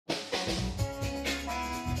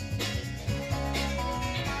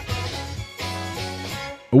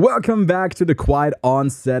Welcome back to the Quiet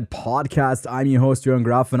Onset podcast. I'm your host, Johan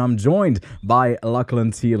Graf, and I'm joined by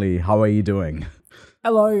Lachlan Teely. How are you doing?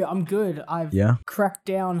 Hello, I'm good. I've cracked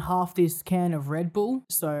down half this can of Red Bull,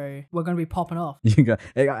 so we're going to be popping off.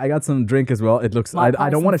 I got some drink as well. It looks. I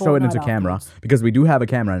don't want to show it into camera because we do have a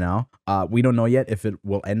camera now. We don't know yet if it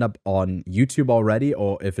will end up on YouTube already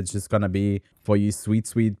or if it's just going to be for you sweet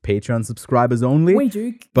Patreon subscribers only. We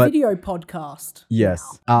do video podcast.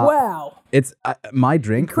 Yes. Wow. It's my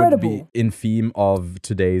drink Incredible. Would be in theme of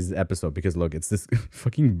today's episode because look, it's this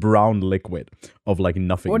fucking brown liquid of like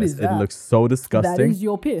nothingness. What is that? It looks so disgusting. That is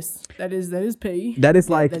your piss. That is pee. That is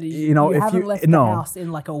like, you haven't left the house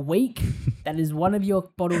in like a week. That is one of your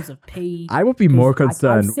bottles of pee. I would be more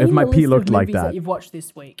concerned if my pee looked like that. You've watched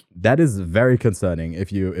this week. That is very concerning.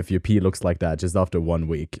 If your pee looks like that just after 1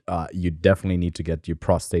 week, you definitely need to get your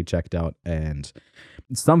prostate checked out and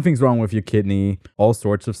something's wrong with your kidney, all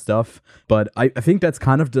sorts of stuff. But I think that's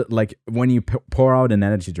kind of like when you pour out an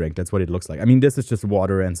energy drink, that's what it looks like. I mean, this is just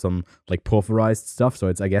water and some like pulverized stuff. So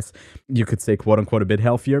it's, I guess you could say quote unquote a bit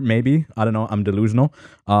healthier, maybe. I don't know. I'm delusional.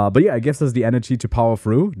 But yeah, it gives us the energy to power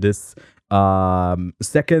through this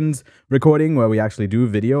second recording where we actually do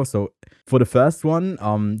video. So for the first one,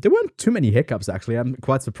 there weren't too many hiccups actually. I'm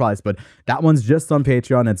quite surprised, but that one's just on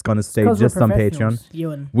Patreon. It's gonna stay just on Patreon.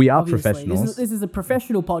 Ewan, we are obviously. professionals. This is a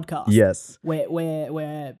professional podcast. Yes.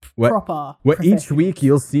 We're proper. Where each week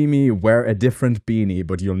you'll see me wear a different beanie,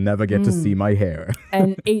 but you'll never get to see my hair.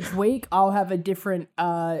 And each week I'll have a different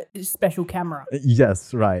special camera.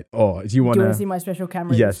 Yes, right. Oh, do you want to see my special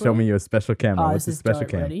camera? Yes, show me your special camera. What's this the special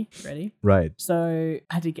camera? camera? Ready? Right. So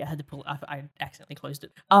I had to pull it. I accidentally closed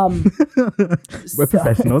it. We're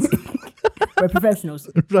professionals. We're professionals.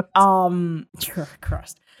 Right.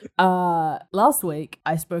 Christ. Last week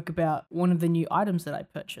I spoke about one of the new items that I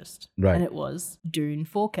purchased. Right. And it was Dune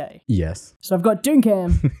 4K. Yes. So I've got Dune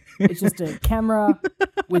Cam. It's just a camera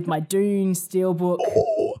with my Dune Steelbook.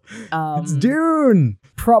 It's Dune!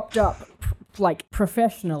 Propped up like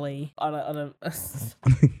professionally on a this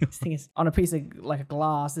thing is on a piece of like a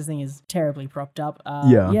glass. This thing is terribly propped up.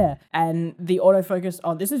 Yeah. And the autofocus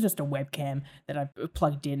on this is just a webcam that I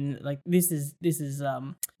plugged in. Like this is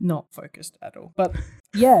not focused at all. But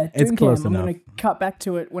yeah, Dune it's close Cam. enough. I'm gonna cut back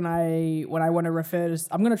to it when I want to refer to.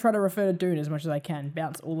 I'm gonna try to refer to Dune as much as I can.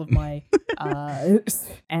 Bounce all of my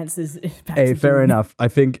answers back Hey, to fair Dune. enough. I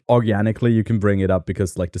think organically you can bring it up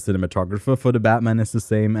because like the cinematographer for the Batman is the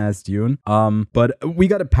same as Dune. But we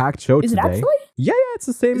got a packed show Is today. it actually? Yeah, it's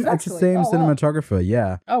the same. Is it It's the actually? same Oh, wow. cinematographer.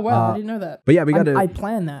 Yeah. Oh wow, I didn't know that. But yeah, we got I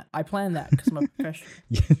planned that because I'm a professional.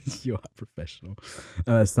 You are professional.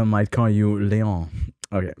 Some might call you Leon.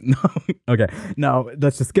 Okay. No,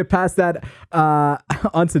 let's just skip past that.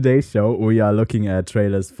 On today's show, we are looking at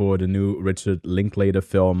trailers for the new Richard Linklater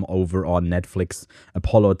film over on Netflix,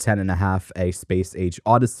 Apollo 10.5, A Space Age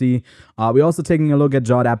Odyssey. We're also taking a look at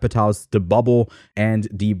Judd Apatow's The Bubble and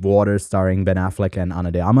Deep Water starring Ben Affleck and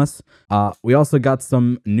Ana de Armas. We also got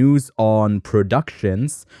some news on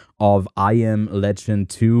productions of I Am Legend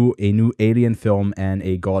 2, a new Alien film, and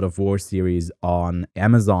a God of War series on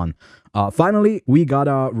Amazon. Finally, we got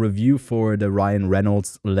a review for the Ryan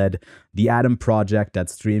Reynolds-led The Adam Project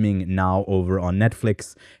that's streaming now over on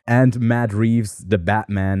Netflix, and Matt Reeves' The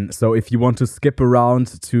Batman. So if you want to skip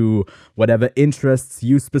around to whatever interests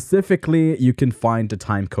you specifically, you can find the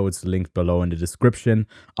time codes linked below in the description.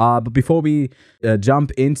 But before we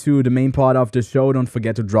jump into the main part of the show, don't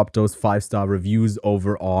forget to drop those 5-star reviews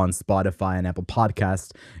over on Spotify and Apple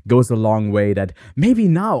Podcasts. Goes a long way that maybe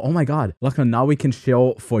now, oh my god, look, now we can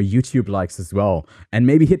show for YouTube likes as well, and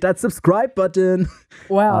maybe hit that subscribe button.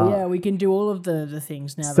 Wow, yeah, we can do all of the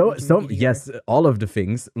things now. Yes, all of the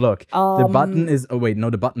things. Look, the button is. Oh wait, no,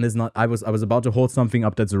 the button is not. I was about to hold something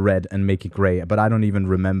up that's red and make it gray, but I don't even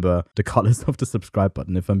remember the colors of the subscribe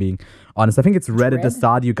button. If I'm being honest, I think it's red at the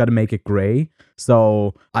start. You got to make it gray.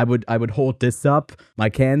 So I would hold this up, my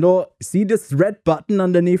candle. See this red button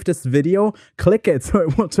underneath this video? Click it so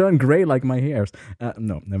it will turn gray like my hairs.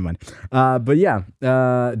 No, never mind. But yeah,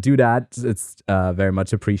 do that. It's very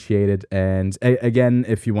much appreciated. And again,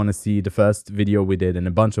 if you want to see the first video we did and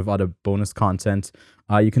a bunch of other bonus content,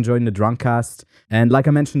 you can join the Drunkcast. And like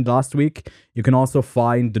I mentioned last week, you can also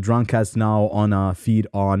find the Drunkcast now on a feed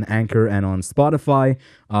on Anchor and on Spotify.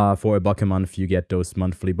 For $1 a month, you get those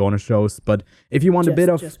monthly bonus shows. But if you want a bit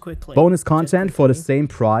of bonus content for the same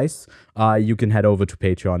price, you can head over to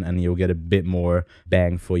Patreon and you'll get a bit more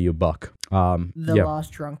bang for your buck. The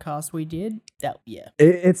last drunk cast we did,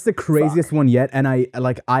 it's the craziest one yet, and I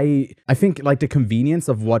think like the convenience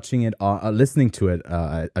of watching it, listening to it,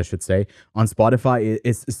 I should say, on Spotify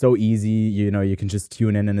is so easy. You can just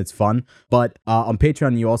tune in and it's fun. But on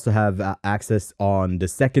Patreon, you also have access on the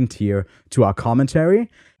second tier to our commentary,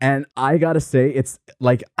 and I gotta say, it's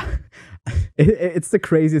like. It's the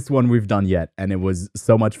craziest one we've done yet, and it was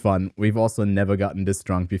so much fun. We've also never gotten this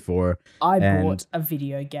drunk before. I bought a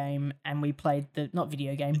video game, and we played board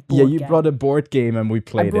game. You brought a board game, and we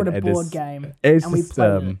played it. I brought a board game, and we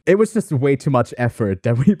played it. It was just way too much effort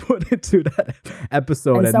that we put into that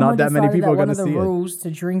episode, and not that many people are going to see it. One of the rules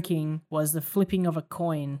to drinking was the flipping of a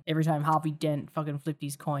coin every time Harvey Dent fucking flipped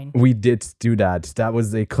his coin. We did do that. That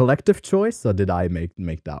was a collective choice, or did I make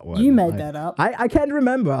that one? You made that up. I can't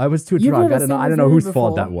remember. I was too drunk. I don't know whose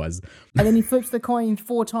fault that was. And then he flips the coin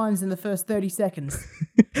 4 times in the first 30 seconds.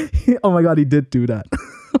 Oh my god, he did do that.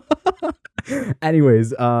 Anyways,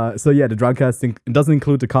 the Drunkcast doesn't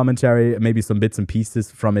include the commentary, maybe some bits and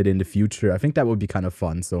pieces from it in the future. I think that would be kind of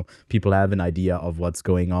fun, so people have an idea of what's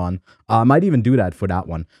going on. Might even do that for that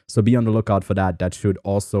one, so be on the lookout for that. That should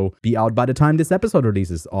also be out by the time this episode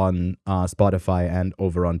releases on Spotify and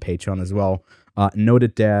over on Patreon as well.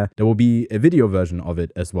 Noted there will be a video version of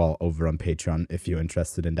it as well over on Patreon if you're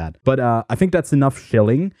interested in that. But I think that's enough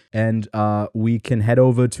shilling, and we can head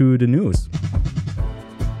over to the news.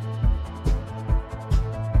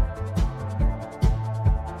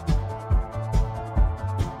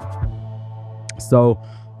 So,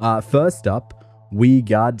 first up, we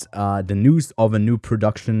got the news of a new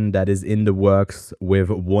production that is in the works with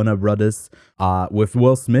Warner Brothers, with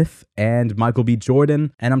Will Smith and Michael B.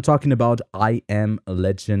 Jordan, and I'm talking about I Am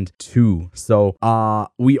Legend 2. So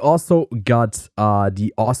we also got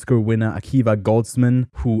the Oscar winner Akiva Goldsman,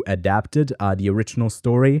 who adapted the original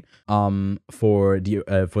story for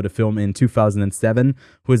the film in 2007,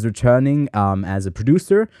 who is returning as a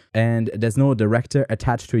producer, and there's no director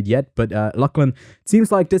attached to it yet, but Lachlan, it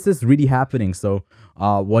seems like this is really happening. So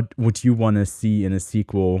what would you want to see in a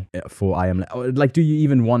sequel for I Am like, do you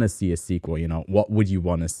even want to see a sequel? What would you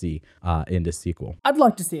want to see in the sequel? I'd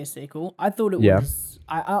like to see a sequel. I thought it was...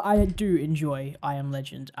 I do enjoy I Am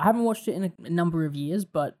Legend. I haven't watched it in a number of years,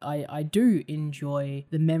 but I do enjoy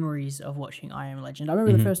the memories of watching I Am Legend. I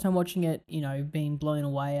remember the first time watching it, being blown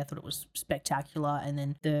away. I thought it was spectacular, and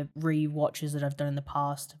then the re-watches that I've done in the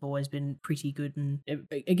past have always been pretty good and,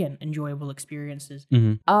 again, enjoyable experiences.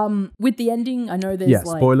 With the ending, I know there's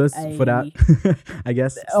spoilers for that. I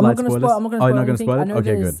guess. I'm not going to spoil. You're not going to spoil it?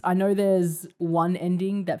 Okay, good. I know there's one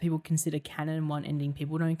ending that people consider canon, and one ending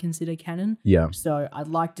people don't consider canon. Yeah. So I'd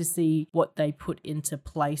like to see what they put into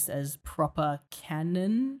place as proper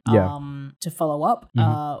canon to follow up.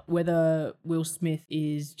 Whether Will Smith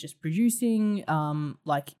is just producing,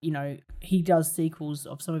 he does sequels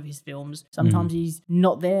of some of his films. Sometimes he's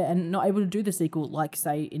not there and not able to do the sequel, like,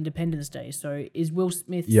 say, Independence Day. So is Will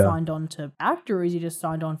Smith signed on to act, or is he just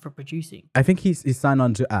signed on for producing? I think he's signed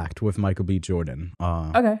on to act with Michael B. Jordan.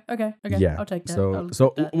 Okay. Yeah. I'll take that.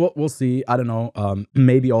 So we'll see. I don't know.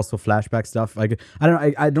 Maybe also flashback stuff. Like, I don't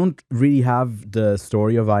know. I don't really have the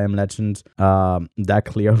story of I Am Legend that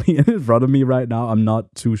clearly in front of me right now. I'm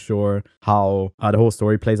not too sure how the whole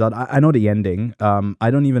story plays out. I know the ending. I'm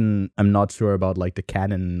not sure about like the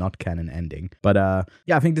canon, not canon ending. But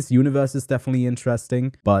I think this universe is definitely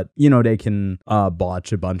interesting. But they can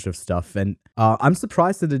botch a bunch of stuff, and I'm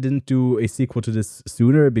surprised that they didn't do a sequel to this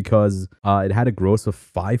sooner, because it had a gross of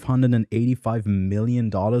 $585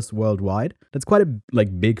 million worldwide. That's quite a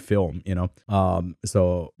big film,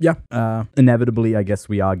 So inevitably, I guess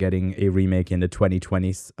we are getting a remake in the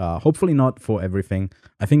 2020s. Hopefully not for everything.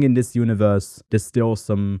 I think in this universe, there's still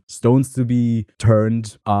some stones to be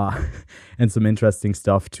turned and some interesting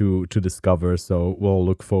stuff to discover. So we'll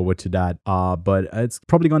look forward to that. But it's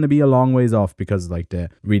probably going to be a long ways off, because they're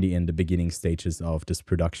really in the beginning stages of this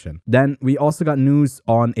production. Then we also got news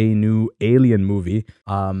on a new Alien movie.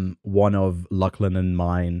 One of Lachlan and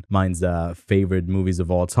mine's favorite movies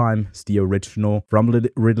of all time. It's the original from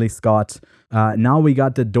Ridley Scott. Now we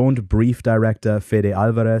got the Don't Breathe director Fede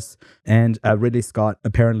Alvarez, and Ridley Scott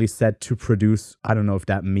apparently set to produce. I don't know if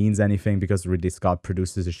that means anything, because Ridley Scott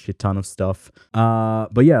produces a shit ton of stuff.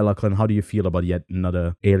 But yeah, Lachlan, how do you feel about yet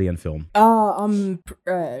another Alien film? I'm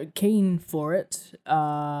keen for it.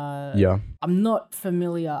 Yeah. I'm not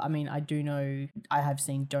familiar. I mean, I do know I have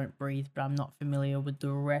seen Don't Breathe, but I'm not familiar with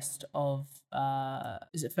the rest of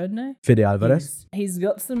is it Ferdinand? Fede Alvarez. He's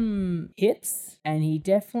got some hits, and he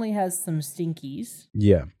definitely has some stinkies.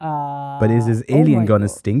 Yeah. But is his alien gonna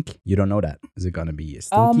stink? You don't know that. Is it gonna be a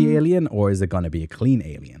stinky alien, or is it gonna be a clean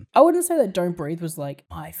alien? I wouldn't say that Don't Breathe was like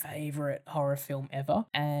my favorite horror film ever,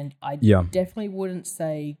 and I definitely wouldn't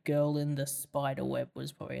say Girl in the Spiderweb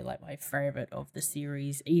was probably like my favorite of the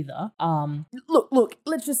series either. Look,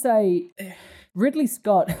 let's just say Ridley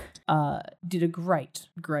Scott did a great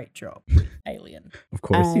job. Alien. Of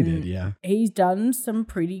course he did, yeah. He's done some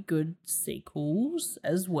pretty good sequels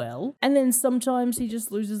as well. And then sometimes he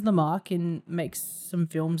just loses the mark and makes some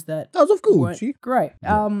films that weren't great.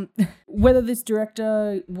 Yeah. Whether this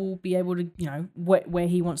director will be able to, where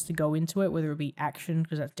he wants to go into it, whether it be action,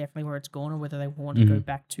 because that's definitely where it's gone, or whether they want to go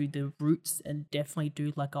back to the roots and definitely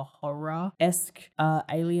do like a horror-esque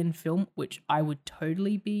alien film, which I would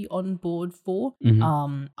totally be on board for.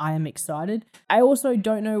 I am excited. I also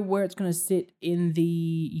don't know where it's going to sit in the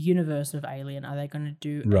universe of Alien. Are they going to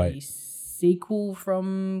do a sequel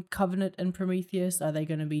from Covenant and Prometheus? Are they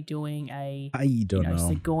going to be doing a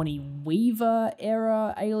Sigourney Weaver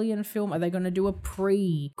era alien film? Are they going to do a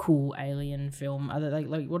pre-cool alien film? Are they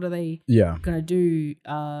like what are they going to do?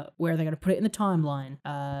 Where are they going to put it in the timeline?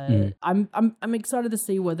 I'm excited to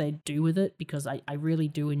see what they do with it, because I really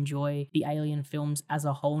do enjoy the alien films as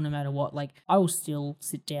a whole, no matter what. Like, I will still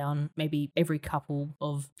sit down maybe every couple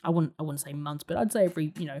of, I wouldn't say months, but I'd say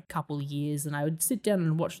every couple of years, and I would sit down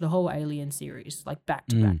and watch the whole Alien series, like back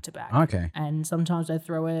to back to back. Okay. And sometimes I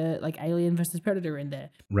throw Alien versus Predator in there.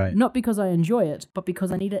 Right. Not because I enjoy it, but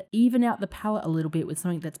because I need to even out the palette a little bit with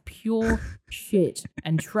something that's pure shit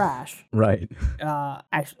and trash. Right.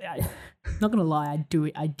 Actually, not gonna lie,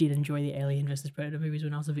 I did enjoy the Alien versus Predator movies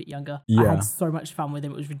when I was a bit younger. Yeah. I had so much fun with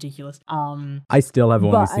them; it was ridiculous. I still have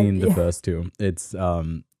only seen the first two. It's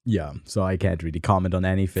so I can't really comment on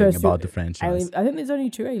anything about the franchise. I think there's only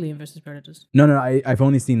 2 Alien versus Predators. No, I've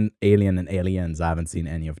only seen Alien and Aliens. I haven't seen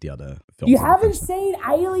any of the other films. You haven't seen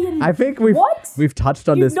Alien? I think we've touched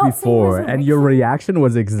on this before, and your reaction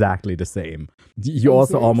was exactly the same. You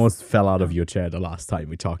also almost fell out of your chair the last time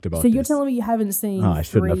we talked about this. So you're telling me you haven't seen I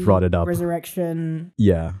shouldn't have brought it up. Resurrection?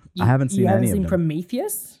 Yeah. I haven't seen any of them. You haven't seen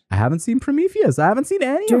Prometheus? I haven't seen Prometheus. I haven't seen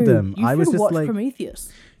any of them. You should watch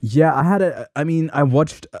Prometheus. Yeah, I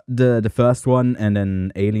watched the first one and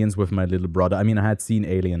then Aliens with my little brother. I mean, I had seen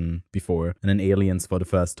Alien before and then Aliens for the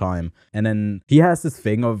first time. And then he has this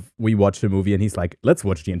thing of, we watch a movie and he's like, let's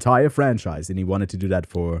watch the entire franchise. And he wanted to do that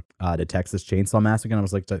for the Texas Chainsaw Massacre. And I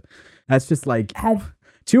was like, that's just like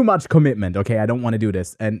too much commitment. Okay, I don't want to do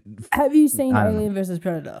this. And have you seen Alien versus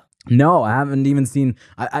Predator? No, I haven't even seen.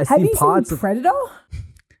 I've seen parts of Predator.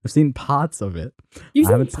 I've seen parts of it. You've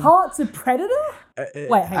seen parts of Predator?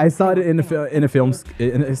 Wait, I saw it in a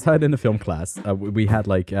film class. We had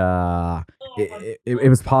like it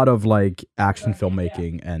was part of like action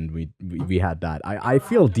filmmaking, and we had that. I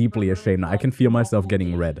feel deeply ashamed. I can feel myself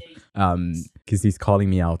getting red because he's calling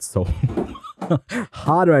me out so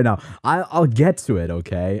hard right now. I'll get to it,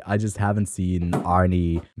 okay? I just haven't seen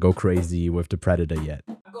Arnie go crazy with the Predator yet.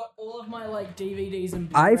 I've got all of my like DVDs and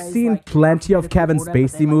I've seen plenty of Kevin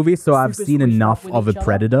Spacey movies, so I've seen enough of a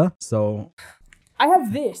Predator. So I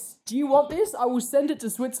have this. Do you want this? I will send it to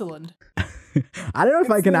Switzerland. I don't know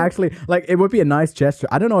if I can actually, like, it would be a nice gesture.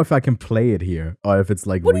 I don't know if I can play it here or if it's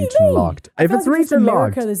like region locked. If it's region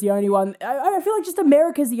locked, America is the only one. I feel like just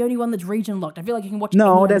America is the only one that's region locked. I feel like you can watch.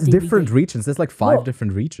 No, there's different regions. There's like 5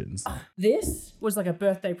 different regions. This was like a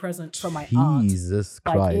birthday present from my aunt. Jesus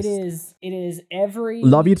Christ! Like, it is every.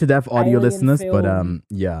 Love you to death, audio listeners, but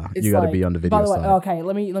yeah, you got to be on the video by the way, side. Okay,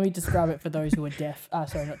 let me describe it for those who are deaf.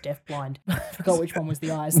 Sorry, not deaf, blind. I forgot which one was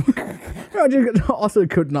the eyes. Also,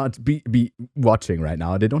 could not be watching right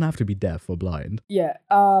now. They don't have to be deaf or blind. Yeah.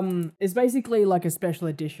 It's basically like a special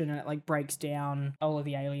edition, and it like breaks down all of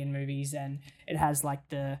the Alien movies, and it has like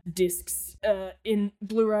the discs in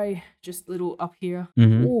Blu-ray, just little up here.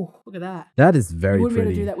 Mm-hmm. Oh, look at that. That is very you wouldn't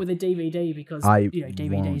pretty. be able to do that with a DVD because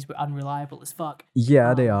DVDs were unreliable as fuck.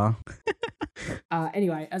 Yeah, they are.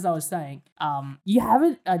 Anyway, as I was saying, you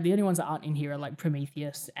haven't. The only ones that aren't in here are like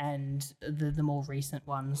Prometheus and the more recent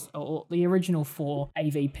ones, or the original 4,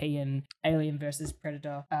 AVP and Alien versus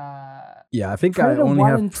Predator. Yeah, I think Predator I only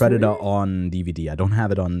have Predator 2? on DVD. I don't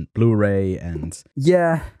have it on Blu-ray, and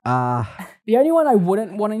yeah. The only one I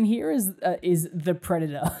wouldn't want in here is the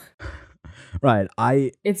Predator. Right.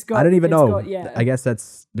 I don't even know. I guess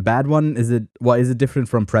that's the bad one. Is it different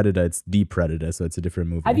from Predator? It's the Predator, so it's a different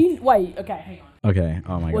movie. Okay, hang on. Okay.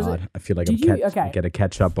 Oh my god. I feel like I'm get a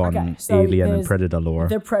catch up on so Alien and Predator lore.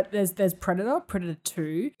 There's Predator, Predator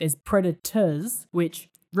 2, there's Predators, which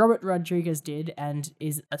Robert Rodriguez did and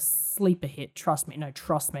is a sleeper hit. Trust me. No,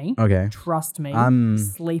 trust me. Okay. Trust me. I'm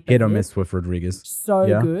sleeper hit or miss with Rodriguez. So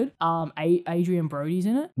good. Adrian Brody's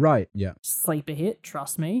in it. Right. Yeah. Sleeper hit.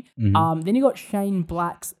 Trust me. Mm-hmm. Then you got Shane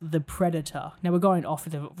Black's The Predator. Now we're going off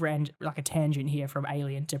with a tangent here from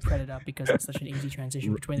Alien to Predator because it's such an easy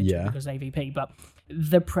transition between the two because AVP. But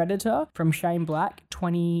The Predator from Shane Black,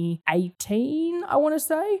 2018, I want to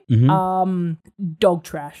say. Dog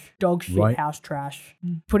trash, dog shit, house trash.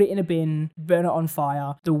 Put it in a bin, burn it on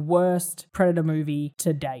fire. The worst Predator movie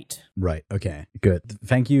to date. Right. Okay. Good.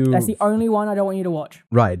 Thank you. That's the only one I don't want you to watch.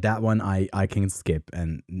 Right. That one I can skip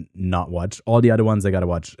and not watch. All the other ones I gotta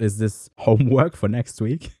watch. Is this homework for next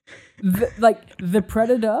week? The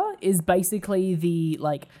Predator is basically the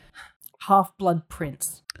Half-Blood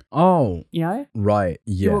Prince. Oh, you know, right?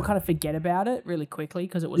 Yeah, you will kind of forget about it really quickly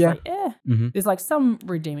because it was There's some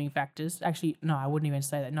redeeming factors. Actually, no, I wouldn't even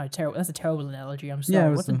say that. No, terrible. That's a terrible analogy. I'm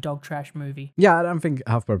sorry. What's a dog trash movie? Yeah, I don't think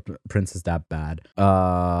Half-Blood Prince is that bad.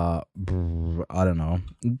 I don't know.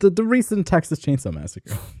 The recent Texas Chainsaw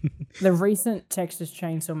Massacre. The recent Texas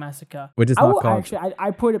Chainsaw Massacre, which is not called. Actually,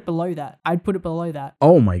 I put it below that. I'd put it below that.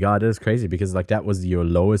 Oh my god, that is crazy because that was your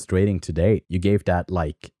lowest rating to date. You gave that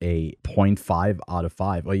a 0.5 out of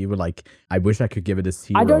 5. Or you were like, I wish I could give it a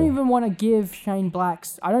 0. I don't even want to give Shane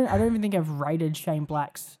Black's. I don't even think I've rated Shane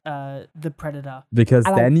Black's The Predator because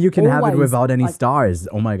then you can have it without any stars.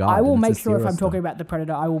 Oh my god! I will make sure if I'm talking about The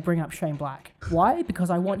Predator, I will bring up Shane Black. Why?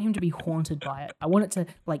 Because I want him to be haunted by it. I want it to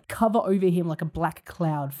cover over him like a black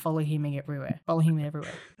cloud, follow him everywhere.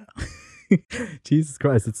 Jesus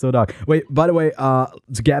Christ, it's so dark. Wait, by the way,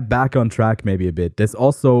 to get back on track maybe a bit, there's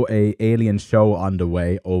also a alien show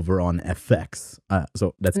underway over on FX.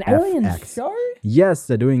 So that's an alien show? Yes,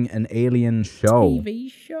 they're doing an alien show. TV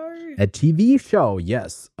show? A TV show,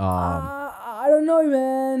 yes. I don't know,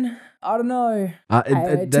 man. I don't know.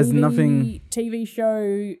 There's nothing. TV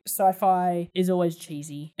show sci-fi is always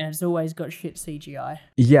cheesy and it's always got shit CGI.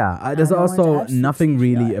 Yeah, there's also nothing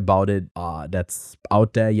really about it that's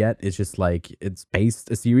out there yet. It's just it's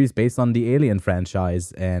a series based on the Alien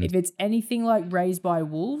franchise, and if it's anything like Raised by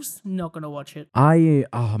Wolves, not gonna watch it.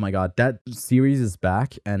 Oh my god, that series is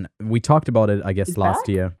back, and we talked about it I guess last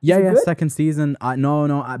year. Yeah, second season.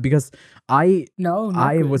 Because I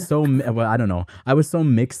was so I don't know. I was so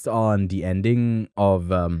mixed on the ending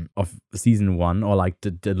of season 1 or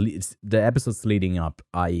the episodes leading up.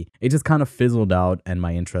 It just kind of fizzled out and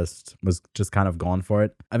my interest was just kind of gone for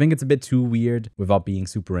it. I think it's a bit too weird without being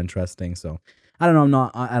super interesting, so I don't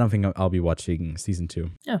know. I don't think I'll be watching season 2.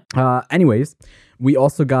 Yeah. Anyways, we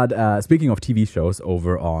also got, speaking of TV shows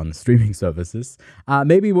over on streaming services,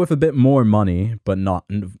 maybe with a bit more money, but not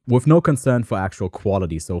with no concern for actual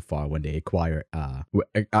quality so far when they acquire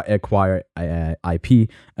IP,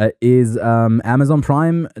 is Amazon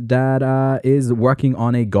Prime that is working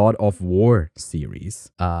on a God of War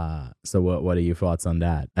series. So what are your thoughts on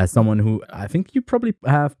that? As someone who, I think you probably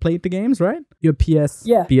have played the games, right? You're a PS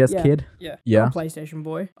kid? Yeah. I'm a PlayStation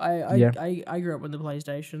boy. I grew up with the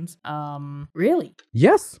PlayStations. Really?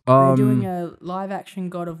 Yes. They're doing a live action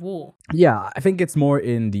God of War. Yeah, I think it's more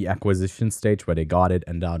in the acquisition stage where they got it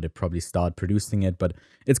and now they probably start producing it. But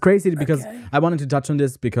it's crazy because I wanted to touch on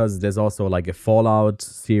this because there's also a Fallout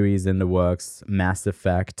series in the works, Mass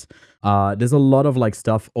Effect. There's a lot of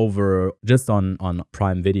stuff over just on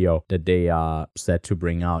Prime Video that they are set to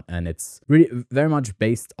bring out, and it's really very much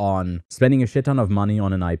based on spending a shit ton of money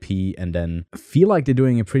on an IP and then feel like they're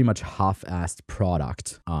doing a pretty much half-assed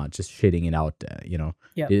product, just shitting it out there, you know.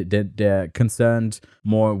 They're concerned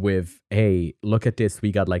more with, hey, look at this,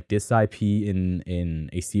 we got this IP in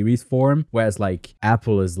a series form, whereas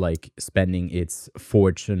Apple is spending its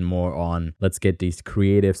fortune more on, let's get these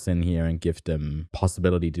creatives in here and give them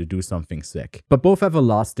possibility to do something sick. But both have a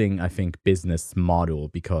lasting, I think, business model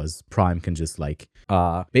because Prime can just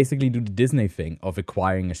basically do the Disney thing of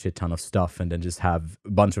acquiring a shit ton of stuff and then just have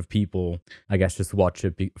a bunch of people, I guess, just watch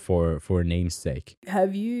it for a name's sake.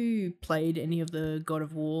 Have you played any of the God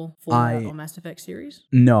of War, Fallout, or Mass Effect series?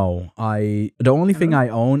 No, the only thing I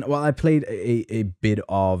own, well, I played a bit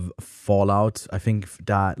of Fallout. I think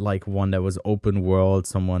that one that was open world,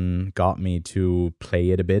 someone got me to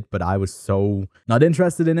play it a bit, but I was so not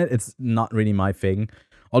interested in it. It's not really my thing.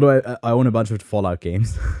 Although I own a bunch of Fallout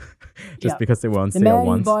games. Just because they were on sale once. The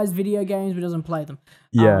man who buys video games but doesn't play them.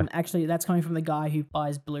 Yeah. Actually, that's coming from the guy who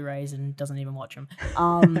buys Blu-rays and doesn't even watch them.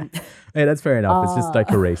 Hey, that's fair enough. It's just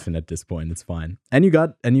decoration at this point. It's fine. And you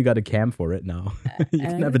got a cam for it now. You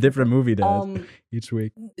can have a different movie there each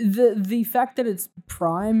week. The fact that it's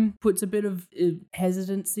Prime puts a bit of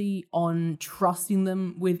hesitancy on trusting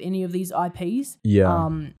them with any of these IPs. Yeah.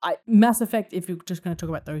 Mass Effect, if you're just going to talk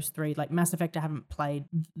about those three, like Mass Effect, I haven't played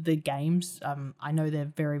the games. I know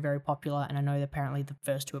they're very, very popular, and I know that apparently the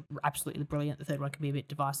first two are absolutely brilliant. The third one can be a bit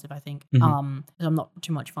divisive, I think. I'm not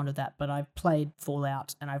too much fond of that, but I've played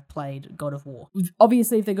Fallout and I've played God of War.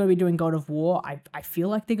 Obviously, if they're going to be doing God of War, I feel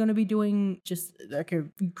like they're going to be doing just like a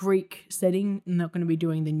Greek setting, not going to be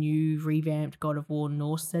doing the new revamped God of War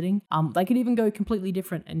Norse setting. They could even go completely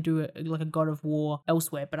different and do like a God of War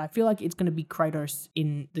elsewhere, but I feel like it's going to be Kratos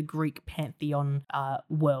in the Greek pantheon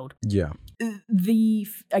world. Yeah. The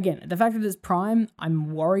fact that it's Prime,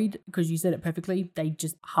 I'm worried because you said it perfectly. They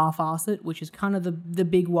just half-ass it, which is kind of the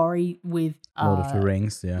big worry with Lord of the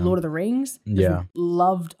Rings. Yeah. Lord of the Rings. Yeah.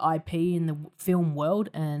 Loved IP in the film world,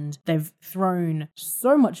 and they've thrown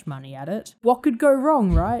so much money at it. What could go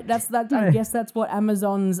wrong, right? I guess that's what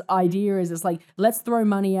Amazon's idea is. It's like, let's throw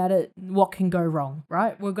money at it. What can go wrong,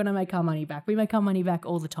 right? We're gonna make our money back. We make our money back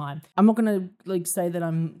all the time. I'm not gonna say that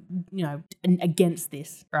I'm against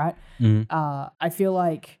this, right? I feel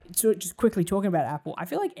like, so just quickly talking about Apple, I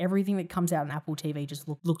feel like everything that comes out on Apple TV just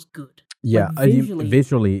looks good. Yeah, like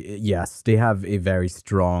visually, yes, they have a very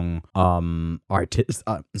strong artist.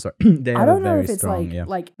 Sorry, they have I don't a know very if it's strong,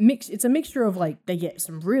 like mix. It's a mixture of like they get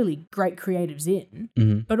some really great creatives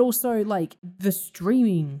in, but also like the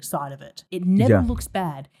streaming side of it. It never looks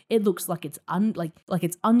bad. It looks like it's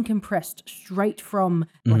it's uncompressed straight from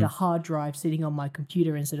like a hard drive sitting on my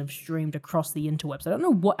computer instead of streamed across the interwebs. I don't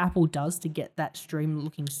know what Apple does to get that stream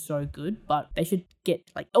looking so good, but they should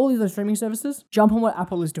get like all of those streaming services. Jump on what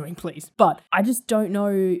Apple is doing, please. But I just don't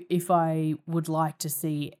know if I would like to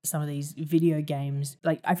see some of these video games.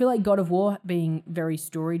 Like, I feel like God of War being very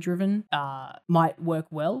story driven might work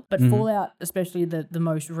well, but Fallout, especially the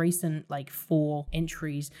most recent like 4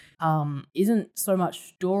 entries, isn't so much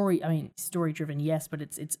story. I mean, story driven, yes, but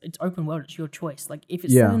it's open world. It's your choice. Like, if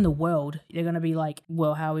it's set in the world, they're gonna be like,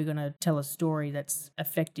 well, how are we gonna tell a story that's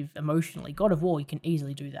effective emotionally? God of War, you can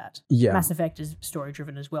easily do that. Yeah. Mass Effect is story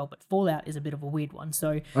driven as well, but Fallout is a bit of a weird one.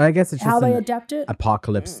 So I guess it's how just they adapt it,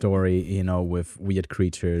 apocalypse story, with weird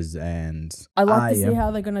creatures, and I like to see how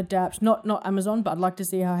they're going to adapt. Not Amazon, but I'd like to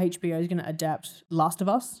see how HBO is going to adapt Last of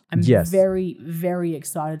Us. I'm very, very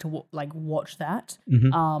excited to watch that.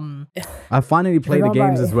 I finally played the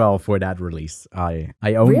games as well for that release. I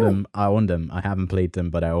own them. I own them. I haven't played them,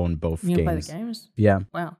 but I own both games. You play the games? Yeah.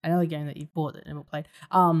 Wow, another game that you've bought that never played.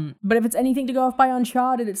 But if it's anything to go off by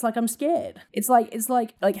Uncharted, it's like I'm scared. It's like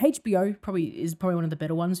HBO is probably one of the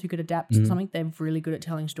better ones who could adapt something. They're really good at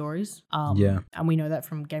telling stories. And we know that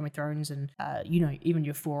from Game of Thrones and even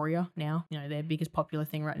Euphoria now. Their biggest popular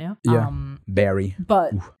thing right now. Yeah. Barry.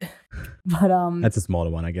 But that's a smaller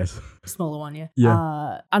one, I guess. Smaller one, yeah.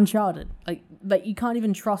 Yeah. Uncharted, like you can't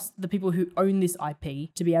even trust the people who own this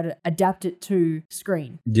IP to be able to adapt it to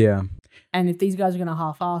screen. Yeah. And if these guys are gonna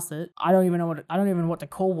half-ass it, I don't even know what to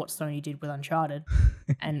call what Sony did with Uncharted.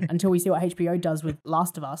 And until we see what HBO does with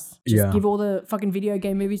Last of Us, just give all the fucking video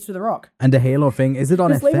game movies to The Rock. And the Halo thing, is it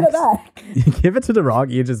on just FX? Leave it at that. You give it to The Rock,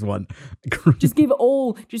 you just want. Just give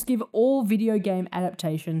all video game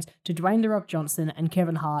adaptations to Dwayne The Rock Johnson and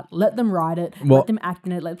Kevin Hart. Let them write it, let them act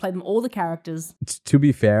in it, let play them all the characters. To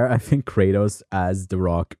be fair, I think Kratos as The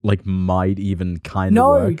Rock might even kind of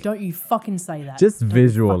work. No, don't you fucking say that. Just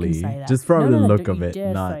visually. Just from the look of it.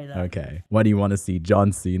 Not say that. Okay. What do you want to see?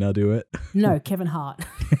 John Cena do it? No, Kevin Hart.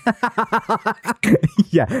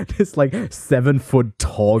 Yeah, this 7-foot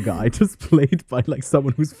tall guy just played by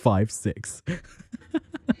someone who's 5'6".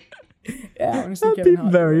 Yeah, honestly, that'd be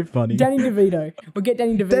very funny. Danny DeVito. We'll get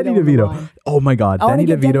Danny DeVito. Danny DeVito. Oh my god, Danny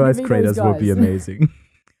DeVito as Kratos would be amazing.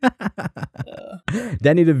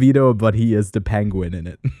 Danny DeVito, but he is the penguin in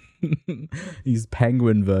it. He's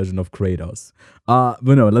penguin version of Kratos. But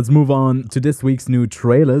no, let's move on to this week's new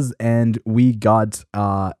trailers. And we got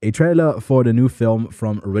a trailer for the new film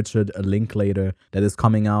from Richard Linklater that is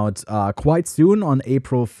coming out quite soon on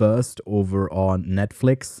April 1st over on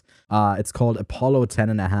Netflix. It's called Apollo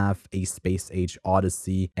 10.5, A Space Age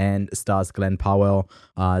Odyssey, and stars Glenn Powell,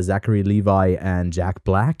 Zachary Levi, and Jack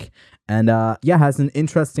Black. And has an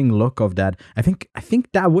interesting look of that. I think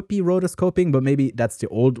that would be rotoscoping, but maybe that's the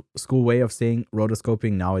old school way of saying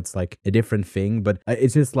rotoscoping. Now it's a different thing, but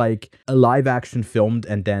it's just a live action filmed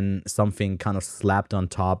and then something kind of slapped on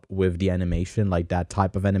top with the animation, that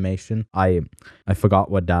type of animation. I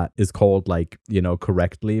forgot what that is called,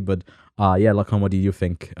 correctly, but Yeah, Lachlan, what do you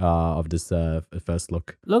think of this first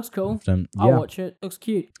look? Looks cool. Yeah. I'll watch it. Looks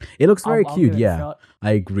cute. It looks very I'll cute. give it a Yeah, shot.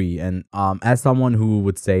 I agree. And as someone who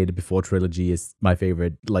would say the Before trilogy is my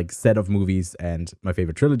favorite like set of movies and my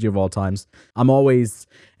favorite trilogy of all times, I'm always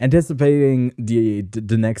anticipating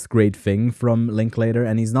the next great thing from Linklater,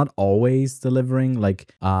 and he's not always delivering.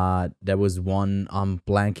 Like there was one I'm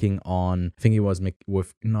blanking on. I think it was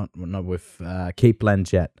with not with Kate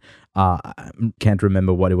Blanchett. I can't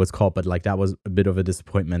remember what it was called, but like that was a bit of a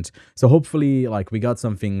disappointment. So hopefully, like we got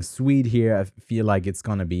something sweet here. I feel like it's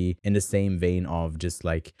gonna be in the same vein of just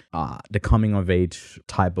like the coming of age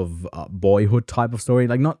type of boyhood type of story.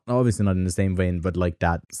 Like not obviously not in the same vein, but like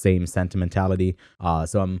that same sentimentality.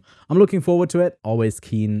 So I'm looking forward to it. Always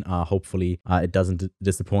keen. Hopefully it doesn't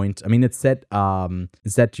disappoint. I mean, it's set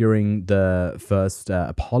during the first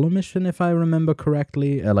Apollo mission, if I remember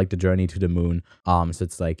correctly, like the journey to the moon. So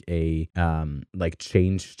it's like a like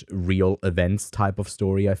changed real events type of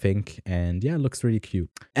story, I think. And yeah, it looks really cute.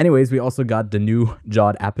 Anyways, we also got the new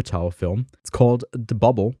Judd Apatow film. It's called The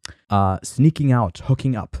Bubble. Sneaking out,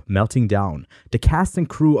 hooking up, melting down. The cast and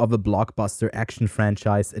crew of a blockbuster action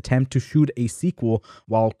franchise attempt to shoot a sequel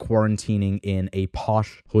while quarantining in a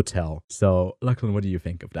posh hotel. So, Lachlan, what do you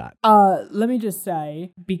think of that? Let me just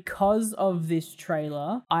say, because of this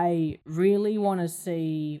trailer, I really want to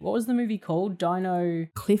see, what was the movie called?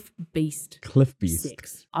 Cliff Beast. Cliff Beast.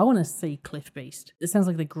 6. I want to see Cliff Beast. It sounds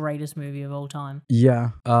like the greatest movie of all time.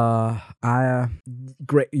 Yeah.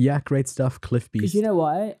 Great stuff. Cliff Beast. Because you know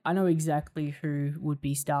what? I know exactly who would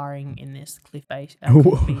be starring in this Cliff Beast.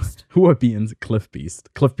 Who would be in Cliff Beast?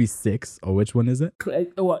 Cliff Beast 6, or which one is it?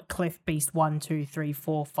 Cliff Beast 1, 2, 3,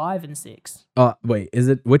 4, 5, and 6. Wait, is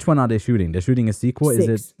it, which one are they shooting? They're shooting a sequel? 6. Is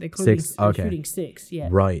it They're 6? They're Okay. shooting 6, yeah.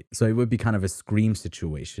 Right. So it would be kind of a Scream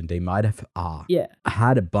situation. They might have yeah.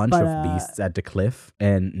 had a bunch of beasts at the cliff,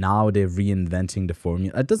 and now they're reinventing the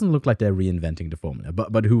formula. It doesn't look like they're reinventing the formula,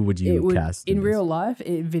 but who would you cast? In real life,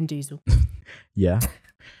 Vin Diesel. Yeah.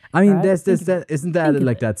 I mean, Right? there's that, isn't that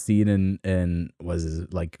like that scene in was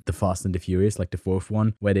it like the Fast and the Furious, like the fourth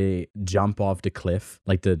one, where they jump off the cliff,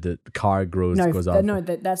 like the car goes off.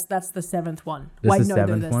 That's the 7th one. That's That's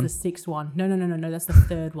the 6th one. No, that's the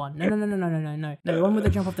 3rd one. No, the one where they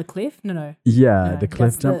jump off the cliff. No. Yeah, the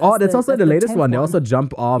cliff jump. That's also the latest one. They also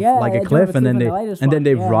jump off like a cliff, and then they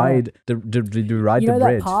ride the You know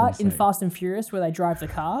bridge. that part in Fast and Furious where they drive the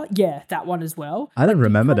car? Yeah, that one as well. I don't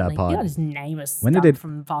remember that part. You can't just name a When did stunt it-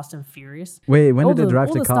 from Fast and Furious. Wait, when did they drive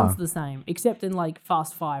all the the car? stunts are the same, except in like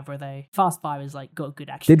Fast 5 where Fast 5 is like got good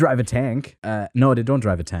action. They drive a tank. No, they don't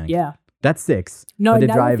drive a tank. Yeah. That's 6. No, but they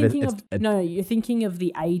now drive you're thinking of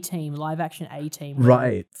the A-Team, live action A-Team.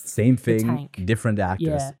 Right. Same thing, tank. different actors.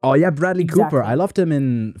 Yeah. Oh yeah, Bradley Cooper. Exactly. I loved him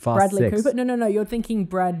in Fast Bradley 6. Cooper? No, you're thinking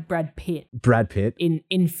Brad Pitt Brad Pitt.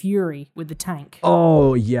 in Fury with the tank.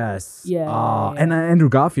 Oh yes. Yeah, And Andrew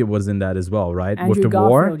Garfield was in that as well, right? Andrew With the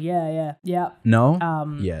Garfield, war. yeah.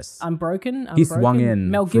 No. Yes. Unbroken. He swung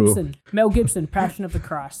in Mel through- Gibson, Passion of the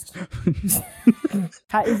Christ.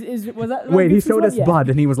 Was that? Mel Wait, he Gibson's showed one? us blood,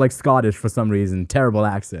 and he was like Scottish for some reason. Terrible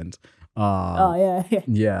accent. Oh yeah.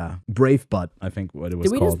 Yeah, Brave Butt, I think what it was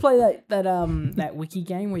Did we called. just play that wiki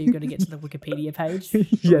game where you've got to get to the Wikipedia page?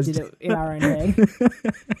 Yes. We did it in our own head.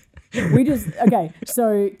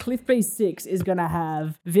 So Cliff Beast 6 is gonna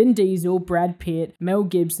have Vin Diesel, Brad Pitt, Mel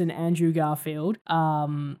Gibson, Andrew Garfield,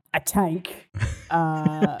 a tank,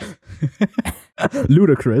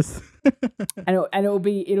 Ludicrous. and it'll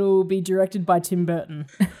be directed by Tim Burton.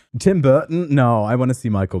 Tim Burton? No, I want to see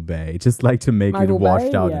Michael Bay. Just like to make Michael it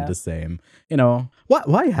washed Bay, out yeah. in the same. You know,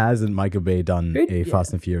 why hasn't Michael Bay done a Yeah.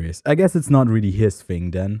 Fast and Furious? I guess it's not really his thing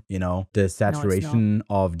then. You know, the saturation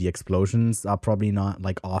of the explosions are probably not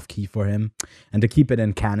like off key for him. And to keep it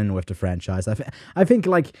in canon with the franchise, I think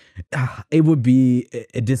like it would be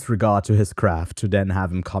a disregard to his craft to then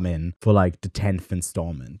have him come in for like the 10th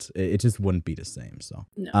installment. It just wouldn't be the same. So,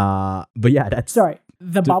 but yeah, that's Sorry,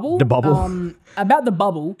 The Bubble. The Bubble. About The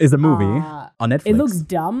Bubble is a movie on Netflix. It looks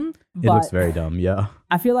dumb, but It looks very dumb, yeah.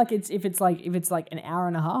 I feel like if it's like an hour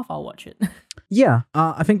and a half, I'll watch it. Yeah,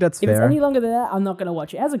 I think that's If it's fair. any longer than that, I'm not gonna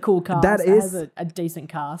watch it. It has a cool cast. That it is has a decent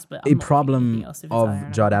cast, but I'm a not watching problem anything else if it's an hour of and a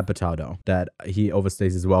half. Judd Apatow, though, that he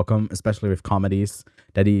overstays his welcome, especially with comedies,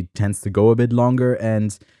 that he tends to go a bit longer.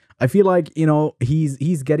 And I feel like, you know,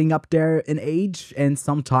 he's getting up there in age, and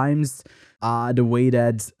sometimes the way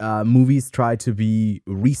that movies try to be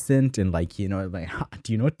recent and like, you know, like,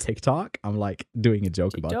 do you know TikTok? I'm like doing a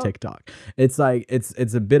joke about TikTok. It's like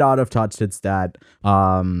it's a bit out of touch. It's that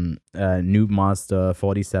Noob Master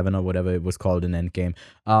 47 or whatever it was called in Endgame,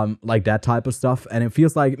 like that type of stuff. And it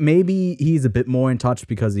feels like maybe he's a bit more in touch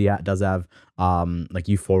because he does have like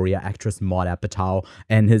Euphoria actress Maude Apatow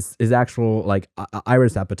and his actual like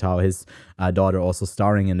Iris Apatow, his daughter, also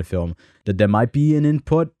starring in the film, that there might be an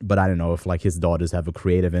input, but I don't know if like his daughters have a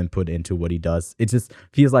creative input into what he does. It just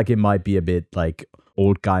feels like it might be a bit like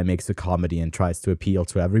old guy makes a comedy and tries to appeal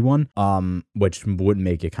to everyone, which would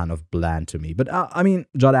make it kind of bland to me. But I mean,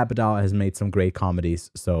 Judd Apatow has made some great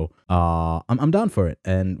comedies, so I'm down for it.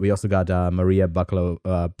 And we also got Maria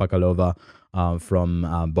Bakalova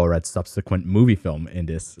from Borat's subsequent movie film in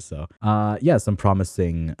this. So yeah, some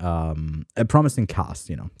promising a promising cast,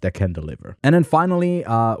 you know, that can deliver. And then finally,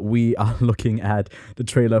 we are looking at the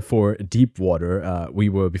trailer for Deep Water. We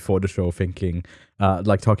were before the show thinking,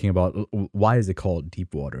 like talking about why is it called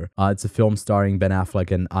Deep Water? It's a film starring Ben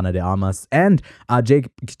Affleck and Ana de Armas and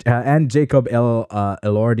Jacob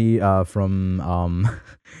Elordi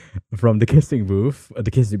from The Kissing Booth,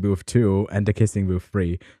 The Kissing Booth 2 and The Kissing Booth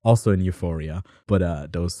 3, also in Euphoria.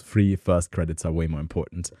 But those 3 first credits are way more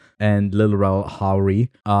important. And Lil Rel Howery.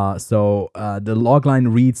 So the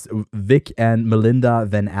logline reads, Vic and Melinda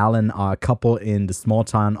Van Allen are a couple in the small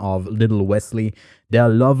town of Little Wesley. Their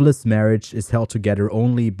loveless marriage is held together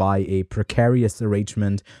only by a precarious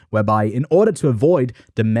arrangement whereby, in order to avoid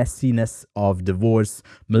the messiness of divorce,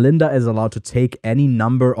 Melinda is allowed to take any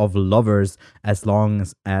number of lovers as long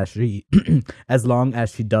as she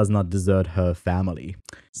does not desert her family.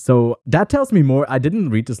 So that tells me more. I didn't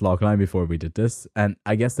read this logline before we did this, and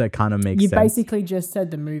I guess that kind of makes sense. You basically just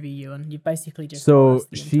said the movie, Ewan. You basically just so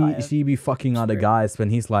she be fucking other guys when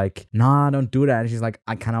he's like, nah, don't do that. And she's like,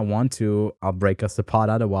 I kind of want to. I'll break us apart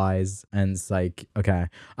otherwise. And it's like, okay,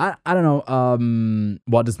 I don't know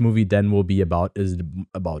what this movie then will be about. Is it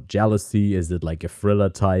about jealousy? Is it like a thriller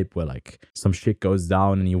type where like some shit goes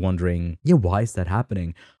down and you're wondering, yeah, why is that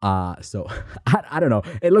happening? So I don't know.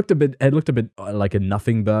 It looked a bit like a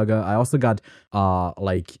nothing burger. I also got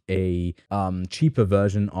like a cheaper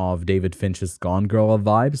version of David Fincher's Gone Girl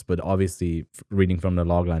vibes, but obviously reading from the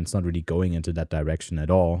logline, it's not really going into that direction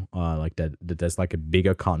at all. Like that there's like a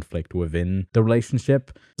bigger conflict within the relationship.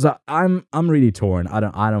 So I'm really torn. I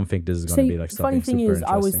don't think this is going to be like something super interesting. Funny thing is,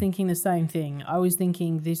 I was thinking the same thing. I was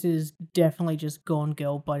thinking this is definitely just Gone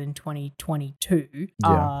Girl, but in 2022.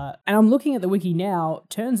 Yeah. And I'm looking at the wiki now.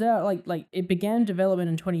 Turns out like it began development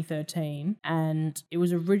in 2013 and it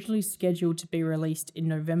was originally scheduled to be released in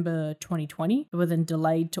November 2020, but then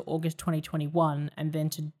delayed to August 2021 and then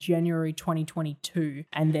to January 2022.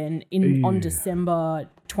 And then on December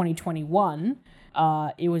 2021,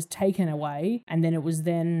 it was taken away and then it was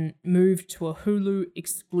then moved to a Hulu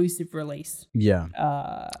exclusive release.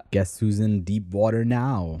 Yeah. Guess who's in Deep Water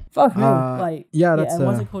now? Fuck me. Like, yeah, that's and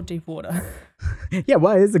why's it called Deep Water? Yeah,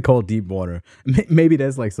 why is it called Deep Water? Maybe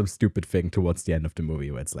there's like some stupid thing towards the end of the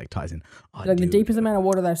movie where it's like ties in. Oh, like the deepest amount of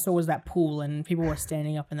water that I saw was that pool, and people were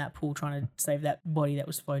standing up in that pool trying to save that body that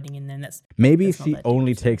was floating in there. And maybe she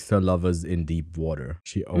only takes her lovers in deep water.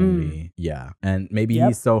 She only, yeah. And maybe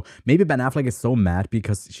maybe Ben Affleck is so mad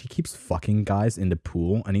because she keeps fucking guys in the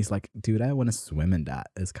pool, and he's like, dude, I want to swim in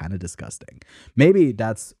that. It's kind of disgusting. Maybe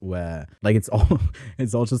that's where like it's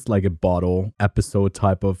all just like a bottle episode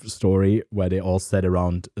type of story where they all sit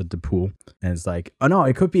around the pool, and it's like, oh no,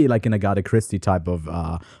 it could be like an Agatha Christie type of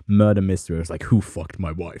murder mystery. It's like, who fucked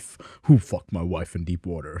my wife in deep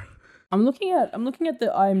water? I'm looking at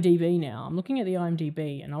the IMDb now. I'm looking at the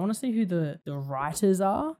IMDb and I want to see who the writers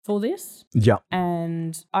are for this. Yeah.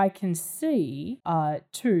 And I can see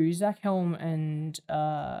two, Zach Helm and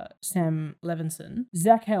Sam Levinson.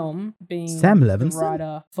 Zach Helm being the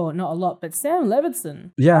writer for not a lot, but Sam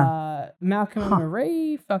Levinson. Yeah. Malcolm and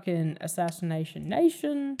Marie, fucking Assassination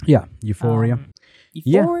Nation. Yeah. Euphoria.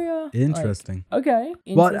 Euphoria. Yeah. Interesting. Okay.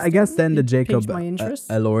 Well, I guess then the Jacob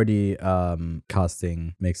Elordi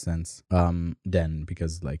casting makes sense. Then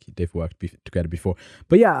because like they've worked together before.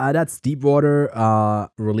 But yeah, that's Deep Water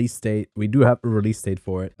release date. We do have a release date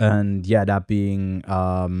for it, and yeah, that being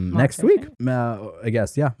next week, I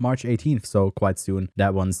guess. Yeah, March 18th, so quite soon.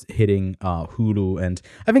 That one's hitting Hulu, and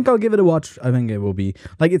I think I'll give it a watch. I think it will be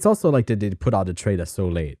like, it's also like they put out the trailer so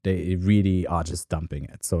late. They really are just dumping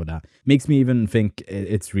it, so that makes me even think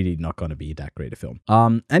it's really not going to be that great a film.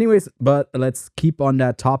 Anyways, but let's keep on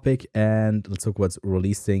that topic and let's look what's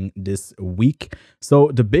releasing this week.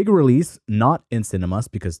 So the big release, not in cinemas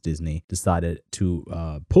because Disney decided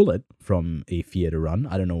to pull it from a theater run.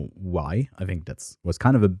 I don't know why. I think was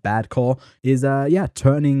kind of a bad call. Is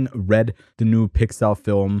Turning Red, the new Pixar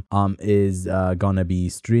film, is gonna be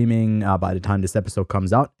streaming by the time this episode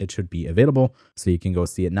comes out. It should be available, so you can go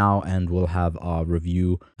see it now, and we'll have our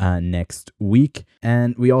review next week.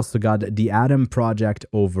 And we also got The Adam Project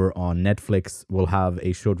over on Netflix. We'll have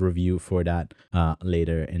a short review for that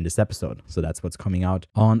later in this episode. So that's what's coming out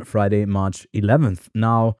on Friday, March 11th.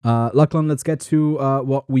 Now, Lachlan, let's get to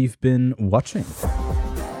what we've been watching.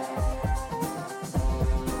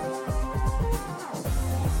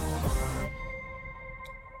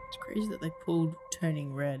 It's crazy that they pulled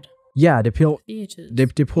Turning Red. Yeah, they pulled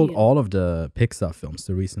all of the Pixar films,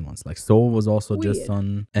 the recent ones. Like Soul was also just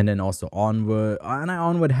on, and then also Onward. And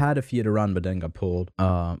Onward had a theater run, but then got pulled.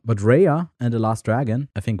 But Raya and the Last Dragon,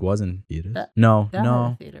 I think, was in theaters. That no. had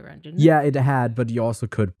a theater run, didn't it? Yeah, it had, but you also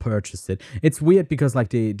could purchase it. It's weird because like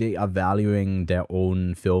they are valuing their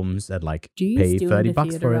own films at like pay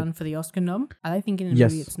 $30 for run it. For the Oscar nom? Are they thinking in a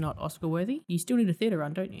Yes. movie it's not Oscar worthy? You still need a theater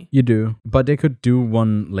run, don't you? You do, but they could do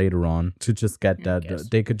one later on to just get I that. guess.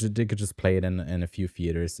 They could just play it in a few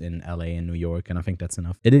theaters in LA and New York, and I think that's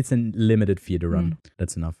enough. It is a limited theater run.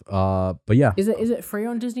 That's enough. But yeah. Is it free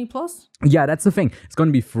on Disney Plus? Yeah, that's the thing. It's going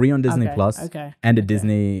to be free on Disney Plus. Okay. And the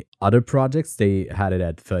Disney other projects, they had it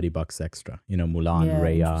at $30 extra. You know, Mulan, Yeah,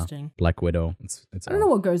 Raya, interesting. Black Widow. It's I don't know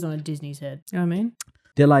what goes on in Disney's head. You know what I mean?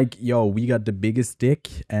 They're like, yo, we got the biggest dick,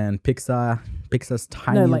 and Pixar's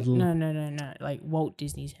tiny little... No. Like Walt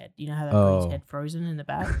Disney's head. You know how they put his head frozen in the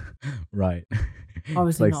back? Right.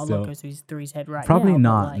 Obviously, like not a lot goes through his head right probably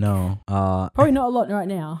now. Probably not, no. Probably not a lot right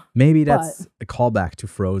now. Maybe that's a callback to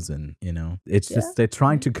Frozen, you know? It's just they're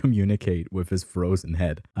trying to communicate with his frozen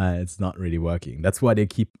head. It's not really working. That's why they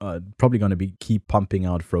keep probably going to keep pumping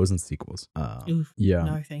out Frozen sequels. Oof, yeah.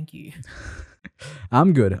 No, thank you.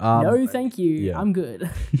 I'm good. No, thank you. yeah. I'm good.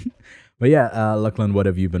 But yeah, Lachlan, what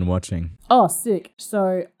have you been watching? Oh, sick.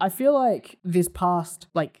 So I feel like this past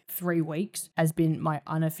 3 weeks has been my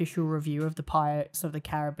unofficial review of the Pirates of the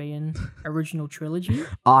Caribbean original trilogy.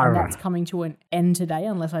 And that's coming to an end today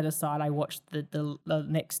unless I decide I watch the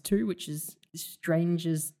next two, which is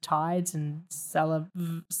Stranger's Tides and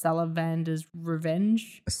Salamander's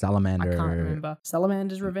Revenge. Salamander. I can't remember.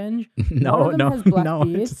 Salamander's Revenge. No, one of them has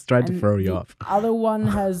Blackbeard, I just tried to throw you off. The other one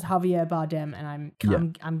has Javier Bardem, and I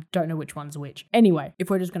don't know which one's which. Anyway, if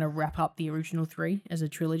we're just gonna wrap up the original 3 as a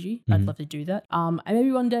trilogy, I'd love to do that. And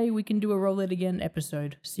maybe one day we can do a Roll It Again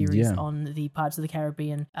episode series on the Pirates of the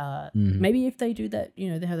Caribbean. Maybe if they do that, you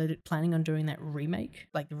know, how they're planning on doing that remake,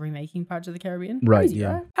 like the remaking Pirates of the Caribbean. Right. Crazy,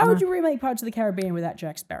 Yeah. right? How would you remake Pirates of the Caribbean without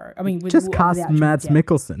Jack Sparrow? I mean, Just cast Mads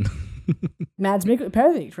Mikkelsen. Mads Mikkelsen,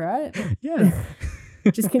 perfect, right? Yeah.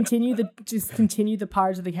 just continue the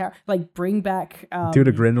Pirates of the Caribbean. Like bring back do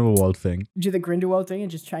the Grindelwald thing. Do the Grindelwald thing and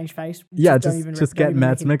just change face. Yeah, just get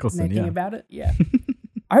Mads Mikkelsen. Anything about it. Yeah.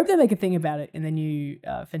 I hope they make a thing about it in the new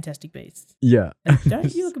Fantastic Beasts. Yeah.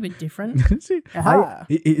 Don't you look a bit different?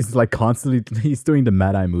 He's like constantly, he's doing the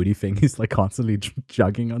Mad Eye Moody thing. He's like constantly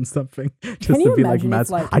jogging on something just to be like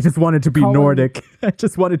Mads. I just wanted to be Nordic. I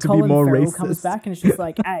just wanted to be more Farrell racist. Comes back and it's just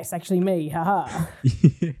like, it's actually me. Haha.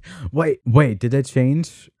 Wait, did they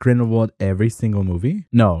change Grindelwald every single movie?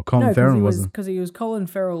 No, Colin Farrell wasn't. Because he was Colin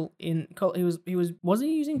Farrell in. Was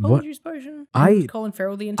he using Polyjuice Potion? Colin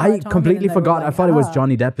Farrell the entire time. I completely forgot. I thought it was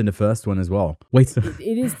Johnny Depp in the first one as well. Wait, so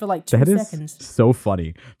it is for like 2 seconds. That is so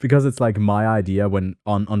funny because it's like my idea when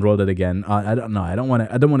on Roll It Again. I don't know. I don't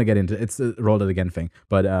want to get into it. It's a Roll It Again thing,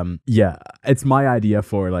 but yeah, it's my idea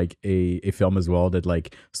for like a film as well that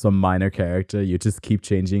like some minor character you just keep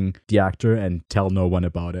changing the actor and tell no one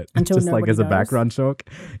about it until just like as a knows. background joke.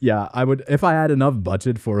 Yeah, I would if I had enough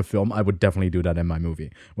budget for a film, I would definitely do that in my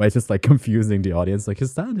movie where it's just like confusing the audience. Like,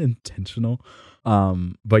 is that intentional?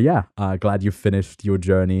 But yeah, glad you finished your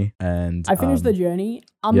journey. And I finished the journey.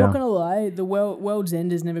 I'm not gonna lie, the World's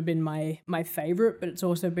End has never been my favorite, but it's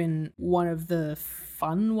also been one of the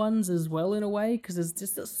fun ones as well in a way because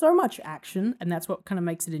there's so much action and that's what kind of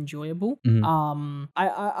makes it enjoyable.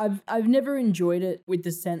 I've never enjoyed it with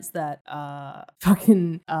the sense that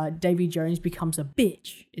Davy Jones becomes a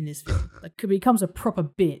bitch in this film. Like becomes a proper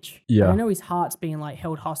bitch. Yeah, and I know his heart's being like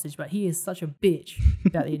held hostage, but he is such a bitch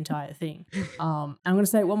about the entire thing. I'm gonna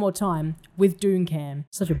say it one more time with Dooncam,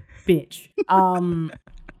 such a bitch.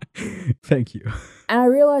 Thank you. And I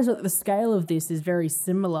realized that the scale of this is very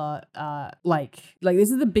similar. Like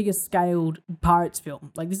this is the biggest scaled Pirates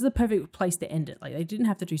film. Like, this is the perfect place to end it. Like, they didn't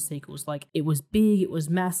have to do sequels. Like, it was big, it was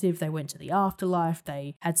massive. They went to the afterlife.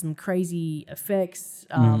 They had some crazy effects.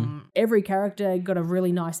 Every character got a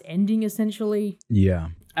really nice ending, essentially. Yeah.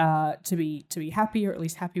 To be happy, or at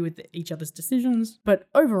least happy with each other's decisions. But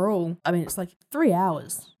overall, I mean, it's like 3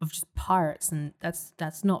 hours of just pirates, and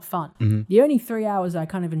that's not fun. The only 3 hours I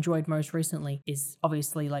kind of enjoyed most recently is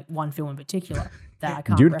obviously like one film in particular that I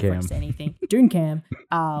can't reference to anything. Dune-Cam.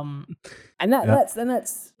 And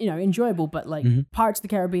that's enjoyable, but like Pirates of the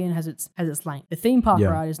Caribbean has its length. The theme park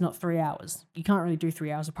ride is not 3 hours. You can't really do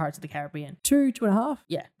 3 hours of Pirates of the Caribbean. 2.5,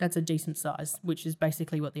 yeah, that's a decent size, which is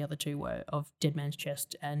basically what the other two were of Dead Man's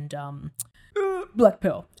Chest and Black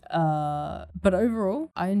Pearl. But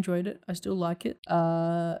overall, I enjoyed it. I still like it.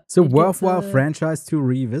 So worthwhile franchise to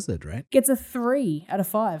revisit, right? Gets a 3 out of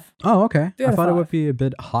 5. Oh, okay. I thought it would be a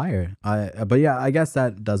bit higher. But yeah, I guess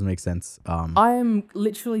that does make sense. I am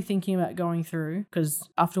literally thinking about going through, because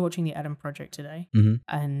after watching the Adam Project today,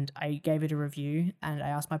 and I gave it a review, and I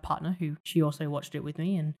asked my partner, who she also watched it with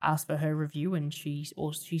me, and asked for her review, and she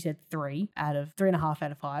said 3.5 out of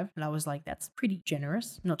 5, and I was like, that's pretty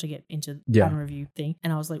generous, not to get into the Adam review thing.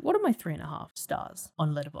 And I was like, what are my 3.5 stars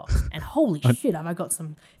on Letterboxd? And holy shit, have I got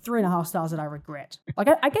some 3.5 stars that I regret. Like,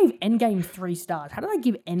 I gave Endgame 3 stars. How did I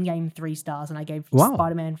give Endgame 3 stars and I gave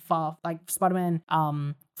Spider-Man Far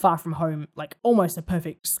From Home like almost a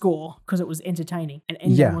perfect score because it was entertaining, and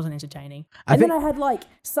Endgame wasn't entertaining. Then I had like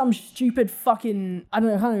some stupid fucking, I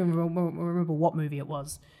can't even remember what movie it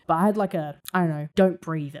was, but I had like Don't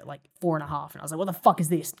Breathe at like 4.5, and I was like, what the fuck is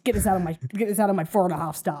this? Get this out of my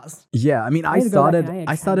 4.5 stars. Yeah, I mean, I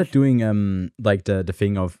started doing like the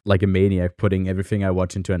thing of like a maniac, putting everything I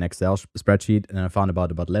watch into an Excel spreadsheet, and I found about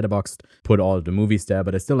Letterboxd, put all the movies there,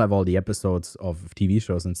 but I still have all the episodes of TV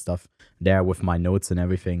shows and stuff there with my notes and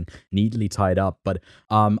everything neatly tied up. But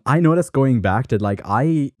I noticed going back that like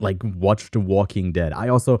I watched The Walking Dead. I'm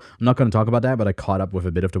not going to talk about that, but I caught up with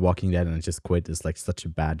a bit of The Walking Dead and I just quit. It's like such a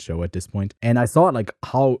bad show at this point. And I saw like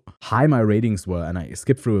how high my ratings were, and I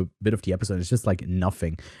skipped through a bit of the episode. It's just like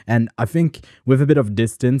nothing. And I think with a bit of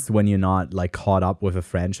distance, when you're not like caught up with a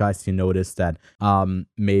franchise, you notice that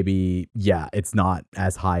maybe it's not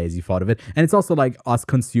as high as you thought of it. And it's also like us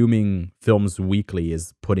consuming films weekly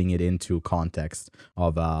is putting it into context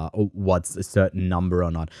of what's a certain number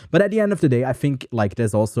or not. But at the end of the day, I think like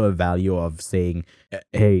there's also a value of saying,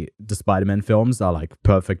 hey, the Spider-Man films are like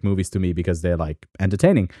perfect movies to me because they're like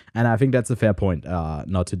entertaining. And I think that's a fair point,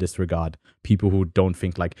 not to disregard people who don't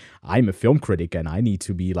think like I'm a film critic and I need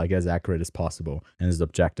to be like as accurate as possible and as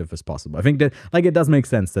objective as possible. I think that like it does make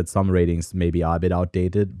sense that some ratings maybe are a bit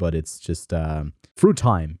outdated, but it's just through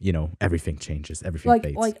time, everything changes, everything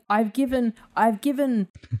fades. Like I've given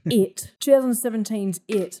it 2017's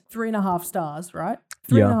It 3.5 stars, right?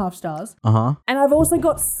 3.5 stars. And I've also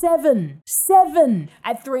got 7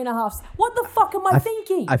 at 3.5. What the fuck am I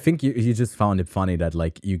thinking? I think you just found it funny that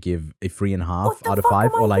like you give a 3.5 out of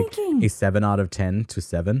 5 or like a 7 out of 10 to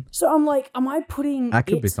 7. So I'm like, am I putting that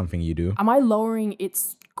could be something you do? Am I lowering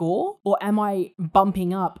its score, or am I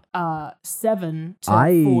bumping up 7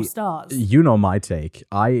 to 4 stars? You know my take.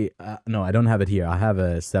 No, I don't have it here. I have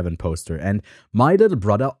a 7 poster, and my little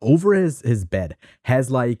brother over his bed has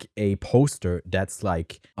like a poster that's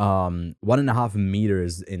like 1.5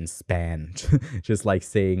 meters in span, just like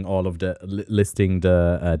saying all of the listing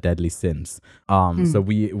the deadly sins. So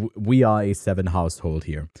we are a 7 household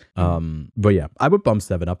here. But yeah, I would bump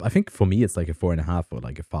 7 up. I think for me it's like a 4.5 or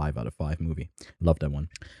like a 5 out of 5 movie. Love that one.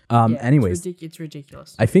 Anyways, it's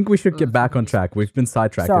ridiculous. I think we should get back on track. We've been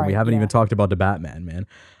sidetracked and we haven't even talked about the Batman,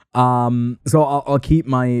 man. So I'll keep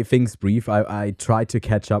my things brief. I try to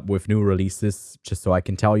catch up with new releases just so I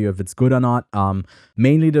can tell you if it's good or not.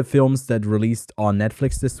 Mainly the films that released on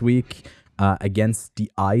Netflix this week. Against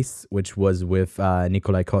the Ice, which was with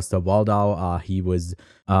Nikolai Coster-Waldau. He was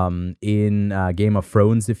in Game of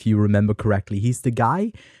Thrones, if you remember correctly. He's the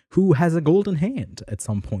guy who has a golden hand at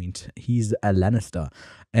some point. He's a Lannister.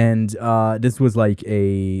 And this was like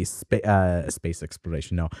a space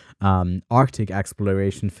exploration, Arctic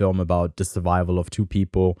exploration film about the survival of 2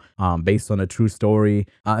 people based on a true story.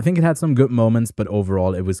 I think it had some good moments, but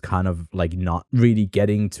overall it was kind of like not really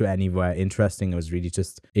getting to anywhere interesting. It was really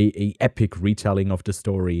just a epic retelling of the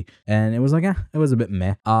story. And it was like, it was a bit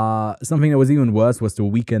meh. Something that was even worse was The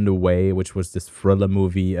Weekend Away, which was this thriller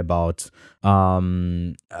movie about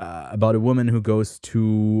about a woman who goes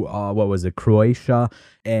to Croatia,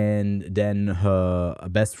 and then her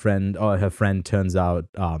best friend or her friend turns out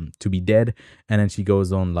to be dead, and then she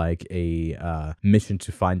goes on like a mission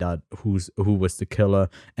to find out who was the killer.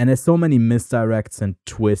 And there's so many misdirects and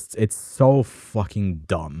twists. It's so fucking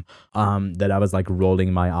dumb that I was like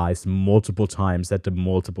rolling my eyes multiple times at the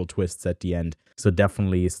multiple twists at the end. So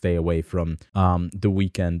definitely stay away from The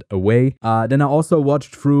Weekend Away. Then I also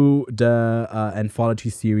watched through the anthology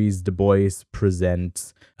series The Boys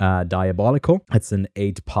Present Diabolical. It's an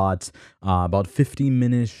 8-part, about 15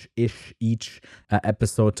 minutes-ish each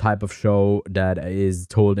episode type of show that is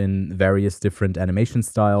told in various different animation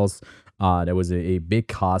styles. There was a big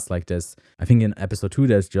cast like this. I think in episode 2,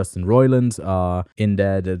 there's Justin Roiland in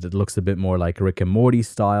there that looks a bit more like Rick and Morty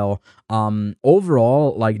style.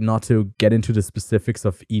 Overall, like, not to get into the specifics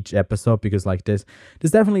of each episode, because like there's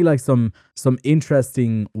definitely like some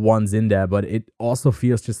interesting ones in there, but it also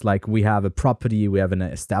feels just like we have a property, we have an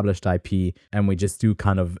established IP, and we just do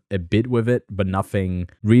kind of a bit with it, but nothing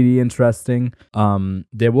really interesting.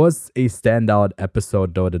 There was a standout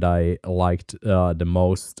episode though that I liked the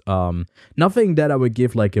most. Nothing that I would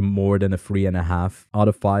give like a more than a 3.5 out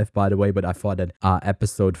of 5, by the way, but I thought that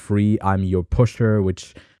episode 3, I'm Your Pusher,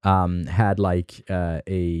 which had like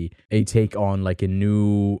a take on like a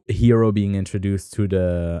new hero being introduced to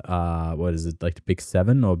the what is it, like the Big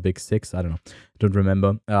 7 or Big 6, I don't know, don't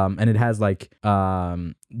remember, and it has like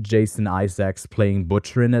Jason Isaacs playing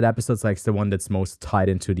Butcher in that episode. It's like the one that's most tied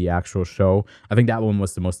into the actual show. I think that one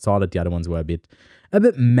was the most solid. The other ones were a bit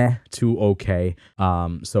meh to okay.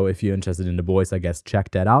 So if you're interested in The Boys, I guess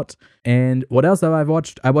check that out. And what else have I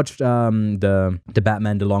watched? I watched the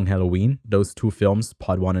Batman The Long Halloween. Those 2 films,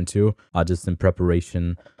 part 1 and 2, are just in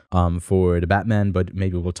preparation for the Batman, but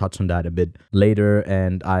maybe we'll touch on that a bit later.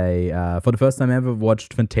 And I, for the first time ever,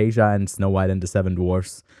 watched Fantasia and Snow White and the Seven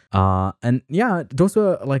Dwarfs. And yeah, those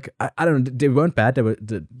were like, I don't know, they weren't bad.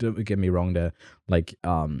 Don't get me wrong, they're like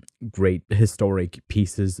great historic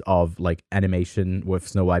pieces of like animation, with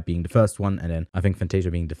Snow White being the first one, and then I think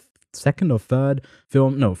Fantasia being the second or third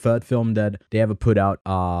film that they ever put out,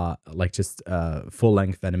 like just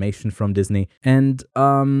full-length animation from Disney. And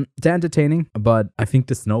they're entertaining, but I think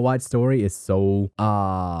the Snow White story is so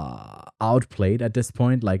outplayed at this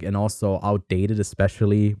point, like, and also outdated,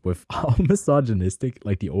 especially with how misogynistic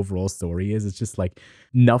like the overall story is. It's just like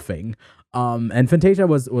nothing. And Fantasia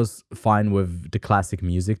was fine with the classic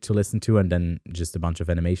music to listen to, and then just a bunch of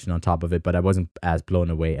animation on top of it, but I wasn't as blown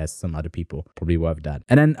away as some other people probably were with that.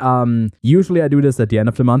 And then usually I do this at the end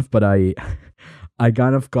of the month, but I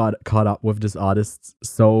kind of got caught up with this artist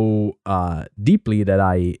so deeply that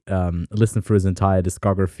I listened through his entire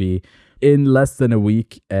discography in less than a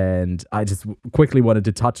week, and I just quickly wanted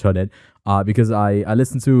to touch on it because I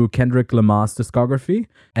listened to Kendrick Lamar's discography.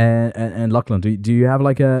 And Lachlan, do you have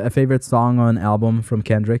like a favorite song or an album from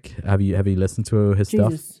Kendrick? Have you listened to his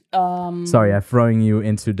stuff? Sorry, I'm throwing you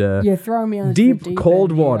into the throwing me on deep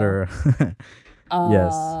cold water.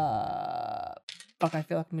 Yes. Fuck, I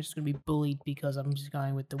feel like I'm just going to be bullied because I'm just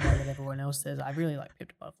going with the one that everyone else says. I really like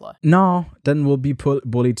Pimp a Butterfly. No, then we'll be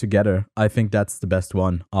bullied together. I think that's the best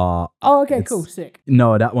one. Okay, cool, sick.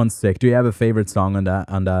 No, that one's sick. Do you have a favorite song on that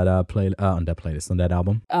playlist, on that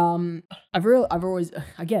album? I've always,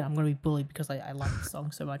 again, I'm going to be bullied because I like the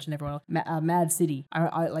song so much, and everyone else. Mad City.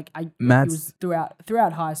 It was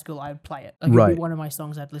throughout high school, I would play it. Like, right. It'd be one of my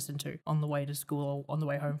songs I'd listen to on the way to school or on the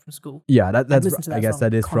way home from school. Yeah, that's I guess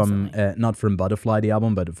that is constantly. From not from Butterfly the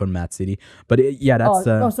album, but from Mad City. But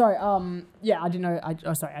that's sorry. Yeah, I didn't know. I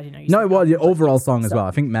didn't know. No, well, the overall song as well.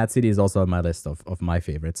 I think Mad City is also on my list of my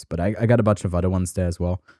favorites, but I got a bunch of other ones there as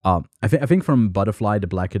well. I think from Butterfly, The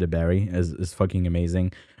Blacker the Berry is fucking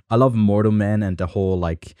amazing. I love Mortal Man and the whole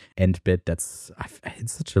like end bit. It's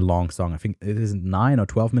such a long song. I think it is 9 or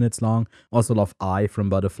 12 minutes long. Also love I from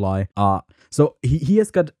Butterfly. So he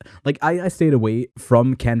has got like I stayed away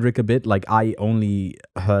from Kendrick a bit. Like I only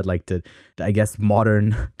heard like the I guess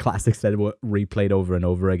modern classics that were replayed over and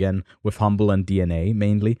over again with Humble and DNA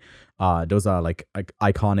mainly. Those are like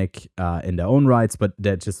iconic in their own rights, but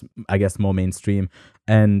they're just, I guess, more mainstream.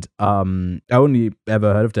 And I only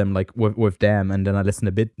ever heard of them like with Damn, and then I listened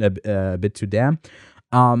a bit to Damn.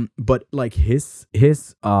 But like his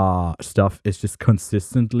stuff is just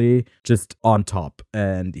consistently just on top,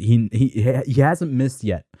 and he hasn't missed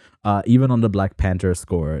yet. Even on the Black Panther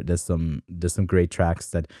score, there's some great tracks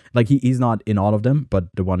that like he's not in all of them,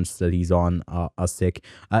 but the ones that he's on are sick.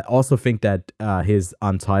 I also think that his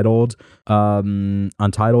Untitled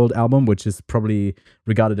album, which is probably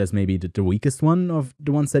regarded as maybe the weakest one of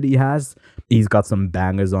the ones that he has, he's got some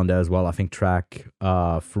bangers on there as well. I think track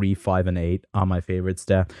 3, 5, and 8 are my favorites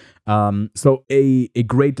there. So a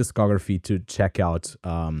great discography to check out,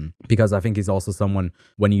 because I think he's also someone,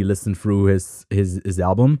 when you listen through his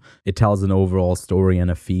album, it tells an overall story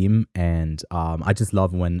and a theme, and I just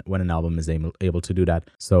love when an album is able to do that.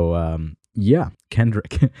 So yeah,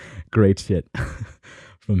 Kendrick, great shit.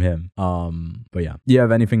 From him. But yeah. Do you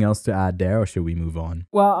have anything else to add there, or should we move on?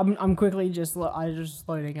 Well, I'm quickly just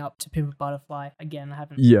loading up to Pimp a Butterfly again. I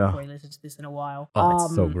haven't really listened to this in a while. Oh,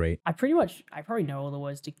 it's so great. I probably know all the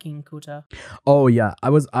words to King Kuta. Oh yeah,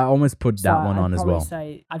 I almost put that one on as well.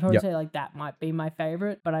 I'd probably say like that might be my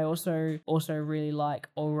favorite, but I also really like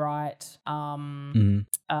Alright. The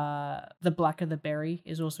Blacker the Berry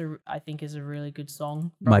is also, I think, is a really good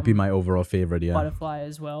song. Might be my overall favorite. Yeah. Butterfly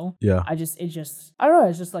as well. Yeah. I don't know.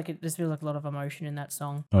 It's just like it just feels like a lot of emotion in that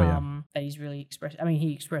song. That he's really expressed. I mean,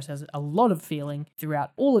 he expresses a lot of feeling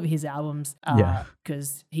throughout all of his albums.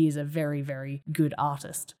 Because he is a very, very good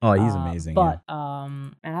artist. Oh, he's amazing. But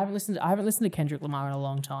and I haven't listened to Kendrick Lamar in a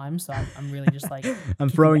long time, so I'm really just like I'm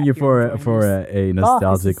throwing you for a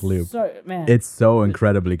nostalgic loop. It's so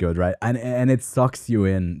incredibly good, right? And it sucks you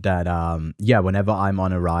in that whenever I'm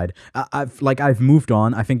on a ride, I've moved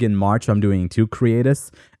on. I think in March I'm doing 2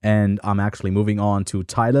 Creators, and I'm actually moving on to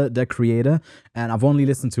Tyler, the Creator, and I've only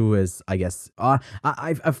listened to his, I guess,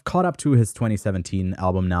 I've caught up to his 2017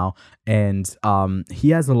 album now, and he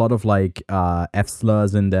has a lot of like F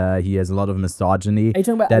slurs in there. He has a lot of misogyny. Are you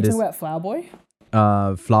talking about Flower Boy?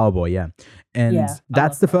 Flower Boy, yeah. And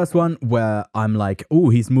that's the first one where I'm like, oh,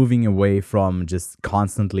 he's moving away from just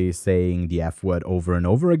constantly saying the F word over and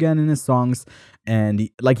over again in his songs. And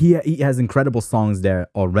he has incredible songs there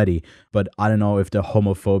already, but I don't know if the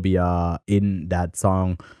homophobia in that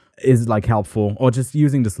song is like helpful, or just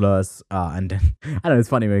using the slurs, and then I don't know, it's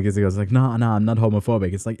funny because he goes like, no, I'm not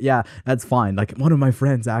homophobic. It's like, yeah, that's fine, like one of my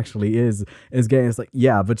friends actually is gay. It's like,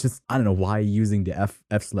 yeah, but just I don't know why using the F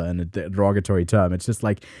slur in a derogatory term. It's just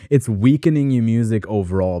like it's weakening your music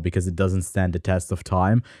overall because it doesn't stand the test of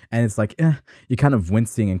time, and it's like you're kind of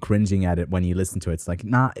wincing and cringing at it when you listen to it. It's like,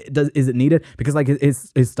 is it needed? Because like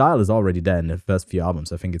his style is already there in the first few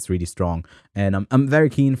albums. I think it's really strong, and I'm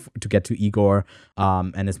very keen to get to Igor,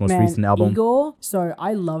 and his most recent album. Igor, so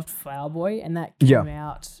I loved Flower Boy, and that came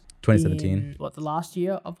out 2017. In, the last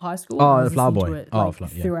year of high school. Oh, the Flower Boy.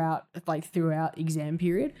 Throughout exam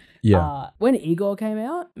period. Yeah. When Igor came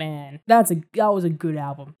out, man, that was a good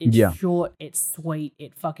album. It's short, it's sweet,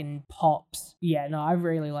 it fucking pops. Yeah, no, I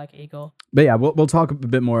really like Igor. But yeah, we'll talk a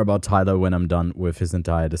bit more about Tyler when I'm done with his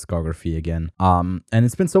entire discography again. And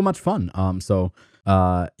it's been so much fun. I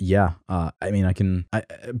mean,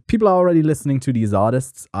 people are already listening to these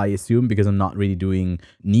artists, I assume, because I'm not really doing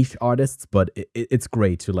niche artists, but it's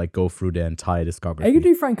great to like go through the entire discography. Are you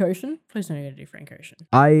gonna do Frank Ocean? Please don't, you're gonna do Frank Ocean.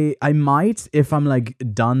 I might, if I'm like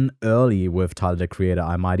done early with Tyler, the Creator,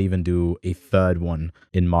 I might even do a third one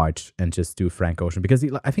in March and just do Frank Ocean, because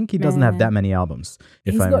I think he doesn't have that many albums,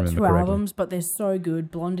 if I remember correctly. He's got 2 albums, but they're so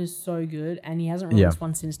good. Blonde is so good, and he hasn't released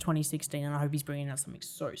one since 2016, and I hope he's bringing out something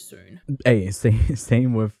so soon. Hey,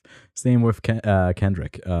 same with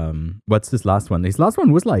Kendrick. What's his last one? His last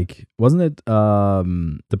one was like, wasn't it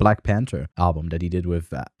the Black Panther album that he did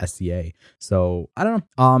with SCA? So I don't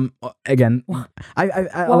know. Again,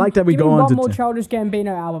 I like that we go on to one more Childish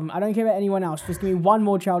Gambino album. I don't care about anyone else. Just give me one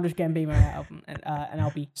more Childish Gambino album, and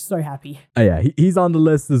I'll be so happy. Yeah, he's on the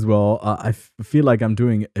list as well. I feel like I'm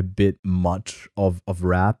doing a bit much of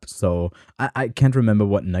rap, so I can't remember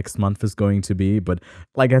what next month is going to be, but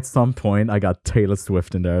like at some point I got Taylor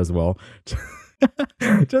Swift in there as well.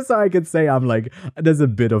 Just so I could say I'm like, there's a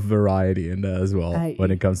bit of variety in there as well when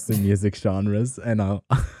it comes to music genres, and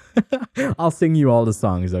I'll sing you all the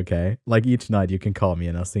songs, okay? Like each night you can call me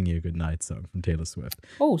and I'll sing you a good night song from Taylor Swift.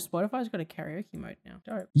 Oh, Spotify's got a karaoke mode now.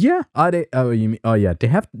 Dope. Yeah. They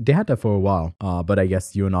had that for a while. But I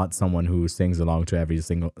guess you're not someone who sings along to every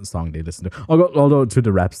single song they listen to. Although to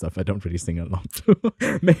the rap stuff, I don't really sing along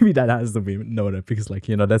to. Maybe that has to be noted because, like,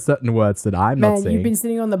 there's certain words that I'm not saying. Man, you've been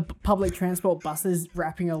sitting on the public transport buses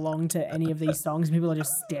rapping along to any of these songs, and people are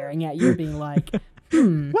just staring at you being like,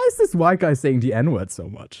 why is this white guy saying the N-word so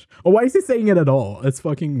much? Or why is he saying it at all? It's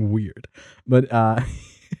fucking weird. But yeah,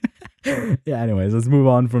 anyways, let's move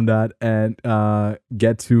on from that and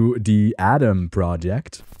get to the Adam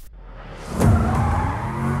Project.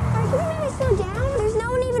 Are you really so down? There's no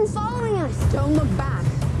one even following us. Don't look back.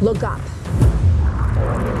 Look up.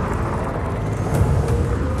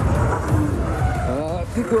 I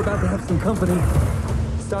think we're about to have some company.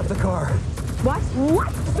 Stop the car. What?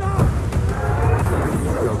 What? Stop!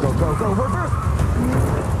 Go, reverse!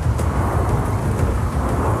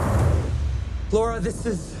 Laura, this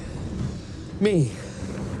is me.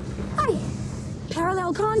 Hi.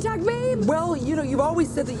 Parallel contact, babe. Well, you've always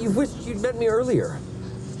said that you wished you'd met me earlier.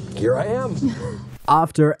 Here I am.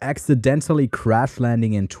 After accidentally crash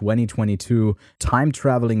landing in 2022,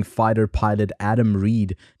 time-traveling fighter pilot Adam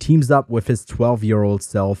Reed teams up with his 12-year-old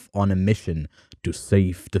self on a mission to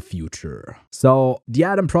save the future. So, The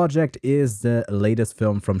Adam Project is the latest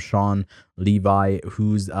film from Sean Levi,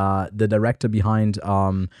 who's the director behind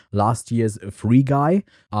last year's Free Guy,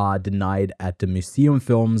 Denied at the Museum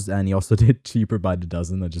Films, and he also did Cheaper by the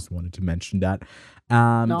Dozen. I just wanted to mention that.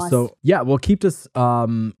 Nice. So yeah, we'll keep this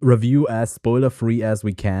review as spoiler free as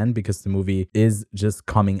we can, because the movie is just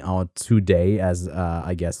coming out today, as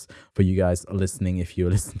I guess for you guys listening, if you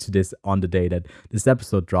listen to this on the day that this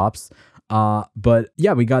episode drops. But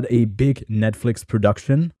yeah, we got a big Netflix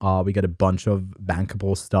production. We got a bunch of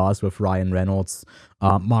bankable stars with Ryan Reynolds,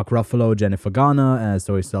 Mark Ruffalo, Jennifer Garner, and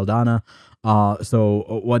Zoe Saldana.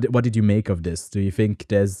 So what did you make of this? Do you think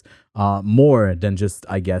there's more than just,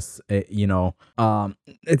 I guess, it's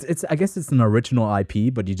I guess it's an original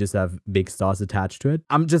IP, but you just have big stars attached to it?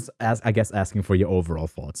 I'm just asking for your overall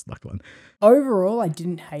thoughts, Lachlan. Overall, I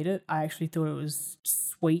didn't hate it. I actually thought it was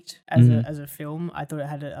sweet as a film. I thought it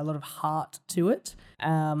had a lot of heart to it.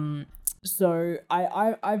 So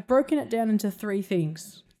I've broken it down into three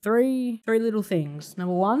things. Three little things.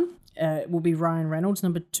 Number one, will be Ryan Reynolds.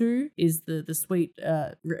 Number two is the sweet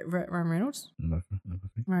Ryan Reynolds.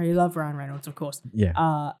 Right, you love Ryan Reynolds, of course.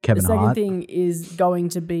 Yeah. Kevin The second Hart. thing is going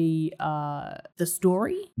to be the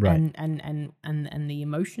story, Right. and the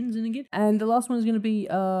emotions in it. And the last one is going to be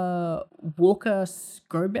Walker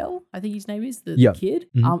Scobell, I think his name is, the kid.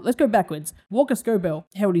 Let's go backwards. Walker Scobell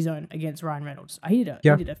held his own against Ryan Reynolds. He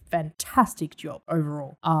did a fantastic job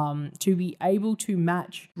overall. To be able to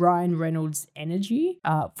match Ryan Reynolds' energy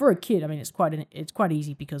for a kid, I mean, it's quite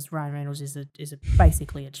easy because Ryan Reynolds is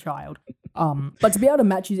basically a child. But to be able to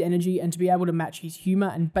match his energy and to be able to match his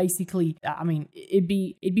humor, and basically, I mean, it'd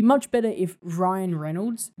be much better if Ryan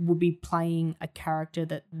Reynolds would be playing a character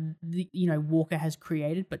that Walker has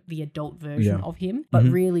created, but the adult version of him. But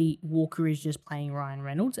really, Walker is just playing Ryan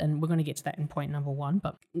Reynolds, and we're going to get to that in point number one.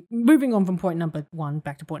 But moving on from point number one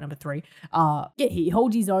back to point number three, he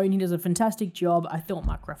holds his own. He does a fantastic job. I thought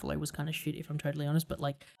Mark Ruffalo was kind of shit, if I'm totally honest, but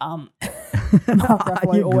Mark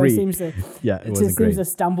Ruffalo always seems to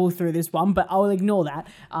stumble through this one, but I'll ignore that.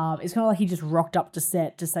 It's kind of like he just rocked up to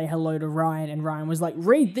set to say hello to Ryan, and Ryan was like,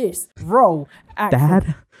 read this, roll, action.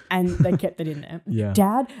 Dad? And they kept it in there. Yeah.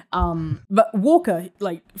 Dad. But Walker,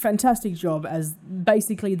 fantastic job as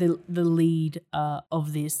basically the lead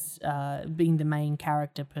of this, being the main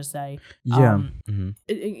character per se. Yeah.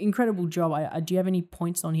 Incredible job. Do you have any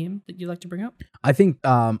points on him that you'd like to bring up? I think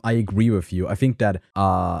I agree with you. I think that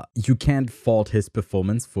you can't fault his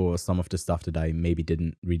performance for some of the stuff that I maybe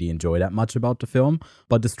didn't really enjoy that much about the film,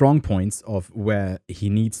 but the strong points of where he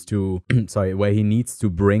needs to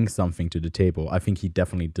bring something to the table, I think he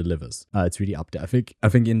definitely delivers. It's really up there. I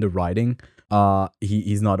think in the writing,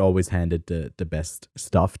 he's not always handed the best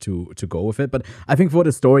stuff to go with it, but I think for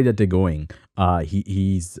the story that they're going,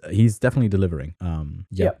 he's definitely delivering.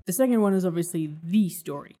 Yep. The second one is obviously the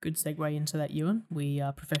story. Good segue into that, Ewan. We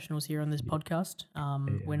are professionals here on this podcast.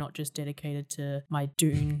 We're not just dedicated to my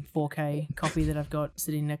Dune 4K copy that I've got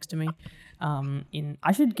sitting next to me.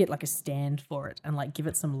 I should get a stand for it and give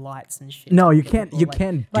it some lights and shit. No, you can't. You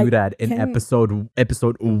can't do that in episode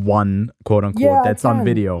 1, quote unquote. Yeah, that's on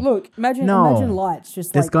video. Look, imagine lights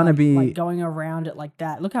just going around it like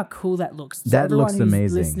that. Look how cool that looks. So that looks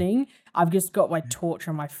amazing. Listening, I've just got my torch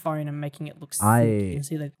on my phone and making it look sick. You can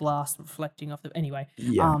see the glass reflecting off the. Anyway,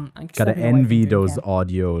 gotta envy those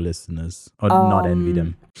audio listeners, or not envy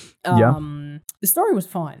them. The story was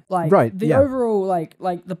fine. Overall,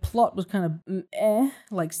 the plot was kind of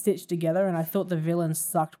stitched together, and I thought the villain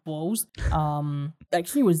sucked balls.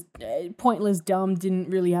 She was pointless, dumb, didn't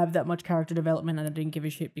really have that much character development, and I didn't give a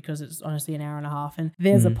shit because it's honestly an hour and a half. And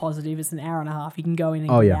there's a positive. It's an hour and a half. You can go in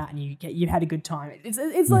and get out, and you had a good time. It's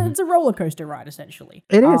a roller coaster ride essentially.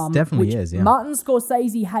 It is definitely is. Yeah. Martin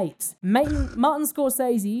Scorsese hates. Martin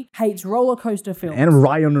Scorsese hates roller coaster films and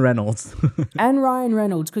Ryan Reynolds. and Ryan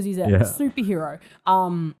Reynolds because he's a superhero.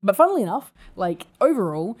 bro. But funnily enough, like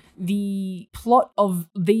overall, the plot of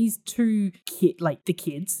these two the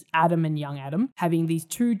kids, Adam and young Adam, having these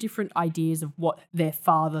two different ideas of what their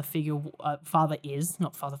father is,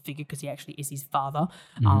 not father figure because he actually is his father.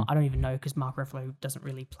 I don't even know because Mark Ruffalo doesn't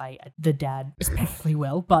really play the dad especially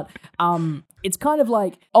well, but it's kind of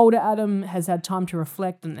like older Adam has had time to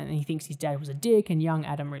reflect and he thinks his dad was a dick, and young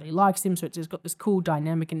Adam really likes him, so it's got this cool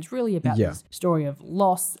dynamic, and it's really about this story of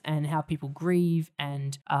loss and how people grieve,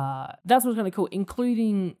 and that's what's kind of cool,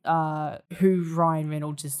 including who Ryan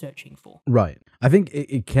Reynolds is searching for. Right. I think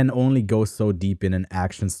it can only go so deep in an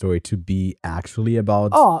action story to be actually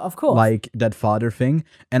about of course, like that father thing.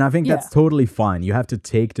 And I think that's totally fine. You have to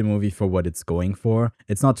take the movie for what it's going for.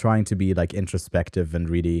 It's not trying to be like introspective and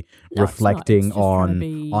really reflecting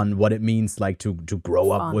on what it means like to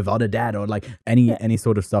grow up without a dad or like any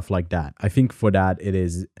sort of stuff like that. I think for that it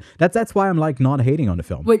is that's why I'm like not hating on the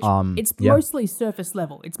film. Which it's mostly surface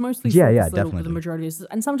level. It's mostly surface level definitely. for the majority of this.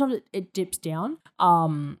 And sometimes it dips down a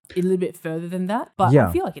little bit further than that. But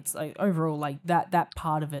I feel like it's like overall like that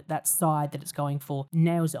part of it, that side that it's going for,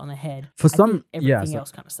 nails it on the head. For some everything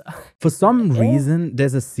else kind of stuff. For some reason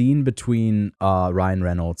there's a scene between Ryan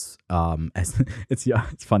Reynolds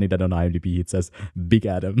it's funny that on IMDb it says Big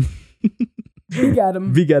Adam. Big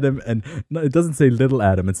Adam. Big Adam, and no, it doesn't say little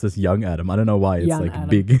Adam, it says young Adam. I don't know why it's young like Adam.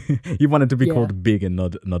 Big. He wanted to be called big and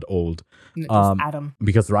not old. Just Adam.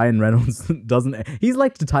 Because Ryan Reynolds doesn't, he's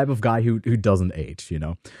like the type of guy who doesn't age, you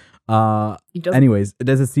know. Anyways,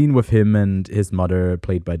 there's a scene with him and his mother,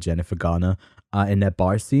 played by Jennifer Garner, in that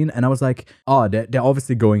bar scene, and I was like, oh, they're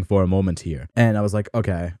obviously going for a moment here, and I was like,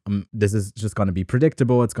 okay, this is just gonna be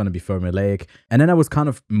predictable, it's gonna be formulaic, and then I was kind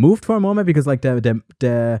of moved for a moment because like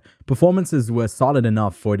the performances were solid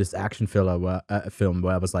enough for this action film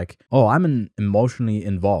where I was like, oh, I'm emotionally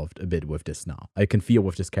involved a bit with this now. I can feel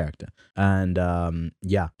with this character, and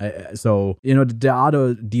so you know there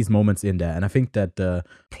are these moments in there, and I think that the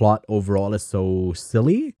plot overall is so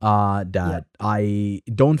silly that I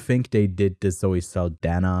don't think they did the Zoe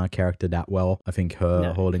Saldana character that well. I think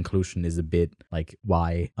her whole inclusion is a bit like,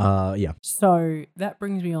 why? So that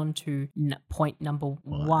brings me on to point number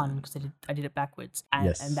one, because I did it backwards,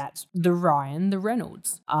 and that's the Ryan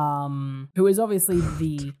Reynolds, who is obviously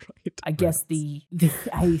the I guess the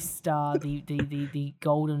A star, the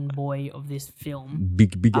golden boy of this film.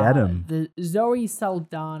 Big Adam. The Zoe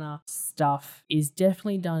Saldana stuff is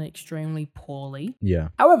definitely done extremely poorly. Yeah.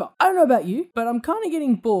 However, I don't know about you, but I'm kind of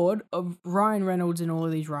getting bored of Ryan Reynolds in all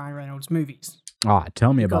of these Ryan Reynolds movies.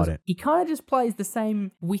 Tell me about it. He kind of just plays the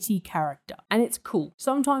same witty character, and it's cool.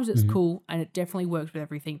 Sometimes it's cool, and it definitely works with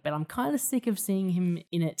everything, but I'm kind of sick of seeing him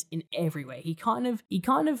in it in every way. He kind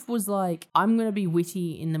of was like, I'm going to be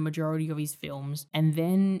witty in the majority of his films, and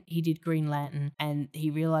then he did Green Lantern, and he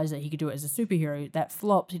realized that he could do it as a superhero. That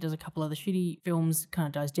flops. He does a couple other shitty films, kind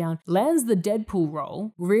of dies down, lands the Deadpool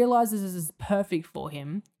role, realizes this is perfect for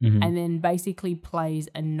him, and then basically plays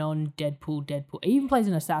a non-Deadpool. He even plays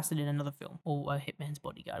an assassin in another film, or a hitman's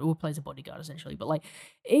bodyguard, or plays a bodyguard essentially, but like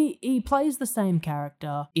he plays the same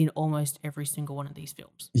character in almost every single one of these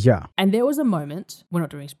films. Yeah. And there was a moment, we're not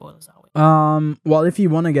doing spoilers, are we? Well, if you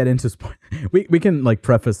want to get into we can like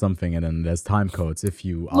preface something and then there's time codes if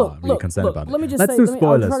you are really concerned about it. Let's do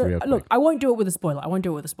spoilers real quick. Look, I won't do it with a spoiler.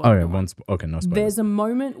 Okay, no spoilers. There's a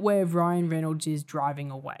moment where Ryan Reynolds is driving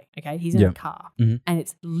away. Okay, he's in a car, and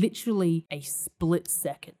it's literally a split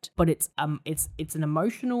second, but it's an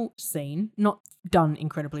emotional scene, not done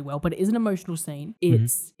incredibly well, but it is an emotional scene.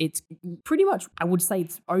 It's pretty much, I would say,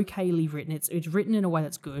 it's okayly written. It's written in a way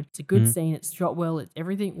that's good. It's a good scene. It's shot well.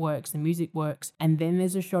 Everything works. The music works. And then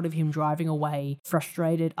there's a shot of him driving away,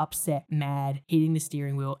 frustrated, upset, mad, hitting the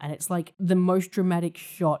steering wheel, and it's like the most dramatic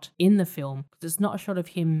shot in the film. It's not a shot of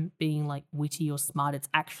him being like witty or smart. It's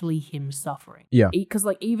actually him suffering. Yeah. Because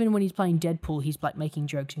like even when he's playing Deadpool, he's like making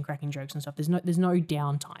jokes and cracking jokes and stuff. There's no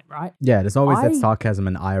downtime, right? Yeah. There's always that sarcasm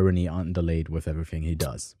and irony underlaid with everything he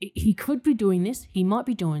does. He could be doing this. He might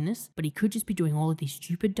be doing this, but he could just be doing all of these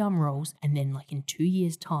stupid dumb roles, and then like in 2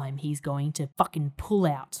 years' time, he's going to fucking pull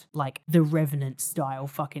out like the Revenant style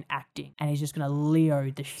fucking acting, and he's just gonna Leo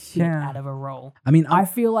the shit out of a role. I mean, I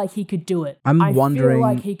feel like he could do it. I feel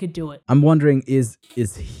like he could do it. I'm wondering, is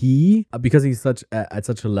he, because he's at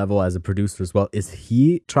such a level as a producer as well, is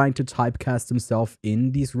he trying to typecast himself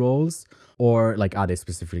in these roles? Or like, are they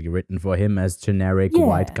specifically written for him as generic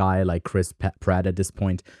white guy like Chris Pratt at this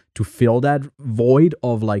point to fill that void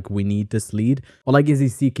of like we need this lead, or like is he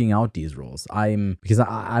seeking out these roles? Because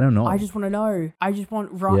I don't know. I just want to know. I just want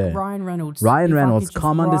Ryan Reynolds. Ryan Reynolds,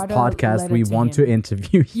 come on this podcast. We want to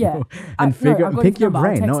interview you and pick your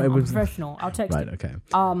brain. No, it was professional. I'll text him. Right. Okay.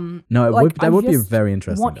 No, that would be very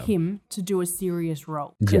interesting. I want him to do a serious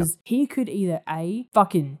role because he could either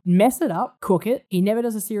fucking mess it up, cook it. He never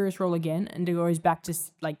does a serious role again, and goes back to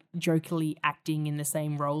like jokingly acting in the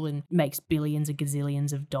same role and makes billions and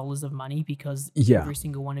gazillions of dollars of money because every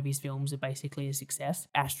single one of his films are basically a success.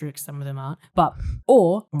 Asterisk, some of them aren't.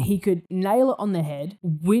 Or he could nail it on the head,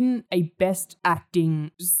 win a best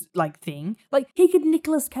acting like thing. Like he could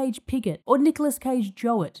Nicolas Cage Piggott or Nicolas Cage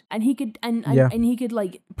Joe it, and he could and he could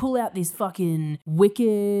like pull out this fucking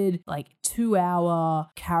wicked like 2-hour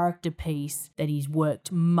character piece that he's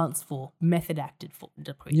worked months for, method acted for.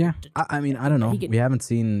 I mean, I don't know. We haven't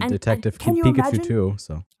seen Detective Pikachu 2,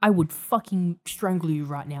 so I would fucking strangle you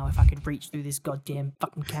right now if I could reach through this goddamn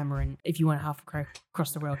fucking camera and if you went half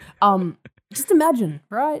across the world. Just imagine,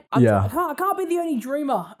 right? I can't be the only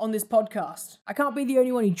dreamer on this podcast. I can't be the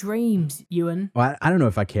only one who dreams, Ewan. Well, I don't know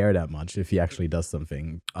if I care that much if he actually does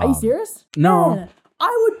something. Are you serious? No. Man,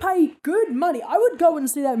 I would pay good money. I would go and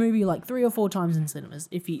see that movie like 3 or 4 times in cinemas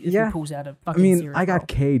if he pulls out a fucking serious I got role.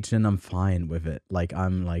 Cage and I'm fine with it. Like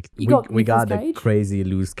I'm like we got the Cage? crazy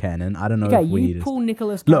loose cannon. I don't know Okay, if we you need it. pull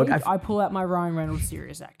Nicolas Cage, I pull out my Ryan Reynolds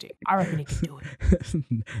serious acting. I reckon he can do it.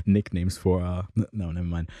 Nicknames for no, never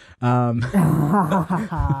mind.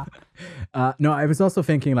 No, I was also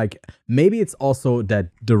thinking like maybe it's also that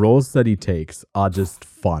the roles that he takes are just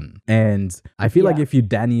fun, and I feel like if you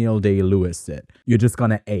Daniel Day-Lewis it, you're just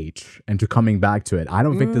gonna age. And to coming back to it, I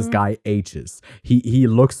don't think this guy ages. He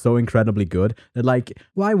looks so incredibly good that like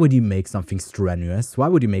why would you make something strenuous? Why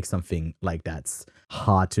would you make something like that's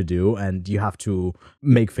hard to do and you have to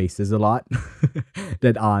make faces a lot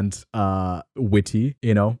that aren't witty,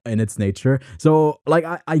 you know, in its nature? So like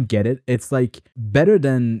I get it. It's like better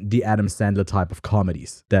than the Adam Sandler type of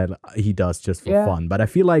comedies that he does just for fun. But I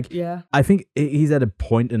feel like I think he's at a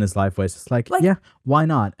point in his life where it's just like why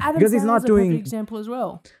not? Adam Because he's not Sandler's doing a perfect example as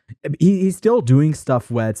well. He's still doing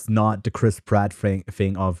stuff where it's not the Chris Pratt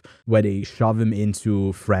thing of where they shove him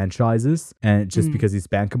into franchises and just because he's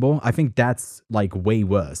bankable. I think that's like way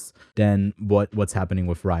worse than what's happening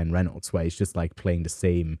with Ryan Reynolds, where he's just like playing the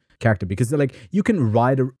same character. Because like you can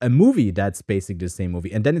write a movie that's basically the same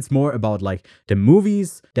movie, and then it's more about like the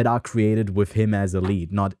movies that are created with him as a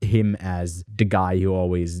lead, not him as the guy who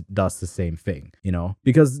always does the same thing, you know?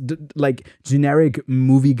 Because like generic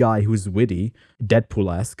movie guy who's witty,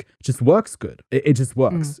 Deadpool-esque, just works good. It just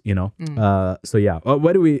works, you know? So yeah,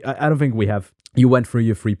 where do we, I don't think we have, you went through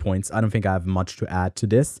your 3 points. I don't think I have much to add to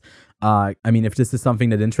this. I mean, if this is something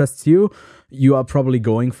that interests you, you are probably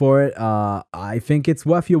going for it. I think it's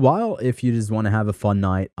worth your while if you just want to have a fun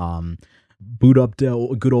night. Boot up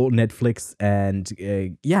the good old Netflix and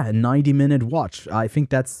a 90-minute watch. I think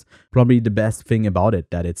that's probably the best thing about it,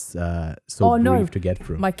 that it's so brief to get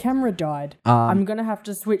through. My camera died. I'm gonna have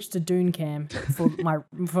to switch to Dune Cam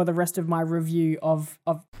for the rest of my review of.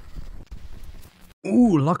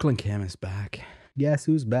 Ooh, Lachlan Cam is back. Guess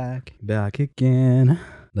who's back? Back again.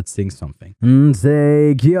 Let's sing something.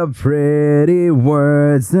 Take your pretty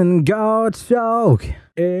words and go choke.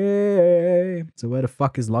 Hey. So where the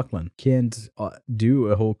fuck is Lachlan? Can't do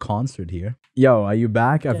a whole concert here. Yo, are you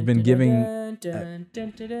back? I've been giving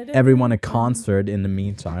everyone a concert in the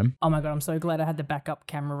meantime. Oh my god, I'm so glad I had the backup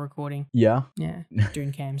camera recording. Yeah? Yeah,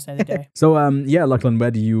 Dune Cam, say the day. So, Lachlan,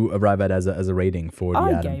 where do you arrive at as a rating for the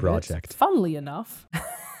Adam Project? Funnily enough,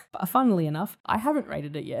 I haven't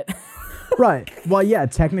rated it yet. Right. Well, yeah,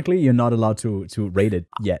 technically you're not allowed to rate it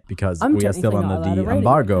yet because we are still under the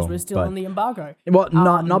embargo. We're still on the embargo. Well,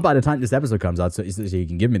 not by the time this episode comes out, so you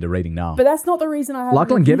can give me the rating now. But that's not the reason I have.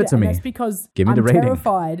 Lachlan, give it to me. That's because give me I'm the rating.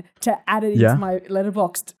 Terrified to add it into my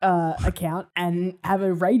Letterboxd account and have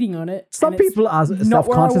a rating on it. Some people are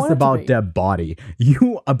self-conscious about their body.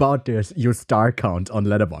 You about your star count on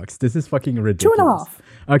Letterboxd. This is fucking ridiculous. 2.5.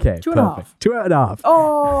 Okay, 2.5. 2.5.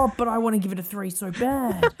 Oh, but I want to give it a 3 so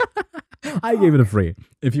bad. I gave it a 3.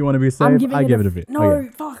 If you want to be safe, I give it a 3. No, okay.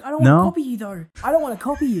 Fuck. I don't want to copy you, though. I don't want to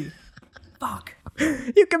copy you. Fuck.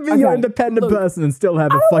 You can be your independent person and still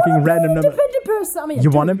have a fucking random number. Independent person. I mean, you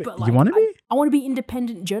want to be? You want to be? I want to be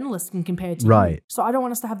independent journalist and compared to you. So I don't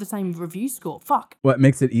want us to have the same review score. Fuck. Well, it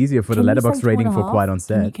makes it easier for the Letterboxd rating for Quiet on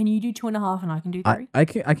Set. Can you do 2.5 and I can do 3?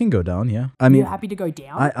 I can go down. Yeah. I mean, you're happy to go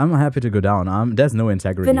down? I'm happy to go down. There's no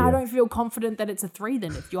integrity. Then I don't feel confident that it's a 3.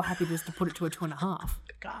 Then if you're happy just to put it to a 2.5.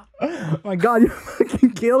 Oh my god, you're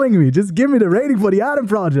fucking killing me. Just give me the rating for the Adam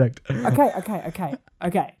Project. Okay.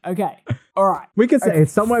 All right. We can say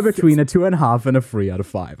it's somewhere between a 2.5 and a 3 out of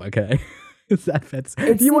 5. Okay, is that fits?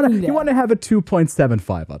 You want to have a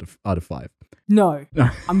 2.75 out of 5? No,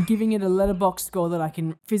 I'm giving it a letterbox score that I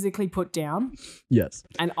can physically put down. Yes,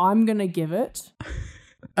 and I'm gonna give it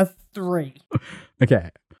a 3. Okay.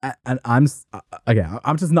 And I'm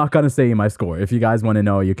just not gonna say my score. If you guys want to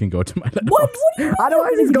know, you can go to my letterbox. What do you mean?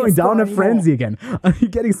 Otherwise, it's going down a frenzy again. Are you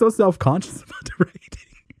getting so self-conscious about the rating?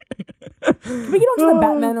 Can we get on to the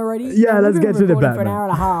Batman already? Yeah, let's get to the Batman. For an hour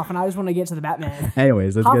and a half, and I just want to get to the Batman.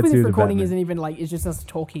 Anyways, let's Half get of to this the recording Batman. isn't even like, it's just us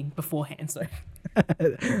talking beforehand. So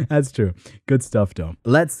That's true. Good stuff, though.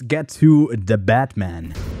 Let's get to the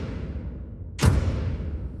Batman.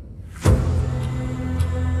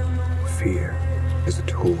 Fear is a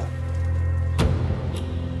tool.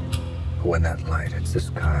 But when that light hits the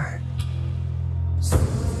sky,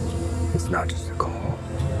 it's not just a call.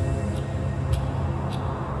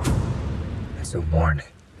 It's a warning.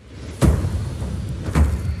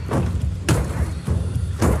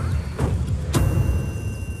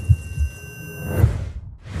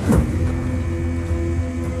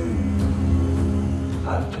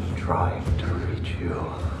 I've been trying to reach you.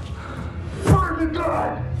 Where's the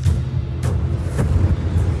God?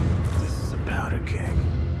 This is a powder king,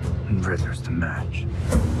 and Rither's the match.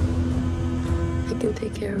 I can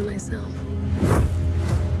take care of myself.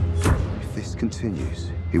 If this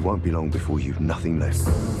continues, it won't be long before you've nothing left.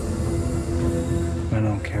 I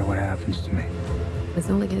don't care what happens to me. It's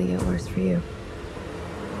only gonna get worse for you.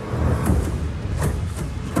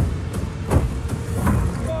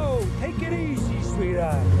 Whoa, take it easy,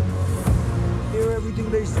 sweetheart. Hear everything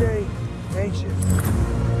they say, ain't you?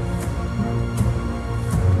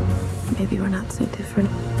 Maybe we're not so different.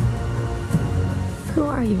 Who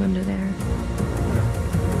are you under there?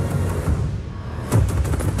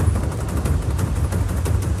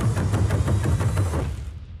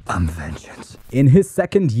 I'm vengeance. In his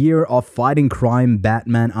second year of fighting crime,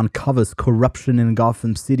 Batman uncovers corruption in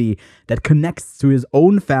Gotham City that connects to his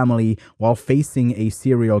own family while facing a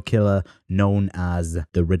serial killer known as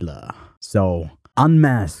the Riddler. So,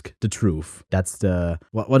 unmask the truth. That's the,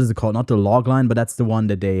 what is it called? Not the log line, but that's the one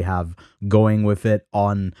that they have going with it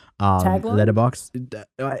on Letterboxd.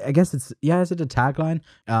 I guess it's, is it a tagline?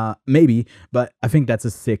 Maybe, but I think that's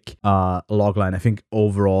a sick log line. I think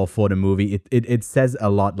overall for the movie, it says a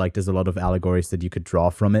lot, like there's a lot of allegories that you could draw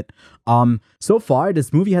from it. So far,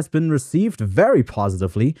 this movie has been received very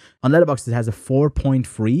positively. On Letterboxd, it has a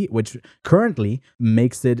 4.3, which currently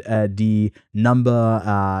makes it the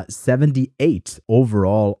number 78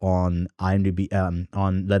 overall on IMDb,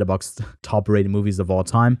 on Letterboxd top rated movies of all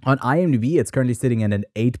time. On IMDb, it's currently sitting at an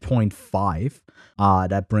 8.5.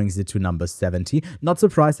 That brings it to number 70. Not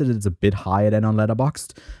surprised that it's a bit higher than on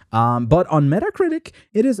Letterboxd. But on Metacritic,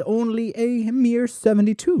 it is only a mere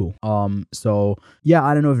 72. So yeah,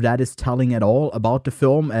 I don't know if that is telling at all about the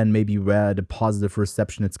film and maybe where the positive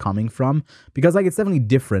reception it's coming from. Because like it's definitely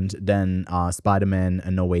different than Spider-Man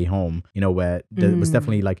No Way Home, you know, where there was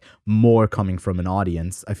definitely like more coming from an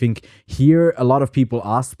audience. I think here a lot of people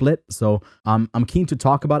are split. So I'm keen to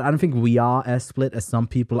talk about it. I don't think we are as split as some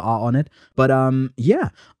people are on it. But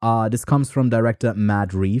this comes from director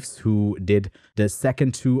Matt Reeves, who did the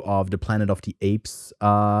second two of the Planet of the Apes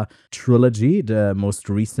trilogy, the most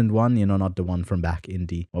recent one, you know, not the one from back in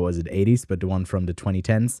the, 80s, but the one from the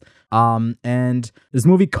 2010s. And this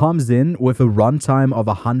movie comes in with a runtime of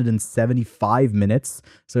 175 minutes,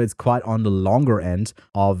 so it's quite on the longer end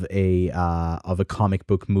of a comic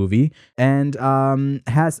book movie, and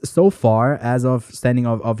has so far, as of standing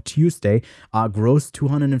of Tuesday, grossed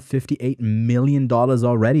 $258 million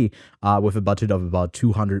already, with a budget of about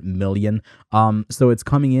 $200 million. So it's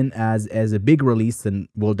coming in as a big release and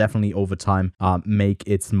will definitely over time make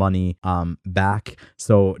its money back.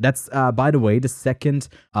 So that's by the way the second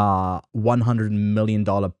 $100 million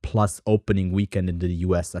plus opening weekend in the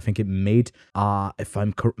US. I think it made, if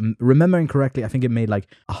I'm remembering correctly, I think it made like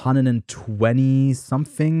 120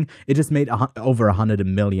 something. It just made over 100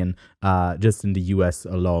 million just in the US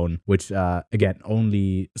alone, which again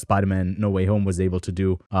only Spider-Man No Way Home was able to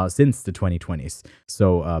do since the 2020s.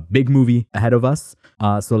 So big movie ahead of us.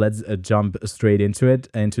 So let's jump straight into it.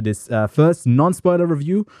 Into this first non-spoiler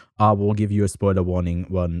review, we'll give you a spoiler warning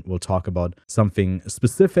when we'll talk about something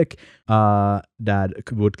specific that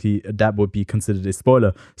would be considered a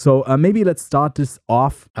spoiler. So maybe let's start this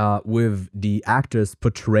off with the actors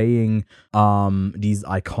portraying these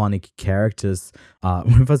iconic characters.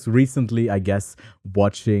 With us recently, I guess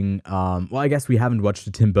watching. Well, I guess we haven't watched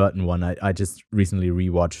the Tim Burton one. I just recently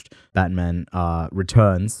rewatched Batman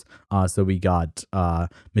Returns. So we got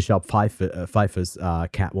Michelle Pfeiffer's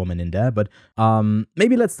Catwoman in there. But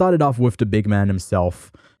maybe let's start it off with the big man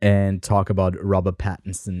himself and talk about Robert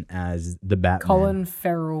Pattinson as the Batman. Colin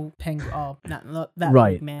Farrell Penguin. Oh, not that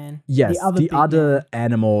right. big man. Yes, the other man.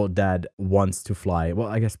 animal that wants to fly. Well,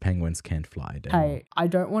 I guess penguins can't fly. Hey, I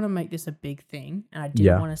don't want to make this a big thing, and I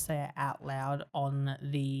didn't want to say it out loud on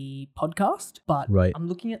the podcast, but I'm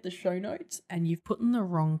looking at the show notes, and you've put in the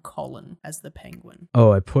wrong Colin as the penguin.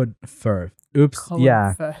 Oh, I put Firth. Oops.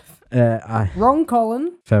 Colin Firth. Wrong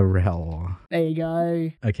Colin. Farrell. There you go.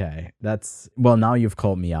 Okay, that's now you've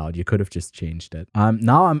called me out. You could have just changed it.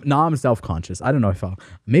 Now I'm self-conscious. I don't know if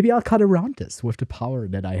maybe I'll cut around this with the power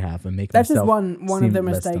that I have and make that's myself just one of the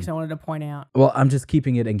mistakes I wanted to point out. Well, I'm just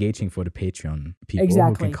keeping it engaging for the Patreon people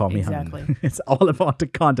who can call me out. It's all about the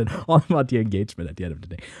content, all about the engagement at the end of the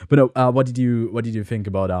day. But no, what did you think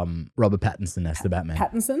about Robert Pattinson as the Batman?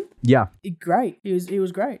 Pattinson? Yeah, great. He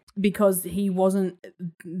was great because he wasn't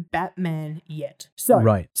Batman yet. So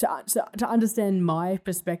to understand my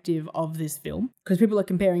perspective of this film, because people are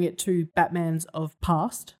comparing it to Batmans of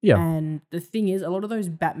past. Yeah. And the thing is, a lot of those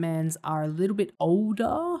Batmans are a little bit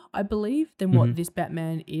older, I believe, than what this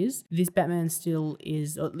Batman is. This Batman still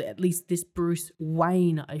is, or at least this Bruce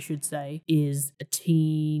Wayne, I should say, is a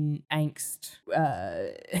teen angst.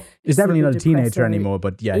 He's definitely not a teenager anymore,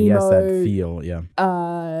 but yeah, he has that feel, yeah.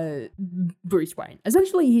 Bruce Wayne.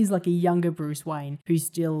 Essentially, he's like a younger Bruce Wayne who's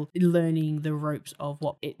still learning the ropes of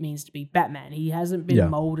what it means to be Batman. He hasn't been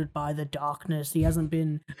molded by the darkness. He hasn't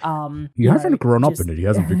been he hasn't grown up in it. He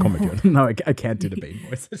hasn't become it yet. No, I can't do the Bane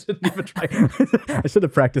voice. I shouldn't even try. I should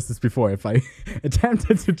have practiced this before if I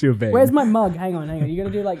attempted to do Bane. Where's my mug? Hang on. You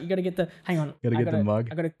gotta get the the mug.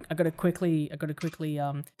 I gotta quickly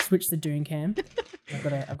switch the Dune cam.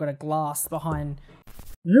 I've got a glass behind.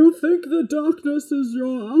 You think the darkness is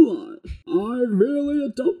your ally? You've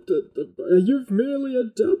merely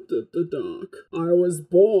adopted the dark. I was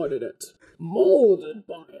born in it, molded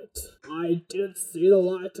by it. I didn't see the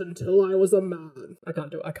light until I was a man. I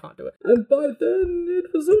can't do it. And by then, it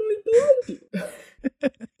was only blinding.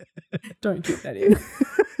 Don't keep that in.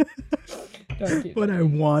 What I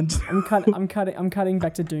want. I'm cutting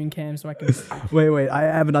back to Dune Cam so I can. Wait. I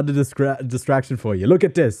have another distraction for you. Look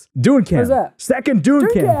at this. Dune Cam. What's that? Second Dune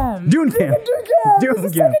Cam. Dune Cam.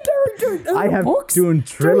 I have books? Dune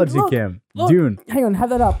Trilogy Cam. Look, Dune. Hang on, have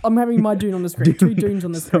that up. I'm having my Dune on the screen. 2 Dunes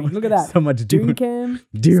on the screen. Look at that. So much Dune. Cam.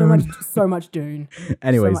 Dune. So much Dune.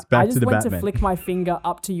 Anyways, back to the Batman. I just went to flick my finger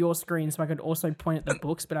up to your screen so I could also point at the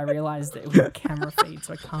books, but I realized that it was a camera feed,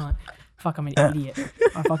 so I can't. Fuck, I'm an idiot.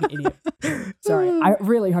 I'm a fucking idiot. Sorry. I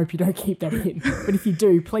really hope you don't keep that in. But if you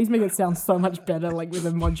do, please make it sound so much better, like with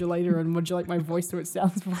a modulator, and modulate my voice so it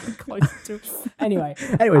sounds really close to it. Anyways,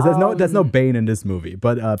 there's no Bane in this movie,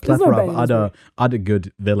 but plethora of other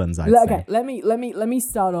good villains, I'd say. Okay, let me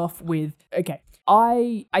start off with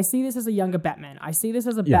I see this as a younger Batman. I see this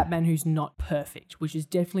as a Batman who's not perfect, which is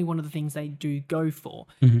definitely one of the things they do go for.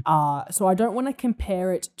 So I don't want to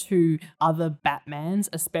compare it to other Batmans,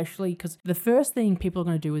 especially because the first thing people are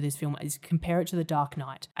going to do with this film is compare it to The Dark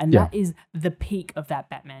Knight. And that is the peak of that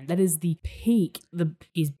Batman. That is the peak,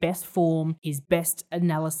 his best form, his best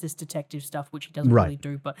analysis detective stuff, which he doesn't really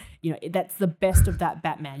do. But, that's the best of that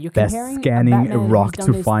Batman. You're comparing scanning a rock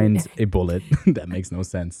to find a bullet. That makes no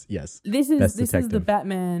sense. Yes. This is the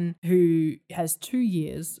Batman who has 2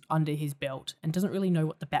 years under his belt and doesn't really know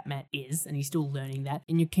what the Batman is, and he's still learning that.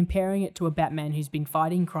 And you're comparing it to a Batman who's been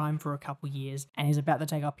fighting crime for a couple years and is about to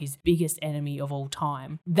take up his biggest enemy of all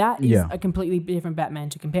time. That is a completely different Batman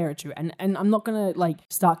to compare it to. And I'm not gonna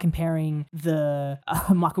start comparing the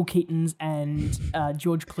Michael Keaton's and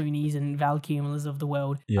George Clooney's and Val Kilmer's of the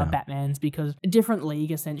world Batmans, because a different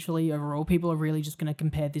league essentially overall. People are really just gonna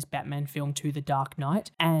compare this Batman film to The Dark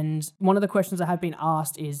Knight. And one of the questions I have been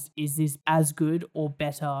asked is this as good or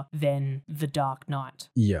better than The Dark Knight?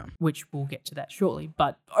 Yeah. Which we'll get to that shortly.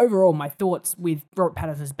 But overall, my thoughts with Robert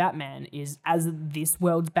Pattinson's Batman is as this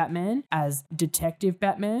world's Batman, as Detective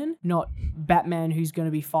Batman, not Batman who's going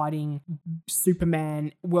to be fighting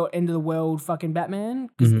Superman, end of the world fucking Batman,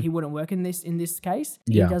 because he wouldn't work in this case.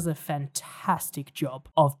 He does a fantastic job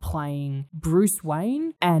of playing Bruce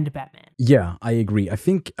Wayne and Batman. Yeah, I agree. I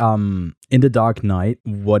think in The Dark Knight,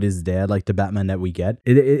 what is there, the Batman Batman that we get,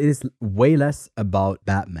 it is way less about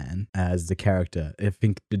Batman as the character. I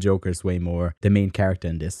think the Joker is way more the main character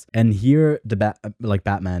in this. And here,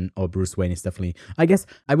 Batman or Bruce Wayne is definitely, I guess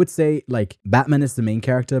I would say, like, Batman is the main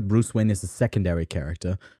character, Bruce Wayne is a secondary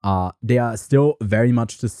character. They are still very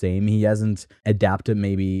much the same. He hasn't adapted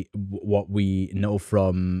maybe what we know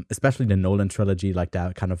from, especially the Nolan trilogy, like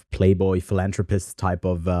that kind of playboy philanthropist type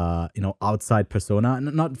of, outside persona.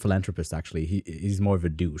 Not philanthropist, actually. He's more of a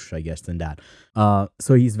douche, I guess, than that.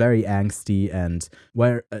 So he's very angsty and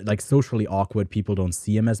socially awkward. People don't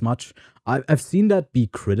see him as much. I've seen that be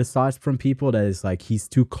criticized from people, that is like he's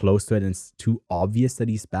too close to it and it's too obvious that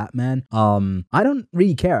he's Batman. I don't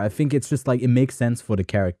really care. I think it's just like it makes sense for the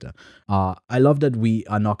character. I love that we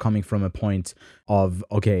are not coming from a point of,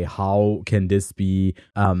 okay, how can this be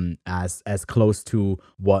as close to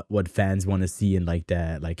what fans want to see in like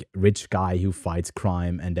the like rich guy who fights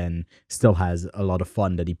crime and then still has a lot of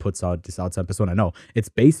fun that he puts out this outside persona. No, it's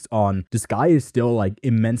based on this guy is still like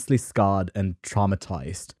immensely scarred and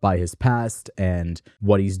traumatized by his past and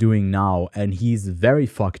what he's doing now, and he's very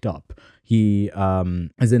fucked up. He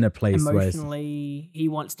is in a place emotionally, he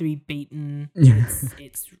wants to be beaten.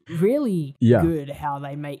 It's really good how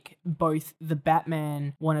they make both the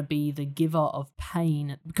Batman want to be the giver of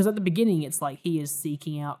pain, because at the beginning it's like he is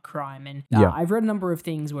seeking out crime, and I've read a number of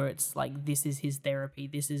things where it's like this is his therapy,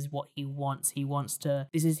 this is what he wants.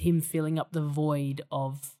 This is him filling up the void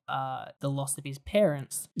of the loss of his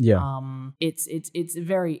parents. It's a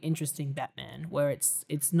very interesting Batman where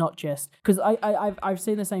it's not just because I've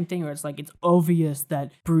seen the same thing where it's like it's obvious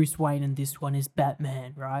that Bruce Wayne in this one is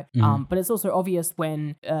Batman, right? But it's also obvious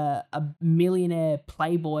when a millionaire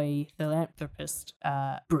playboy philanthropist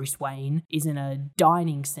Bruce Wayne is in a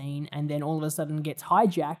dining scene and then all of a sudden gets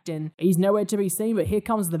hijacked and he's nowhere to be seen, but here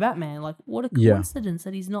comes the Batman. Like, what a coincidence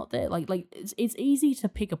that he's not there. Like it's easy to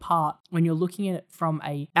pick apart when you're looking at it from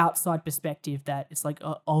a outside perspective that it's like,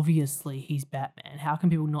 obviously he's Batman. How can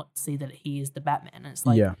people not see that he is the Batman? And it's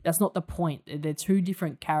like, that's not the point. They're two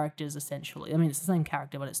different characters, essentially. I mean, it's the same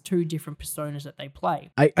character, but it's two different personas that they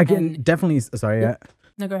play. I can definitely, sorry.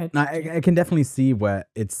 No, go ahead. No, I can definitely see where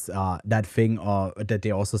it's that thing that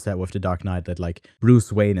they also said with The Dark Knight, that like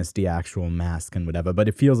Bruce Wayne is the actual mask and whatever, but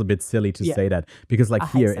it feels a bit silly to say that because like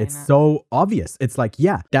here it's so obvious. It's like,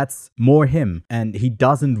 that's more him and he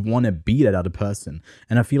doesn't want to be that other person.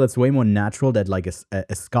 And I feel it's way more natural that like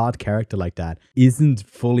a scarred character like that isn't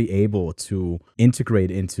fully able to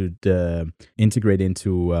integrate into the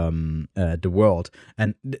world.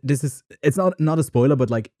 And this is, it's not a spoiler, but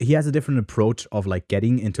like he has a different approach of like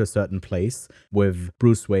getting into a certain place with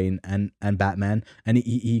Bruce Wayne and Batman, and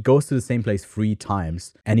he goes to the same place 3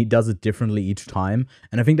 times and he does it differently each time.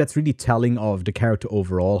 And I think that's really telling of the character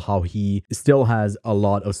overall, how he still has a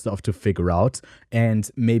lot of stuff to figure out, and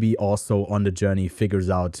maybe also on the journey figures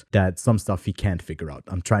out that some stuff he can't figure out.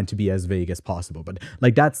 I'm trying to be as vague as possible, but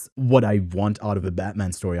like that's what I want out of a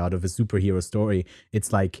Batman story, out of a superhero story.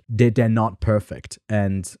 It's like they're not perfect,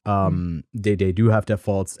 and they do have their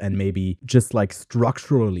faults, and maybe just like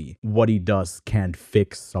structurally what he does can't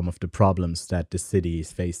fix some of the problems that the city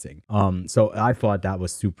is facing. So I thought that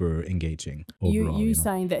was super engaging overall. You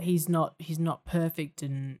saying that he's not perfect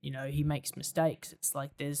and he makes mistakes. It's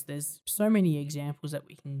like there's so many examples that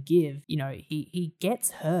we can give. He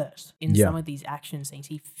gets hurt in some of these action scenes.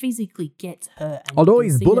 He physically gets hurt. And although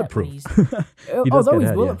he's bulletproof. Although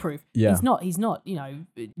he's bulletproof. He's not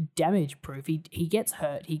damage proof. He gets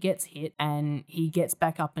hurt, he gets hit, and he gets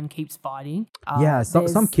back up and keeps fighting.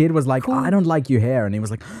 Some kid was like, I don't like your hair, and he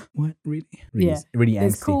was like, what, really really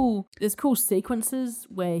angsty. There's cool sequences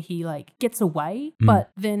where he like gets away,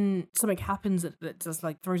 but then something happens that just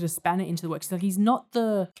like throws a spanner into the works. Like he's not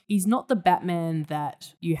the Batman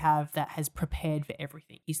that you have that has prepared for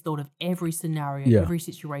everything. He's thought of every scenario, every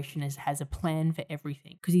situation, has a plan for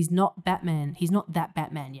everything, because he's not Batman. He's not that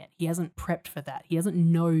Batman yet. He hasn't prepped for that. He hasn't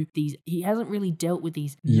really dealt with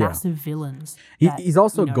these massive villains. He's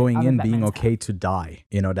also going in being okay to die.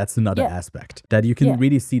 That's another aspect that you can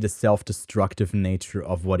really see the self-destructive nature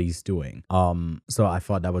of what he's doing. So I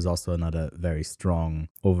thought that was also another very strong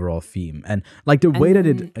overall theme, and like the way that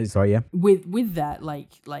it. With that,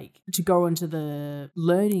 like to go into the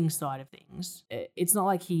learning side of things, it's not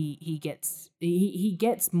like he gets he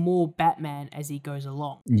gets more Batman as he goes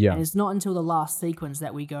along. Yeah. And it's not until the last sequence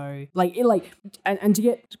that we go and to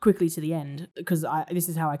get quickly to the end, because this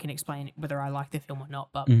is how I can explain whether I like the film or not.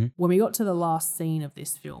 But when we got to the last scene of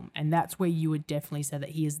this film, and that's where you would definitely say that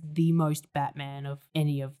he is the most Batman of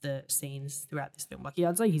any of the scenes throughout this film. Like, yeah,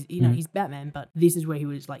 I'd say he's he's Batman, but this is where he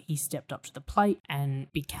was like, he stepped up to the plate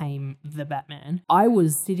and became the Batman. I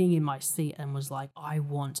was sitting in my seat and was like, I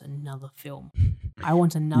want another film. I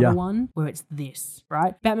want another one where it's this,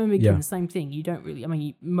 right? Batman Begins, the same thing. You don't really, I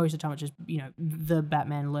mean, most of the time it's just, the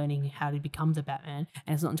Batman learning how to become the Batman.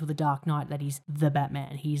 And it's not until The Dark Knight that he's the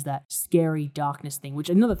Batman. He's that scary darkness thing, which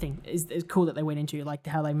another thing is cool that they went into, like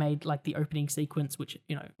how they made like the opening sequence, which,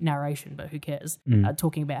 narration, but who cares?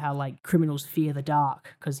 Talking about how like criminals fear the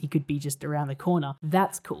dark because he could be just around the corner.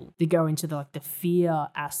 That's cool. They go into the fear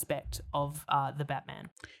aspect of the Batman.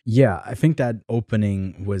 Yeah, I think that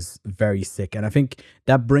opening was very sick. And I think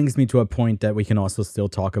that brings me to a point that we can also still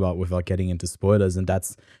talk about without getting into spoilers. And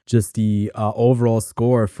that's just the overall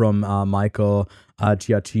score from Michael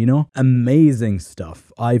Giacchino. Amazing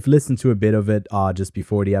stuff. I've listened to a bit of it just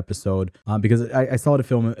before the episode because I saw the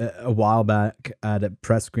film a while back at a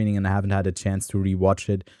press screening and I haven't had a chance to rewatch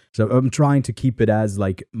it. So I'm trying to keep it as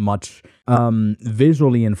like much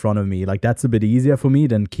visually in front of me. Like that's a bit easier for me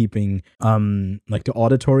than keeping like the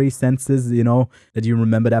auditory senses, that you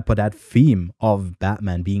remember that. But that theme of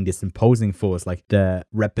Batman being this imposing force, like the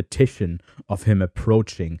repetition of him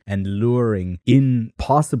approaching and luring in,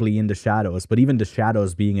 possibly in the shadows, but even the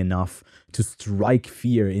shadows being enough to strike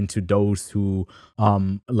fear into those who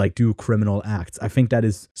do criminal acts. I think that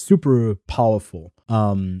is super powerful.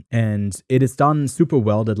 And it is done super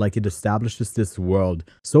well that like it establishes this world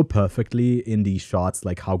so perfectly in these shots,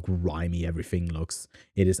 like how grimy everything looks.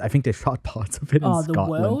 It is, I think they shot parts of it in Scotland.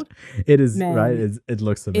 The world? It is, man, right? It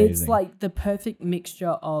looks amazing. It's like the perfect mixture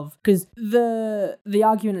of, because the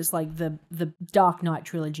argument is like the Dark Knight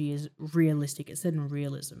trilogy is realistic. It's set in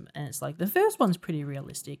realism. And it's like the first one's pretty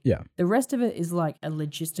realistic. Yeah. The rest of it is like a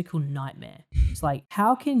logistical nightmare. It's like,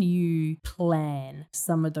 how can you plan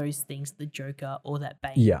some of those things the Joker or that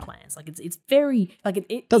Bane plans? Like it's very like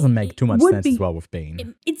it doesn't make too much sense as well with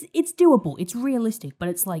Bane. It's doable. It's realistic, but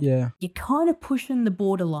it's like you're kind of pushing the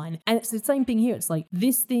borderline. And it's the same thing here. It's like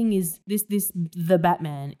this thing is the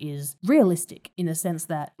Batman is realistic in the sense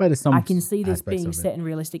that I can see this being set and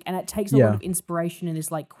realistic, and it takes a lot of inspiration in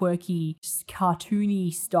this like quirky,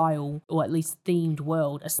 cartoony style, or at least themed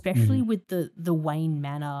world, especially with the Wayne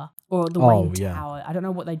Manor or the Wayne Tower. I don't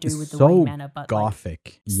know what they do with the Wayne Manor, but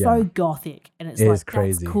gothic. Like, so gothic, and it's like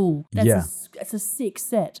crazy. That's cool. That's a sick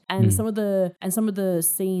set, and some of the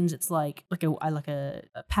scenes, it's like a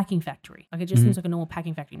packing factory. Like it just seems like a normal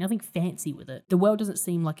packing factory. Nothing fancy with it. The world doesn't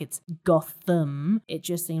seem like it's Gotham. It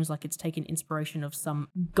just seems like it's taken inspiration of some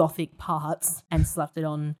gothic parts and slapped it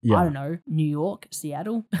on. I don't know, New York,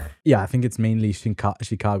 Seattle. Yeah, I think it's mainly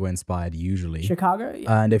Chicago inspired usually. Chicago,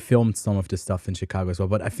 and they filmed some of the stuff in Chicago as well.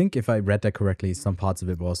 But I think if I read that correctly, some parts of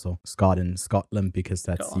it were also shot in Scotland because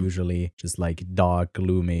that's usually just like dark,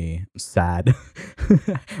 gloomy, sad,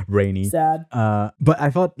 rainy. Sad. But I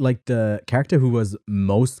thought like the character who was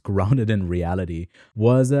most grounded in reality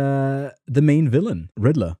was the main villain,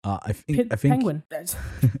 Riddler. I think Penguin.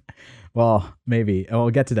 Well, maybe. We'll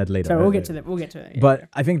get to that later. So we'll get to it. But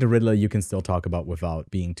I think the Riddler you can still talk about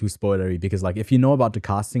without being too spoilery, because like if you know about the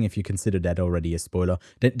casting, if you consider that already a spoiler,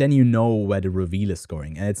 then you know where the reveal is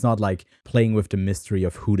going. And it's not like playing with the mystery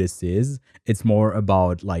of who this is. It's more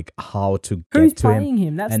about like how to get to him. Who's playing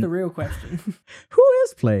him? That's the real question. Who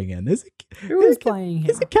is playing him? Who is playing him?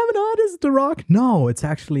 Is it Kevin Hart? Is it The Rock? No, it's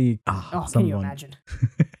actually someone. Can you imagine?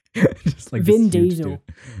 Just like Vin Diesel,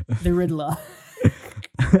 the Riddler.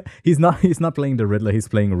 He's not playing the Riddler. He's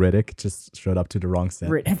playing Riddick. Just showed up to the wrong set.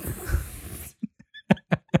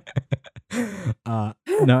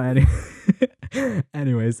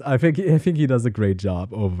 Anyways, I think he does a great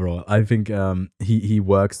job overall. I think he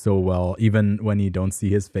works so well even when you don't see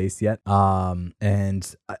his face yet.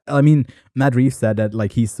 And I mean, Matt Reeves said that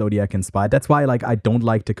like he's Zodiac inspired. That's why like I don't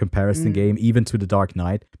like the comparison game even to The Dark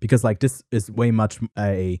Knight, because like this is way much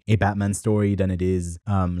a Batman story than it is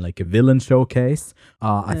like a villain showcase.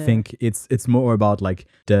 I think it's more about like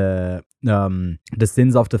the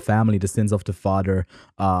sins of the family, the sins of the father,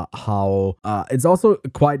 how it's also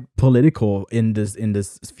quite political in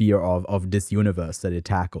this sphere of this universe that it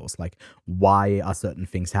tackles. Like, why are certain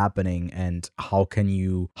things happening, and how can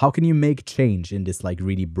you make change in this like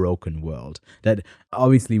really broken world that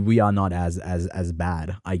obviously we are not as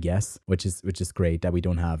bad, I guess, which is great that we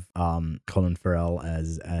don't have Colin Farrell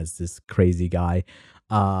as this crazy guy.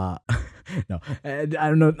 No, I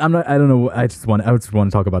don't know. I don't know. I just want to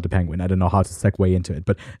talk about the Penguin. I don't know how to segue into it,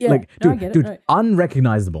 but like, dude,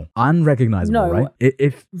 unrecognizable, No, right?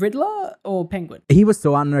 If Riddler or Penguin? He was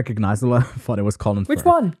so unrecognizable. I thought it was Colin Firth. Which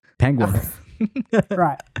one? Penguin.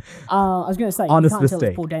 Right. I was going to say, Honest you can't tell mistake.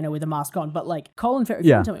 it's Paul Dano with a mask on, but like Colin Farrell, if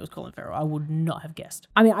you didn't tell me it was Colin Farrell, I would not have guessed.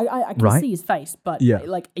 I mean, I can see his face, but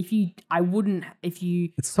like it's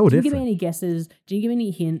so different. Give me any guesses, didn't give me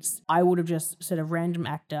any hints, I would have just said a random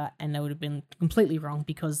actor and they would have been completely wrong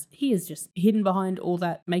because he is just hidden behind all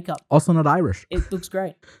that makeup. Also not Irish. It looks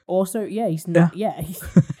great. Also, he's not,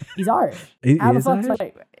 he's Irish.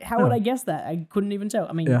 How would I guess that? I couldn't even tell.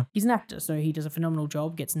 I mean, he's an actor, so he does a phenomenal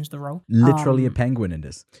job, gets into the role. Literally a penguin in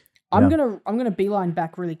this. I'm gonna beeline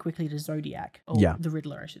back really quickly to Zodiac, or the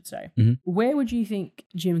Riddler, I should say. Mm-hmm. Where would you think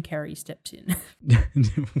Jim Carrey steps in?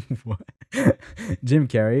 What? Jim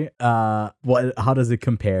Carrey. What? How does it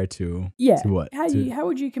compare to? Yeah. To what? How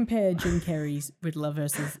would you compare Jim Carrey's Riddler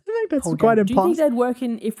versus? I think that's Paul quite Dano? impossible. Do you think they'd work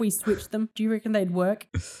if we switched them? Do you reckon they'd work?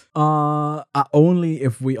 Only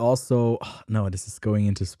if we also. No, this is going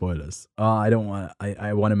into spoilers. I don't want.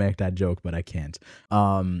 I want to make that joke, but I can't.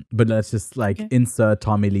 But let's just insert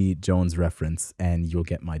Tommy Lee Jones reference and you'll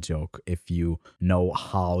get my joke if you know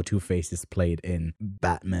how Two-Face is played in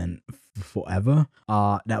Batman Forever.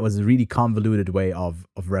 That was a really convoluted way of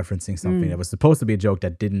referencing something that was supposed to be a joke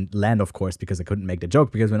that didn't land, of course, because I couldn't make the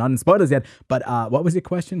joke because we're not in spoilers yet. But what was your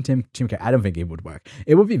question, Jim Carrey? I don't think it would work.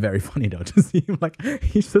 It would be very funny though to see him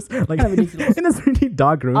he's just in this really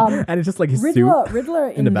dark room and it's just like his Riddler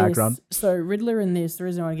in the background. So Riddler in this, the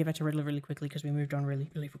reason I want to get back to Riddler really quickly because we moved on really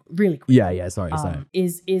quickly. Yeah. Sorry.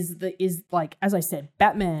 Is like, as I said,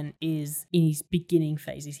 Batman is in his beginning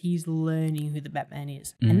phases. He's learning who the Batman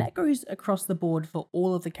is, and that goes across the board for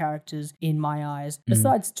all of the characters in my eyes,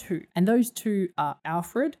 besides two, and those two are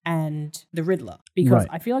Alfred and the Riddler. Because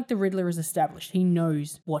I feel like the Riddler is established. He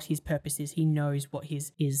knows what his purpose is. He knows what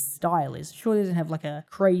his style is. Sure, he doesn't have like a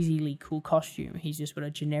crazily cool costume. He's just got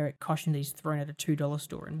a generic costume that he's thrown at a $2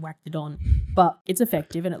 store and whacked it on. But it's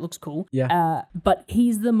effective and it looks cool. Yeah. But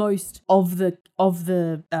he's the most of the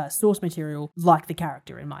source material like the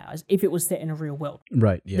character in my eyes, if it was set in a real world.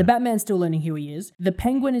 Right, yeah. The Batman's still learning who he is. The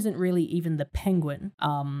Penguin isn't really even the Penguin.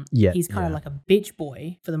 He's kind of like a bitch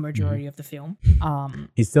boy for the majority of the film.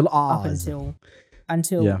 He's still up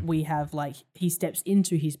until we have he steps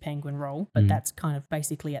into his Penguin role, but that's kind of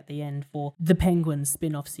basically at the end for the Penguin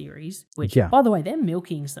spin-off series, which by the way, they're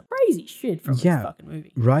milking some crazy shit from this fucking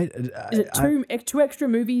movie. Right? Is it two extra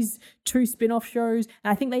movies, 2 spin-off shows,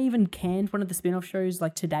 and I think they even canned one of the spin-off shows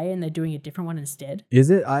today and they're doing a different one instead. Is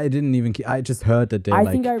it? I didn't even I just heard that they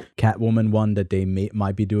Catwoman one that they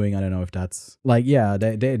might be doing. I don't know if that's they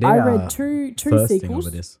I read two sequels.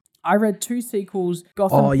 Over this. I read 2 sequels,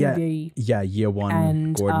 Gotham PD. Yeah, year 1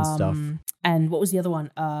 and Gordon stuff. And what was the other one?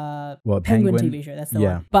 Penguin TV show, that's the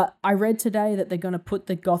one. But I read today that they're going to put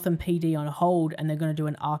the Gotham PD on hold and they're going to do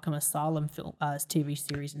an Arkham Asylum film TV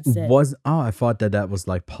series instead. I thought that was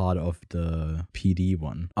part of the PD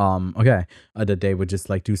one. Okay. That they would just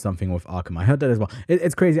do something with Arkham. I heard that as well.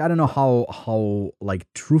 It's crazy. I don't know how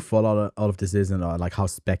truthful all of this is and how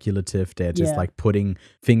speculative they're just putting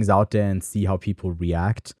things out there and see how people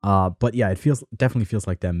react. But yeah, definitely feels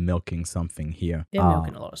like they're milking something here. They're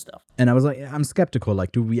milking a lot of stuff. And I was I'm skeptical.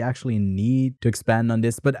 Do we actually need to expand on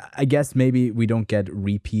this? But I guess maybe we don't get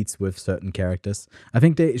repeats with certain characters. I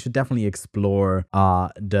think they should definitely explore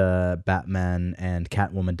the Batman and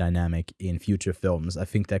Catwoman dynamic in future films. I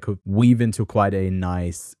think that could weave into quite a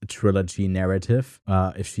nice trilogy narrative.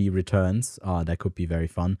 If she returns, that could be very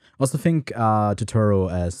fun. Also think Turturro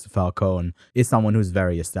as Falcone is someone who's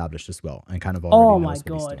very established as well and kind of already knows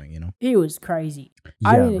what he's doing, He was crazy.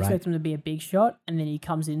 I didn't expect him to be a big shot, and then he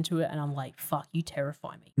comes into it and I'm like, fuck, you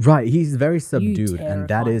terrify me. Right, he's very subdued, and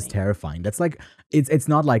that is terrifying. That's it's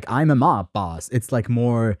not I'm a mob boss. It's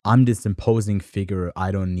more, I'm this imposing figure.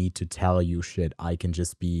 I don't need to tell you shit. I can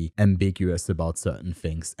just be ambiguous about certain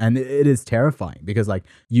things. And it is terrifying because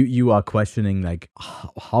you are questioning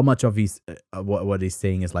how much of these what he's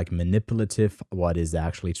saying is manipulative, what is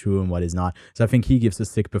actually true and what is not. So I think he gives a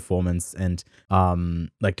sick performance, and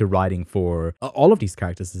the writing for all of these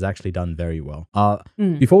characters is actually done very well.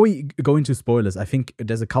 Before we go into spoilers, I think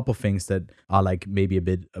there's a couple things that are maybe a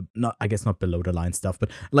bit not below the line stuff, but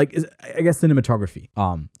I guess cinematography.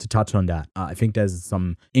 To touch on that, I think there's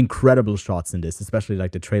some incredible shots in this, especially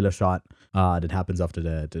the trailer shot that happens after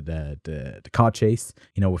the car chase,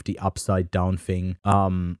 with the upside down thing.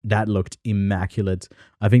 That looked immaculate.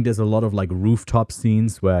 I think there's a lot of like rooftop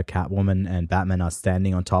scenes where Catwoman and Batman are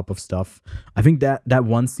standing on top of stuff. I think that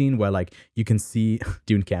one scene where like you can see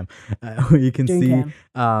Dune Cam, you can see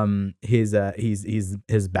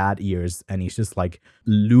his bat ears, and he's just like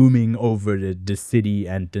looming over the city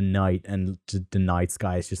and the night, and the night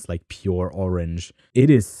sky is just like pure orange. It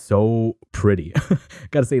is so pretty.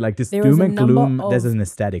 Gotta say, like, this doom and gloom, there's an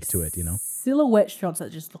aesthetic to it, you know? Silhouette shots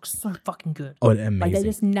that just look so fucking good. Oh, amazing. Like, they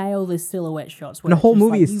just nail the silhouette shots. The whole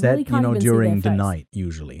movie is set, you know, during the night,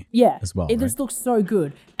 usually. Yeah. As well, it just looks so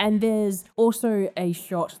good. And there's also a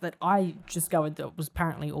shot that I discovered that was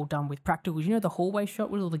apparently all done with practicals. You know the hallway shot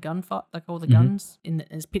with all the gunfire, like all the guns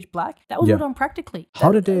it's pitch black? That was all done practically.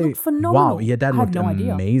 How did they? Looked phenomenal. Wow, yeah, that looked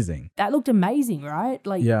amazing. That looked amazing, right?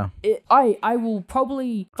 Like, yeah. I will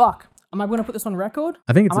probably, am I going to put this on record?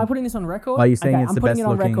 I think it's. Am I putting this on record? Are you saying it's I'm the putting best it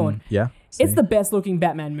on looking? Record. Yeah. It's the best looking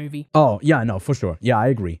Batman movie. Oh, yeah, no, for sure. Yeah, I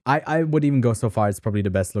agree. I would even go so far, it's probably the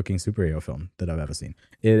best looking superhero film that I've ever seen.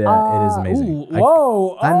 It is amazing. I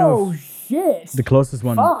don't know shit. The closest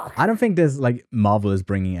one. Fuck. I don't think there's like Marvel is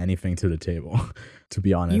bringing anything to the table, to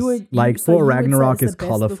be honest. So Thor Ragnarok is is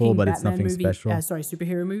colorful, but it's nothing special.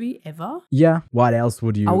 Superhero movie ever? Yeah. What else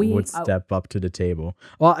would you step up to the table?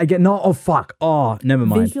 Well, again, no. Oh, fuck. Oh, never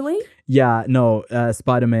mind. Visually? Yeah, no.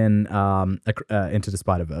 Spider-Man Into the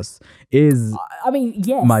Spider-Verse is. I mean,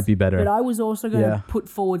 yes, might be better. But I was also going to put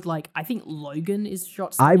forward, like, I think Logan is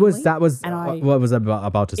shot. What was I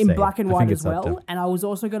about to say in black and white as well. And I was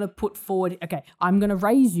also going to put forward. Okay, I'm going to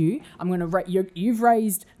raise you. You've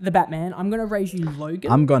raised the Batman. I'm going to raise you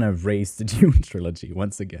Logan. I'm going to raise the Dune trilogy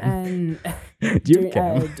once again. And Dune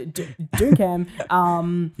Cam.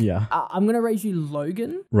 Yeah. I'm going to raise you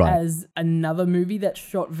Logan as another movie that's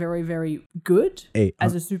shot very, very good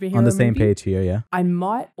as a superhero on the same movie. page here, yeah. I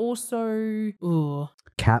might also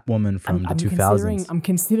Catwoman from the 2000s. I'm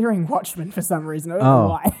considering Watchmen for some reason. I don't know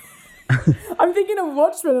why. I'm thinking of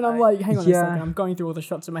Watchmen and I'm like, hang on a second. I'm going through all the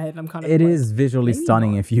shots in my head and I'm kind of. It is visually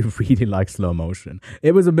stunning if you really like slow motion.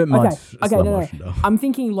 It was a bit much slow motion though. I'm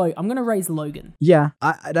thinking I'm going to raise Logan. Yeah,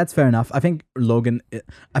 that's fair enough. I think Logan.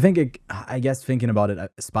 I guess thinking about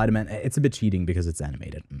it, Spider-Man. It's a bit cheating because it's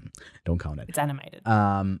animated. Don't count it. It's animated.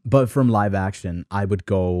 But from live action, I would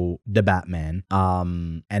go the Batman.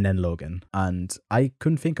 And then Logan. And I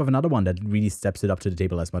couldn't think of another one that really steps it up to the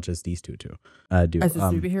table as much as these two do. As a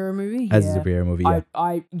superhero movie. As a superhero movie,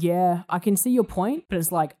 yeah. I can see your point, but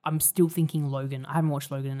it's like I'm still thinking Logan. I haven't watched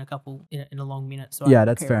Logan in a long minute, so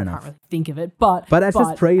that's fair enough. I can't really think of it, but that's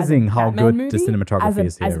just praising how good the cinematography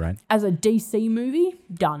is here, right? As a DC movie,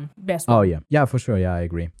 done best one. Oh yeah, for sure. Yeah, I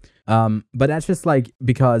agree. But that's just like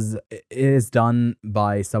because it is done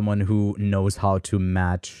by someone who knows how to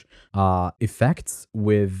match effects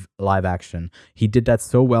with live action. He did that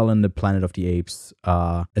so well in the Planet of the Apes,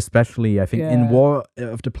 especially I think in War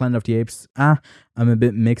of the Planet of the Apes. I'm a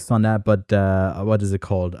bit mixed on that, but what is it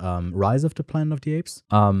called? Rise of the Planet of the Apes.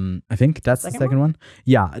 I think that's the second one.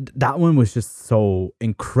 Yeah, that one was just so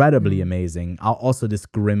incredibly amazing. Also, this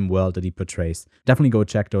grim world that he portrays. Definitely go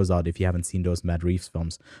check those out if you haven't seen those Matt Reeves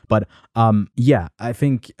films. But I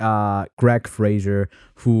think Greg Fraser,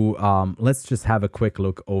 who let's just have a quick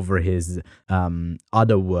look over his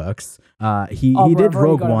other works. He did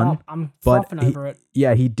Rogue One, but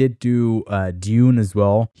he did do Dune as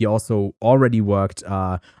well. He also already worked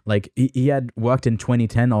he had worked in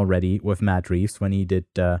 2010 already with Matt Reeves when he did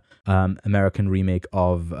American remake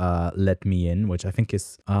of Let Me In, which I think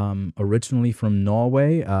is originally from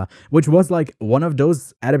Norway, which was like one of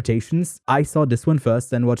those adaptations. I saw this one first,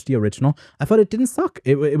 then watched the original. I thought it didn't suck.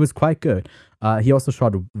 It was quite good. He also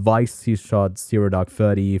shot Vice. He shot Zero Dark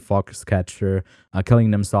 30, Foxcatcher,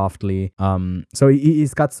 Killing Them Softly. So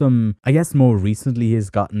he's got some. I guess more recently he's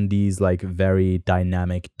gotten these like very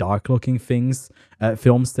dynamic, dark-looking films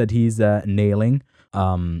that he's nailing.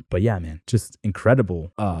 But yeah, man, just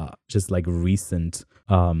incredible. Just like recent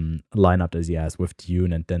lineup as he has with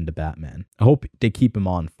Dune and then the Batman. I hope they keep him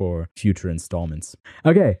on for future installments.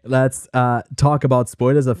 Okay, let's talk about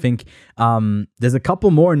spoilers. I think there's a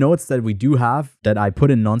couple more notes that we do have that I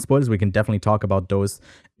put in non-spoilers. We can definitely talk about those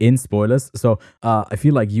in spoilers. So I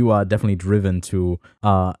feel like you are definitely driven to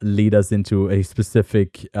lead us into a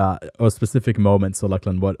specific moment. So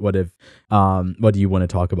Lachlan, what do you want to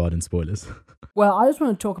talk about in spoilers? Well, I just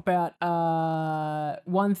want to talk about a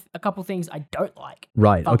couple things I don't like.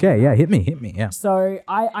 Right. Okay. Yeah. Hit me. Yeah. So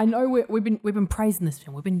I know we've been praising this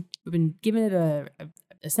film. We've been giving it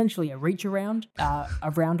a essentially a reach around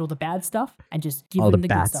all the bad stuff and just give all them the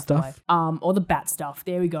the good bad stuff stuff? away. All the bat stuff.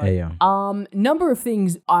 There we go. Hey, yo. Number of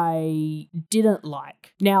things I didn't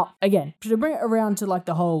like. Now, again, to bring it around to like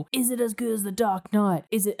the whole, is it as good as The Dark Knight?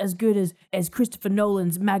 Is it as good as Christopher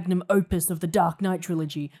Nolan's magnum opus of the Dark Knight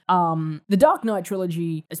trilogy? The Dark Knight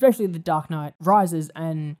trilogy, especially The Dark Knight Rises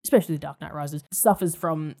and especially The Dark Knight Rises, suffers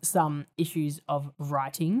from some issues of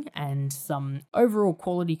writing and some overall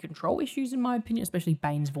quality control issues, in my opinion, especially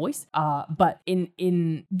Bane's voice. But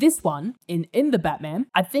in this one, in the Batman,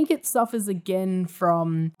 I think it suffers again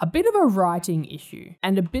from a bit of a writing issue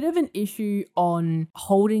and a bit of an issue on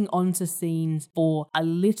holding onto scenes for a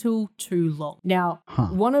little too long. Now,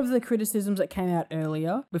 one of the criticisms that came out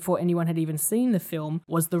earlier, before anyone had even seen the film,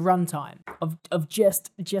 was the runtime of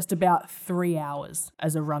just about 3 hours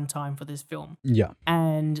as a runtime for this film. Yeah.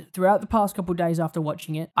 And throughout the past couple of days after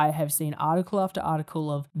watching it, I have seen article after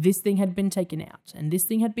article of this thing had been taken out and this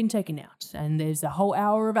thing had been taken out and there's a whole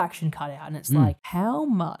hour of action cut out, and it's like, how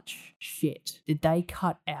much shit did they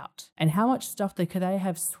cut out and how much stuff could they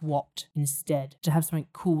have swapped instead to have something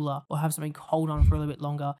cooler or have something hold on for a little bit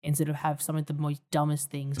longer instead of have some of the most dumbest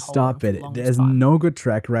things hold on Stop for it. the longest There's time. no good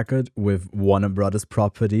track record with Warner Brothers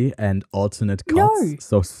property and alternate cuts. No.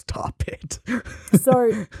 So stop it.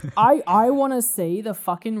 So I want to see the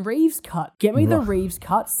fucking Reeves cut. Get me the Reeves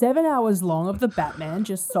cut. 7 hours long of the Batman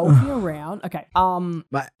just sulking around. Okay.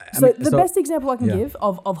 But, The best example I can give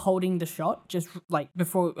of holding the shot, just like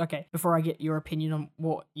before I get your opinion on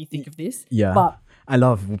what you think of this. Yeah. But I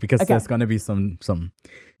love because there's gonna be some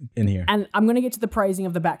in here. and I'm gonna get to the praising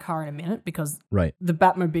of the Batcar in a minute because Right. the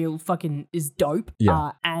Batmobile fucking is dope.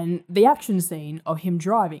 Yeah. And the action scene of him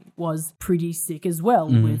driving was pretty sick as well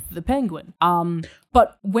with the Penguin.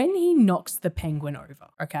 But when he knocks the Penguin over,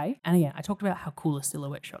 okay, and again, I talked about how cool the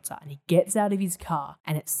silhouette shots are, and he gets out of his car,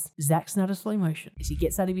 and it's Zack Snyder slow motion. As he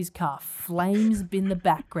gets out of his car, flames in the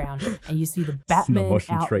background, and you see the Batman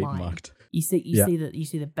motion outline. trademarked. You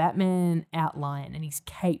see the Batman outline, and his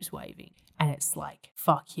cape's waving. And it's like,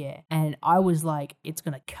 fuck yeah. And I was like, it's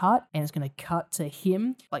going to cut, and it's going to cut to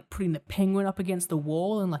him, like putting the Penguin up against the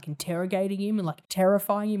wall and like interrogating him and like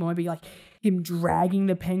terrifying him, or maybe like him dragging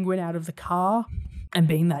the Penguin out of the car and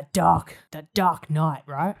being that dark night,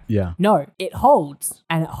 right? Yeah. No, it holds,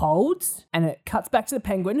 and it cuts back to the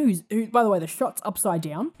Penguin, who by the way, the shot's upside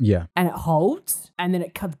down. Yeah. And it holds, and then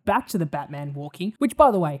it cuts back to the Batman walking, which, by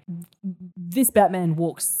the way, this Batman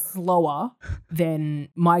walks slower than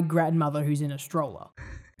my grandmother who's in a stroller.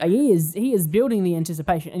 He is building the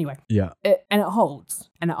anticipation. Anyway. Yeah. And it holds,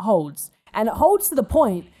 and it holds, and it holds to the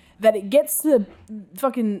point that it gets to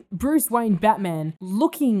fucking Bruce Wayne Batman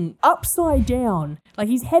looking upside down. Like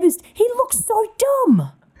his head is, he looks so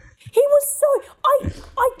dumb. He was so,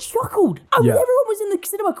 I chuckled. Everyone was in the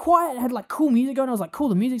cinema quiet and had like cool music going. I was like, cool,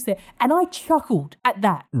 the music's there. And I chuckled at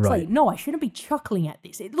that. It's Right. like, no, I shouldn't be chuckling at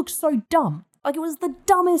this. It looks so dumb. Like, it was the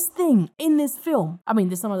dumbest thing in this film. I mean,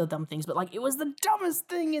 there's some other dumb things, but like, it was the dumbest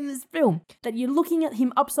thing in this film. That you're looking at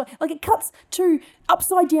him like it cuts to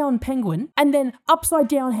upside down Penguin and then upside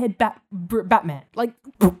down head Batman. Like,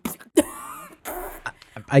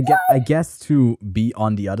 I guess to be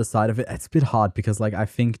on the other side of it, it's a bit hard because like I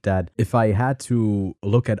think that if I had to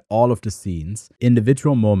look at all of the scenes,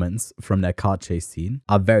 individual moments from that car chase scene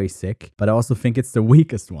are very sick, but I also think it's the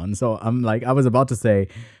weakest one. So I'm like, I was about to say,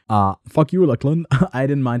 fuck you, Lachlan. I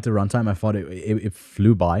didn't mind the runtime. I thought it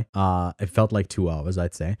flew by. It felt like 2 hours,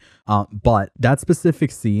 I'd say. But that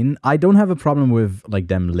specific scene, I don't have a problem with like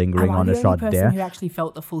them lingering on a shot there. Person who actually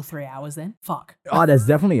felt the full 3 hours then? Fuck. Oh, there's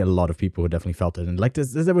definitely a lot of people who definitely felt it. And like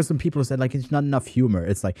there were some people who said like it's not enough humor.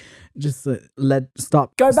 It's like just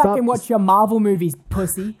stop. Go back and watch your Marvel movies,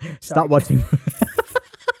 pussy. Stop watching.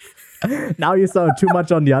 Now you sound too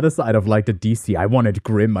much on the other side of like the DC. I wanted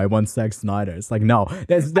grim. I want Zack Snyder. It's like no,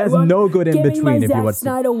 there's no good in between. If you watch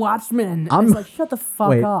Snyder Watchmen, it's like shut the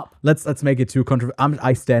fuck up. Let's make it too controversial.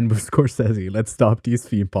 I stand with Scorsese. Let's stop these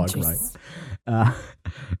theme park rights.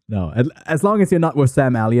 No, as long as you're not with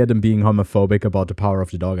Sam Elliott and being homophobic about the power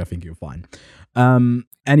of the dog, I think you're fine.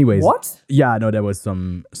 Anyways, what? Yeah, no, there was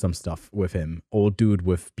some stuff with him. Old dude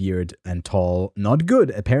with beard and tall, not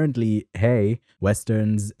good. Apparently, hey,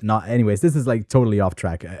 westerns, not. Anyways, this is like totally off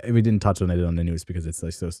track. We didn't touch on it on the news because it's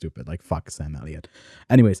like so stupid. Like fuck Sam Elliott.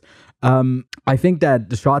 Anyways, I think that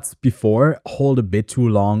the shots before hold a bit too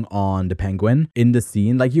long on the Penguin in the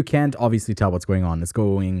scene. Like you can't obviously tell what's going on. It's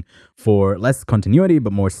going for less continuity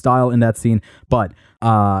but more style in that scene. But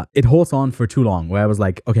it holds on for too long. Where I was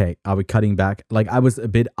like, okay, are we cutting back like I was a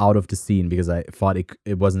bit out of the scene because I thought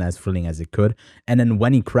it wasn't as thrilling as it could. And then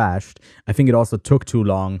when he crashed, I think it also took too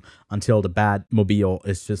long until the Batmobile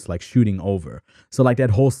is just like shooting over. So like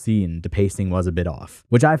that whole scene, the pacing was a bit off,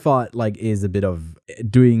 which I thought like is a bit of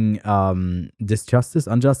doing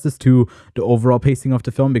injustice to the overall pacing of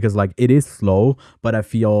the film, because like it is slow, but I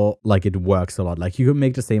feel like it works a lot. Like you could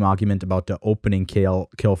make the same argument about the opening kill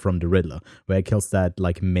from the Riddler, where he kills that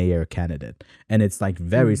like mayor candidate, and it's like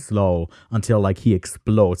very slow until like he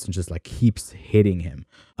explodes and just like keeps hitting him.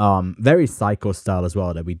 Very Psycho style as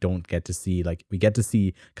well, that we don't get to see. Like we get to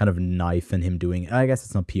see kind of Knife and him doing, I guess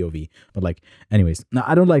it's not POV, but like anyways. Now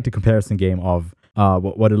I don't like the comparison game of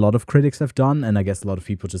what a lot of critics have done, and I guess a lot of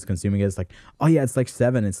people just consuming it. It's like, oh yeah, it's like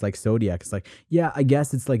Seven, it's like Zodiac. It's like, yeah, I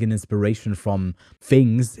guess it's like an inspiration from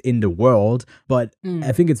things in the world, but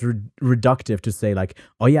I think it's reductive to say like,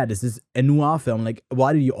 oh yeah, this is a noir film. Like,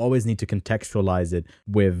 why do you always need to contextualize it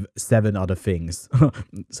with 7 other things?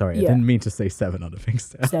 Sorry, I didn't mean to say 7 other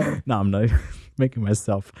things. 7. No, I'm not making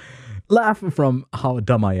myself laugh from how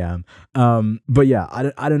dumb I am. But yeah,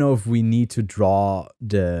 I don't know if we need to draw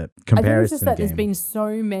the comparison. I think it's just that game. There's been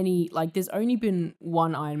so many, like there's only been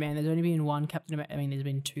one Iron Man, there's only been one Captain America. I mean, there's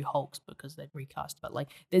been 2 Hulks because they've recast, but like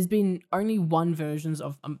there's been only one versions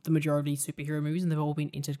of the majority of superhero movies, and they've all been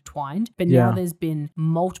intertwined. But now there's been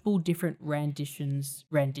multiple different renditions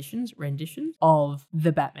of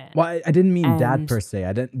the Batman. Well, I didn't mean that per se.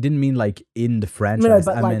 I didn't mean like in the franchise.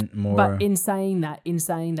 I meant more. But in saying that,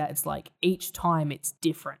 it's like each time it's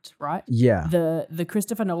different, right? Yeah. The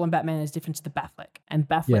Christopher Nolan Batman is different to the Batfleck, and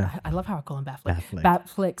Batfleck. I love how I call him Batfleck.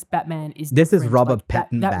 Batfleck's Batman is. This different. is Robert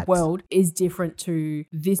Pattinson. That world is different to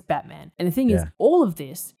this Batman, and the thing is, all of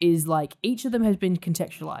this is like each of them has been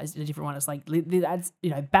contextualized in a different one. It's like that's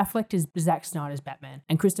Batfleck is Zack Snyder's Batman,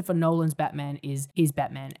 and Christopher Nolan's Batman is his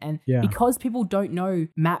Batman, and because people don't know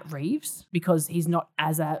Matt Reeves because he's not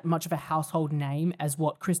as much of a household name as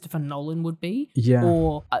what Christopher Nolan would be,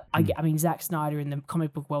 or I mean Zack Snyder in the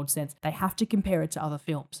comic book world sense, they have to compare it to other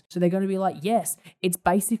films. So they're going to be like, yes, it's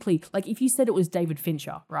basically like if you said it was David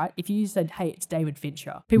Fincher, right? If you said, hey, it's David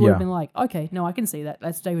Fincher, people would have been like, okay, no, I can see that.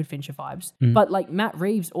 That's David Fincher vibes. But like Matt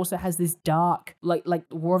Reeves also has this dark, like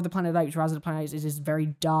War of the Planet of the Apes, Rise of the Planet of the Apes is this very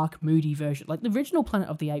dark, moody version. Like the original Planet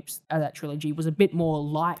of the Apes, that trilogy was a bit more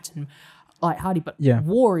light and lighthearted, but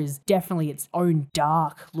War is definitely its own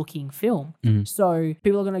dark looking film. So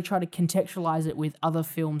people are going to try to contextualize it with other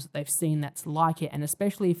films that they've seen that's like it, and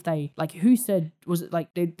especially if they like, who said, was it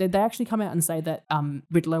like did they actually come out and say that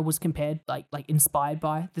Riddler was compared like inspired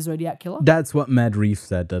by the Zodiac Killer? That's what Matt Reeves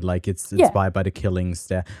said, that like it's inspired by the killings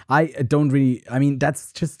there. I don't really, I mean,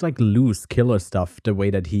 that's just like loose killer stuff, the way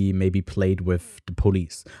that he maybe played with the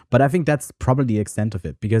police, but I think that's probably the extent of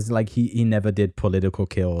it, because like he never did political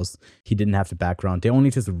kills. He didn't have the background. They only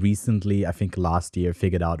just recently, I think last year,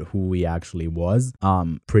 figured out who he actually was.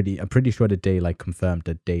 I'm pretty sure that they like confirmed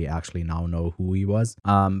that they actually now know who he was.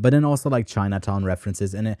 But then also like Chinatown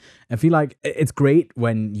references, and I feel like it's great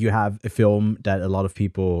when you have a film that a lot of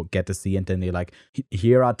people get to see, and then they're like,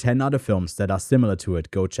 here are 10 other films that are similar to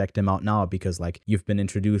it. Go check them out now, because like you've been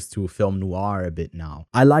introduced to film noir a bit now.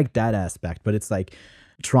 I like that aspect, but it's like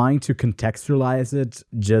trying to contextualize it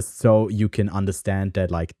just so you can understand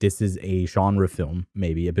that like this is a genre film,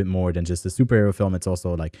 maybe a bit more than just a superhero film. It's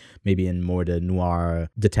also like maybe in more the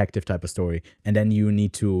noir detective type of story, and then you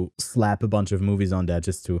need to slap a bunch of movies on there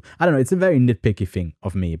just to, I don't know, it's a very nitpicky thing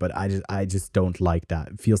of me, but I just don't like that.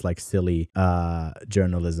 It feels like silly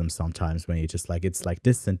journalism sometimes when you just like, it's like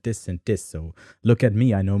this and this and this, so look at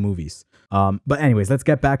me, I know movies. But anyways, let's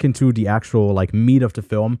get back into the actual like meat of the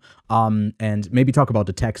film, and maybe talk about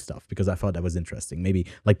the tech stuff, because I thought that was interesting. Maybe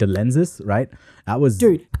like the lenses, right? That was,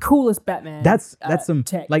 dude, coolest Batman. That's some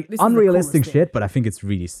tech. like unrealistic shit, but I think it's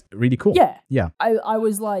really cool. Yeah. I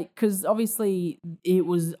was like, because obviously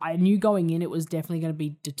I knew going in it was definitely going to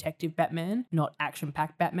be detective Batman, not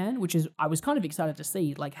action-packed Batman, which is, I was kind of excited to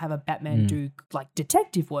see, like have a Batman do like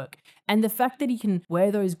detective work. And the fact that he can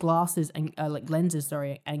wear those glasses and like lenses,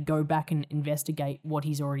 and go back and investigate what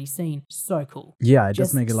he's already seen, so cool. Yeah, it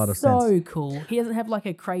does make a lot of sense. So cool. He doesn't have like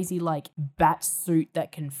a crazy like bat suit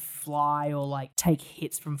that can fly or like take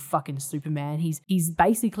hits from fucking Superman. He's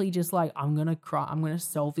basically just like, I'm gonna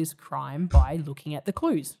solve this crime by looking at the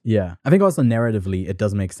clues. Yeah, I think also narratively it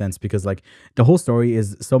does make sense, because like the whole story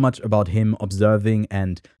is so much about him observing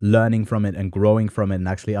and learning from it and growing from it and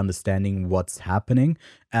actually understanding what's happening.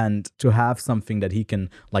 and to have something that he can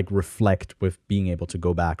like reflect with being able to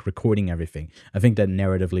go back, recording everything. I think that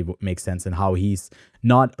narratively makes sense, and how he's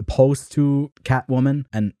not opposed to Catwoman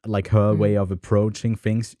and like her way of approaching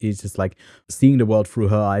things. He's just like seeing the world through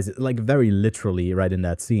her eyes, like very literally right in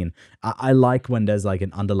that scene. I like when there's like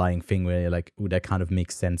an underlying thing where you're like, ooh, that kind of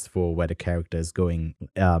makes sense for where the character is going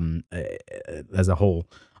as a whole.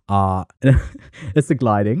 It's the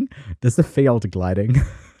gliding. There's a failed gliding.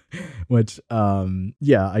 Which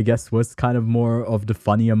I guess was kind of more of the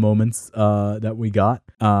funnier moments that we got,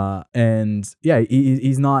 and yeah,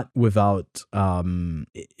 he's not without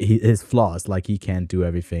his flaws. Like, he can't do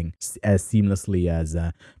everything as seamlessly as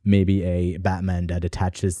maybe a Batman that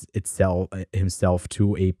attaches himself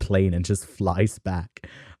to a plane and just flies back,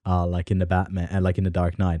 like in the Batman and like in the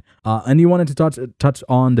Dark Knight. And you wanted to touch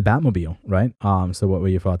on the Batmobile, right? So what were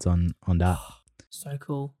your thoughts on that? So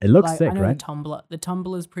cool. It looks like, sick, I know right? The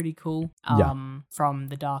Tumbler is pretty cool. From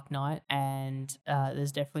the Dark Knight, and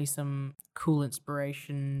there's definitely some cool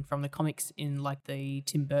inspiration from the comics in like the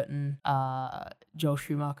Tim Burton, Joel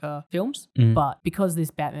Schumacher films. But because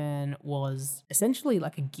this Batman was essentially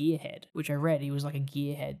like a gearhead, which I read, he was like a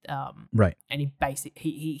gearhead. Right. And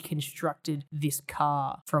he constructed this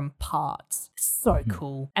car from parts. So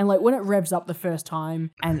cool. And like when it revs up the first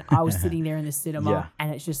time, and I was sitting there in the cinema,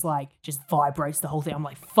 and it's just vibrates the whole thing. I'm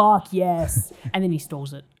like, fuck yes. And then he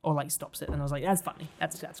stalls it or like stops it, and I was like, that's funny.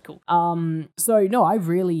 That's cool. So no, I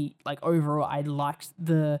really like overall I liked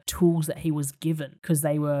the tools that he was given, because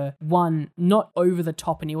they were, one, not over the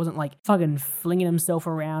top, and he wasn't like fucking flinging himself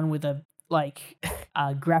around with a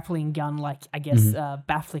grappling gun like I guess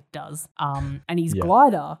Batfleck does. And his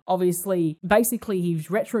glider, obviously, basically he's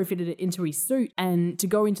retrofitted it into his suit, and to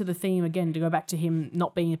go into the theme again, to go back to him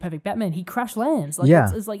not being a perfect Batman, he crash lands. Like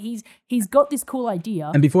it's like he's got this cool idea,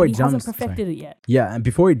 and before he jumps, hasn't perfected it yet. Yeah, and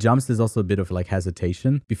before he jumps, there's also a bit of like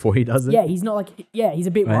hesitation before he does it. Yeah, he's not like he's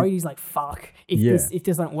a bit worried. He's like, fuck, if this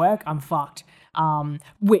doesn't work, I'm fucked. Hang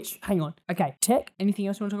on. Okay, Tech, anything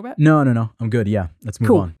else you want to talk about? No. I'm good. Yeah, let's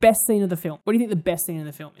move on. Best scene of the film. What do you think the best scene of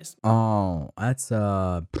the film is? Oh, that's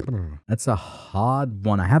a hard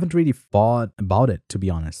one. I haven't really thought about it, to be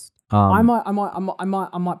honest. I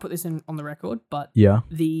might put this in on the record, but yeah,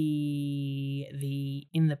 the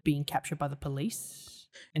in the being captured by the police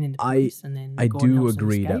and in the police, and then I Gordon do Nelson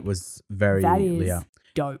agree escape. that was very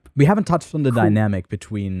Dope. We haven't touched on the dynamic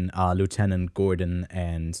between Lieutenant Gordon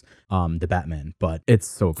and the Batman, but it's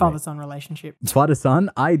so great. Father-son relationship. Father-son?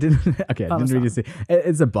 I didn't really say.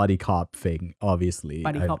 It's a buddy cop thing, obviously.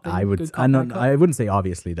 Buddy cop thing. I wouldn't say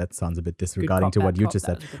obviously. That sounds a bit disregarding to what you just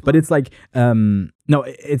said. But it's like no,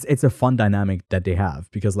 it's a fun dynamic that they have,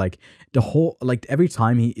 because like the whole, like every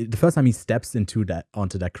time the first time he steps onto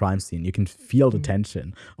that crime scene, you can feel the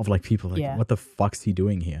tension of like people like, what the fuck's he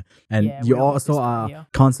doing here? And you also are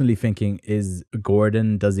constantly thinking, is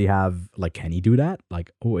Gordon, does he have, like, can he do that?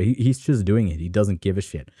 Like, oh, he's just doing it. He doesn't give a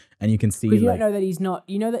shit. And you can see, because you don't know that he's not,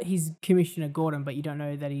 you know that he's Commissioner Gordon, but you don't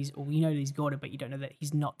know that he's, or you know that he's Gordon, but you don't know that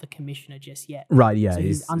he's not the commissioner just yet. Right, yeah. So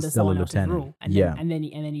he's under still a someone else's lieutenant. rule. And then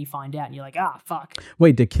you find out and you're like, fuck.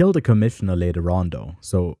 Wait, they killed the commissioner later on though.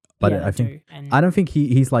 So, but I think, I don't think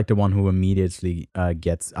he's like the one who immediately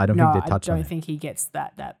gets, I don't think they touch on it. I don't think he gets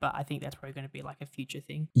that, but I think that's probably going to be like a future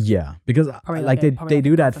thing. Yeah, because they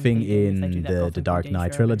do that thing in the Dark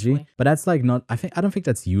Knight trilogy, but that's like not, I don't think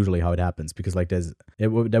that's usually how it happens, because like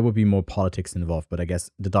there would be more politics involved, but I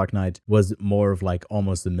guess the Dark Knight was more of like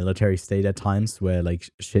almost a military state at times where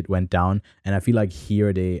like shit went down, and I feel like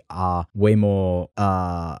here they are way more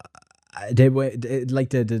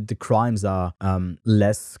the crimes are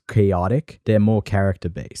less chaotic. They're more character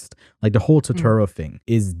based. Like the whole Totoro thing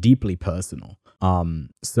is deeply personal.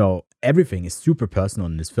 So everything is super personal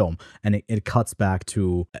in this film, and it cuts back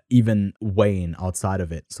to even Wayne outside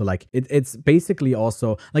of it. So like it's basically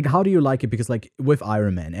also like, how do you like it? Because like with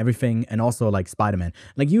Iron Man, everything, and also like Spider-Man,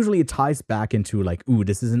 like usually it ties back into like, ooh,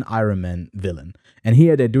 this is an Iron Man villain. And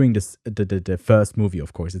here they're doing this, the first movie,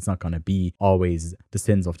 of course, it's not going to be always the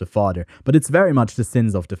sins of the father, but it's very much the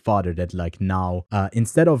sins of the father that like now,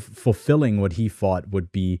 instead of fulfilling what he thought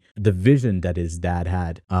would be the vision that his dad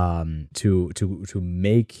had, to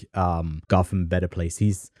make Gotham a better place,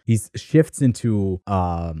 he's shifts into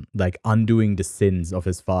like undoing the sins of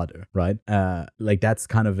his father, right? Like that's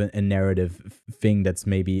kind of a narrative thing that's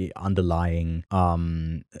maybe underlying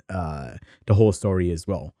the whole story as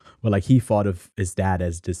well, where like he thought of his dad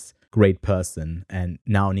as this great person and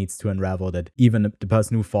now needs to unravel that even the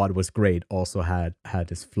person who thought was great also had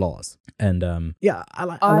his flaws. And I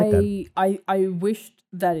like that. I wished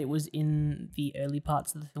that it was in the early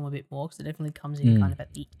parts of the film a bit more, because it definitely comes in kind of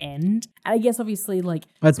at the end. And I guess obviously like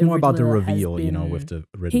it's more about the reveal, with the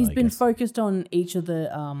Riddler. He's been focused on each of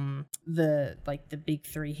the big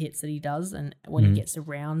three hits that he does, and when he gets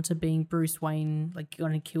around to being Bruce Wayne, like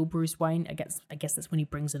going to kill Bruce Wayne, I guess that's when he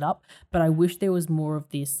brings it up. But I wish there was more of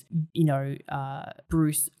this,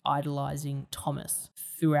 Bruce idolizing Thomas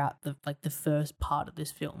throughout the first part of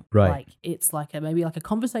this film. Right. Like it's like maybe a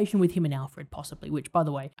conversation with him and Alfred possibly, which by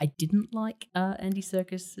the way, I didn't like Andy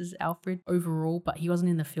Serkis's Alfred overall, but he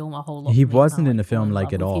wasn't in the film a whole lot. He wasn't in the film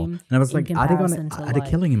at all. And I was like, are they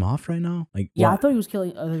killing him off right now? Like, yeah, I thought he was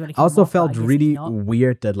killing. I also felt really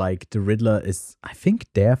weird that like the Riddler is, I think,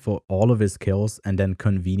 there for all of his kills, and then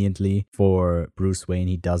conveniently for Bruce Wayne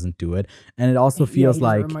he doesn't do it. And it also feels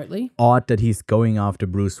like odd that he's going after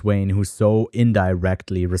Bruce Wayne, who's so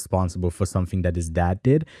indirectly responsible for something that his dad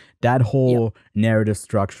did. That whole narrative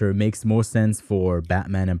structure makes more sense for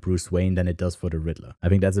Batman and Bruce Wayne than it does for the Riddler. I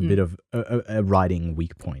think that's a bit of a writing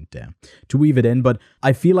weak point there to weave it in, but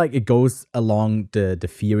I feel like it goes along the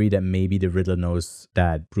theory that maybe the Riddler knows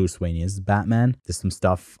that Bruce Wayne is Batman. There's some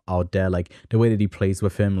stuff out there, like the way that he plays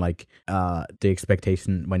with him, like the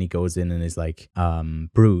expectation when he goes in and is like,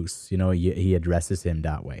 Bruce, he addresses him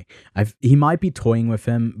that way. He might be toying with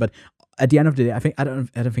him, but at the end of the day, I don't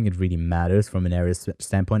think it really matters from an area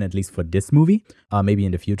standpoint, at least for this movie. Maybe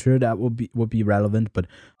in the future that would be relevant, but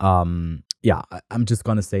I'm just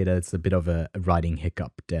gonna say that it's a bit of a writing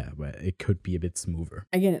hiccup there, where it could be a bit smoother.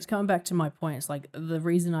 Again, it's coming back to my point. It's like the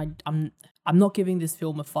reason I'm not giving this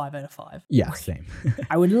film a 5 out of 5. Yeah, same.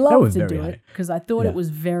 I would love to do it because I thought it was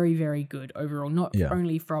very, very good overall. Not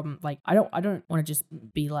only from like I don't want to just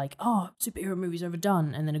be like, oh, superhero movies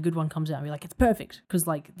overdone, and then a good one comes out and be like, it's perfect, because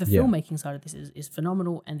like the filmmaking side of this is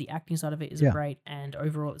phenomenal, and the acting side of it is great, and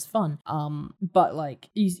overall it's fun. But like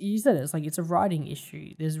you said, it's like it's a writing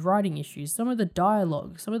issue. There's writing issues. Some of the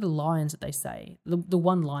dialogue, some of the lines that they say, the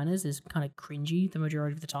one-liners is kind of cringy the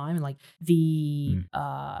majority of the time, and like the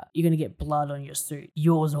you're gonna get blood on your suit,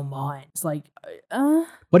 yours or mine. It's like,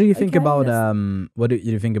 what do you think about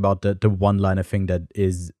the one-liner thing that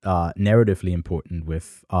is narratively important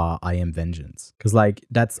with I Am Vengeance? Because like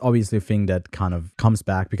that's obviously a thing that kind of comes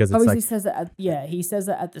back, because it's obviously like he says that he says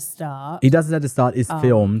that at the start. He does it at the start. It's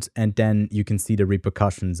filmed, and then you can see the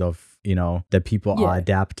repercussions of that people are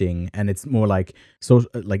adapting, and it's more like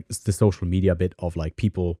it's the social media bit of like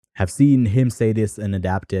people have seen him say this and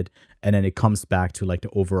adapt it, and then it comes back to like the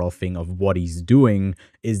overall thing of what he's doing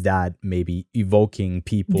is that maybe evoking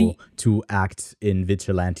people to act in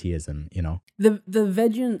vigilantism. The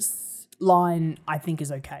vengeance line I think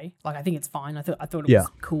is okay. Like I think it's fine. I thought it was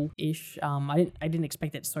cool-ish. I didn't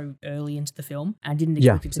expect it so early into the film. I didn't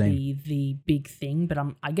expect it to be the big thing, but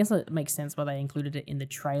I guess it makes sense why they included it in the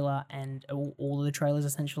trailer and all of the trailers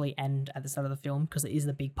essentially, and at the start of the film, because it is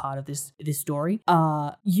the big part of this story.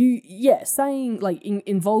 Saying like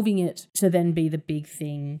involving it to then be the big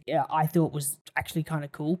thing, I thought was actually kind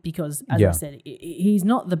of cool, because as I said, he's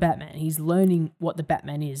not the Batman. He's learning what the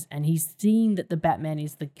Batman is, and he's seeing that the Batman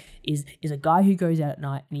is a guy who goes out at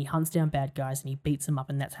night and he hunts down bad guys and he beats them up,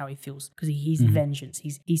 and that's how he feels, because he's vengeance.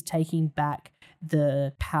 He's taking back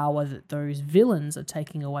the power that those villains are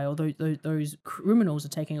taking away, or those criminals are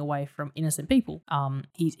taking away from innocent people.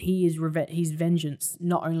 He's vengeance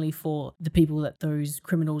not only for the people that those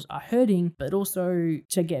criminals are hurting, but also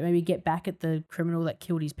to get back at the criminal that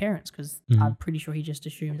killed his parents, because I'm pretty sure he just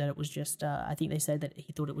assumed that it was just I think they said that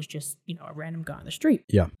he thought it was just a random guy on the street.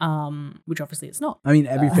 Which obviously it's not. I mean,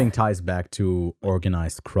 everything ties back to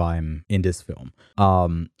organized crime in this film,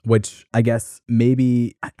 which I guess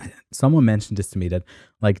maybe someone mentioned this to me, that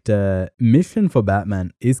like the mission for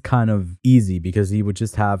Batman is kind of easy, because he would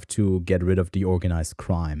just have to get rid of the organized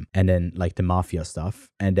crime and then like the mafia stuff,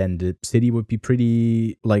 and then the city would be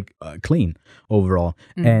pretty like clean overall.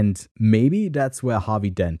 And maybe that's where Harvey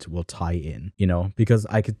Dent will tie in, because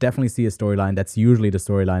I could definitely see a storyline that's usually the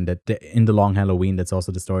storyline that in The Long Halloween, that's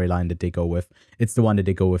also the storyline that they go with. It's the one that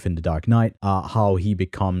they go with in The Dark Knight, how he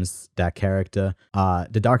becomes that character.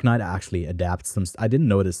 The Dark Knight actually adapts some. I didn't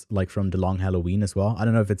notice like from The Long Halloween as well. I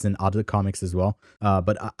don't know if it's in other comics as well,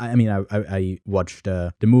 but I watched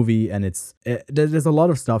the movie, and there's a lot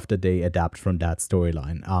of stuff that they adapt from that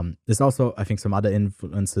storyline. There's also, I think, some other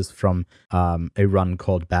influences from a run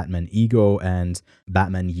called Batman Ego and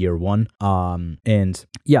Batman Year One. And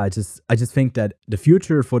yeah, I just think that the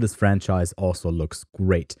future for this franchise also looks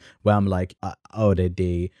great, where I'm like,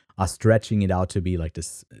 they are stretching it out to be like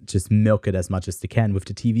this, just milk it as much as they can. With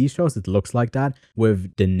the TV shows, it looks like that.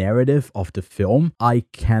 With the narrative of the film, I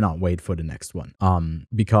cannot wait for the next one.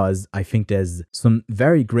 Because I think there's some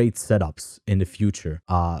very great setups in the future.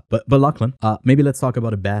 But Lachlan, maybe let's talk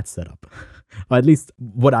about a bad setup. Or at least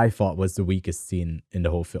what I thought was the weakest scene in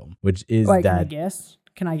the whole film, which is that.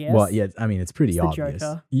 Can I guess? Well, yeah, I mean, it's pretty obvious.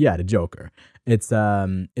 Joker. Yeah, the Joker. It's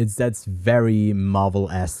that's very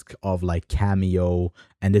Marvel-esque of like cameo,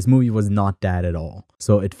 and this movie was not that at all.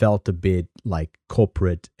 So it felt a bit like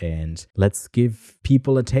corporate, and let's give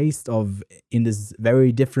people a taste of, in this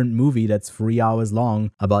very different movie that's 3 hours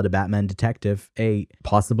long about a Batman detective,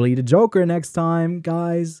 possibly the Joker next time,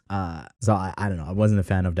 guys. So I don't know. I wasn't a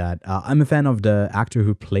fan of that. I'm a fan of the actor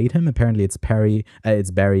who played him. Apparently it's Barry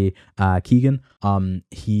Keoghan.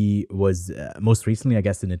 He was most recently, I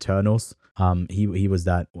guess, in Eternals. He was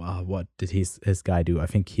that. What did his guy do? I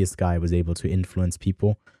think his guy was able to influence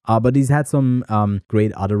people. But he's had some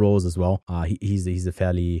great other roles as well. He's a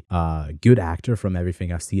fairly good actor from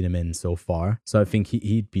everything I've seen him in so far. So I think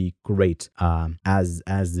he'd be great as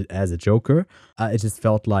a Joker. It just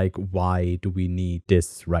felt like, why do we need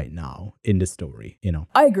this right now in the story? You know.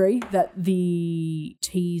 I agree that the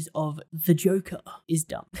tease of the Joker is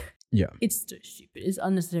dumb. Yeah. It's so stupid. It's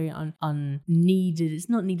unnecessary, unneeded. It's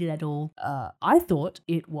not needed at all. I thought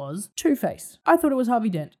it was Two-Face. I thought it was Harvey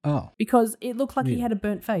Dent. Oh. Because it looked like he had a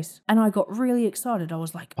burnt face. And I got really excited. I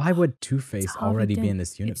was like, why would Two-Face already be in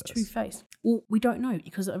this universe? It's Two-Face. Well, we don't know,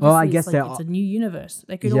 because obviously it's a new universe.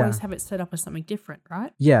 They could always have it set up as something different,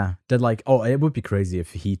 right? Yeah. They're like, it would be crazy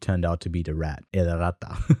if he turned out to be the rat. El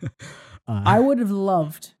Rata. I would have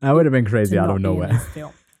loved. I would have been crazy out of nowhere.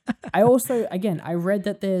 I also, again, I read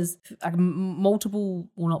that there's like multiple,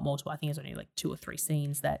 well, not multiple, I think there's only like 2 or 3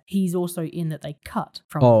 scenes that he's also in that they cut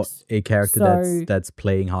from this. A character that's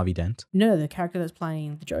playing Harvey Dent? No, the character that's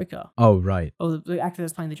playing the Joker. Oh, right. Or the actor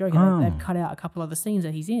that's playing the Joker. They've cut out a couple other scenes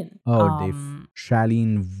that he's in. They've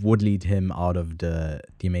Shailene Woodley'd him out of the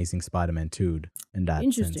Amazing Spider-Man 2 in that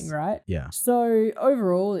Interesting, sense. right? Yeah. So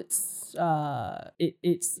overall, it's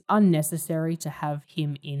unnecessary to have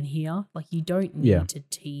him in here. Like, you don't need to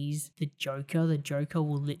tease the Joker. The Joker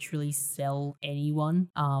will literally sell anyone,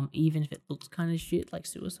 even if it looks kind of shit like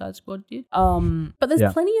Suicide Squad did. But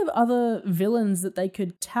there's plenty of other villains that they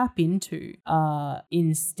could tap into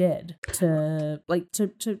instead to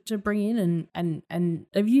bring in, and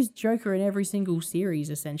they've used Joker in every single series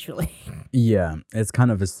essentially. Yeah, it's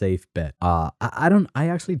kind of a safe bet. I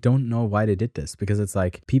actually don't know why they did this, because it's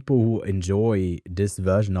like people who enjoy this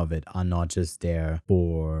version of it are not just there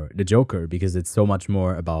for the Joker, because it's so much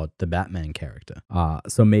more about the Batman character.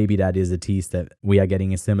 So maybe that is a tease that we are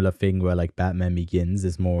getting a similar thing where like Batman Begins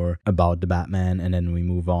is more about the Batman, and then we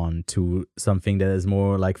move on to something that is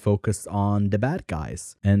more like focused on the bad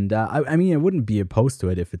guys. And I mean, I wouldn't be opposed to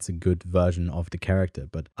it if it's a good version of the character,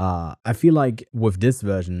 but I feel like with this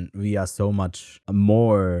version we are so much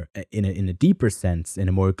more in a deeper sense, in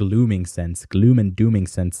a more gloom and dooming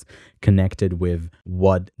sense, connected with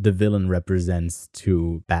what the villain represents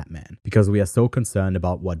to Batman, because we are so concerned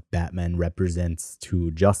about what Batman represents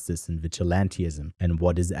to justice and vigilantism and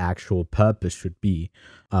what his actual purpose should be.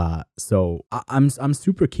 So I'm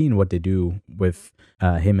super keen what they do with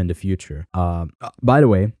him in the future. By the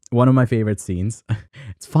way, one of my favorite scenes,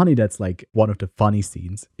 it's funny, that's like one of the funny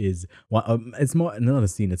scenes, is it's more another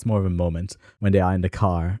scene, it's more of a moment when they are in the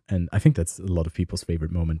car, and I think that's a lot of people's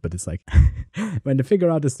favorite moment, but it's like when they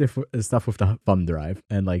figure out the stuff with the thumb drive,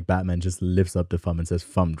 and like Batman just lifts up the thumb and says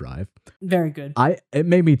thumb drive. Very good. It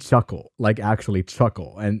made me chuckle, like actually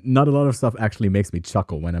chuckle, and not a lot of stuff actually makes me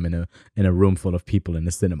chuckle when I'm in a room full of people in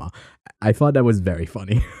the cinema. I thought that was very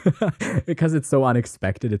funny because it's so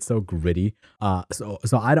unexpected, it's so gritty. So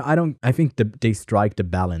I think they strike the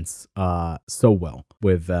balance so well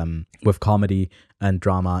with comedy and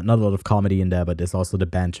drama. Not a lot of comedy in there, but there's also the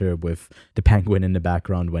banter with the Penguin in the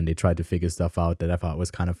background when they try to figure stuff out that I thought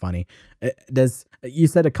was kind of funny. You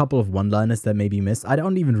said a couple of one-liners that maybe missed. I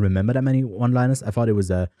don't even remember that many one-liners. I thought it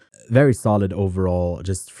was a very solid overall,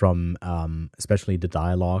 just from especially the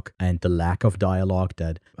dialogue and the lack of dialogue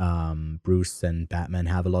that Bruce and Batman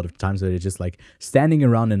have a lot of times, where they're just like standing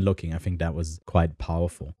around and looking. I think that was quite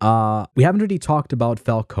powerful. We haven't really talked about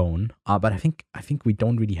Falcone, but I think we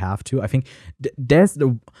don't really have to. I think there's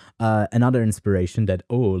the another inspiration that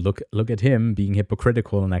look at him being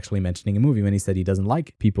hypocritical and actually mentioning a movie when he said he doesn't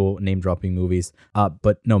like people name dropping movies.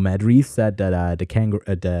 But no, Matt Reeves said that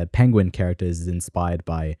the penguin character is inspired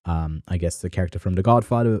by I guess the character from The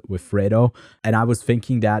Godfather with Fredo. And I was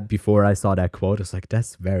thinking that before I saw that quote. I was like,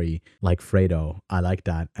 that's very like Fredo. I like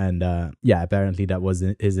that. And yeah, apparently that was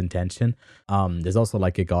his intention. There's also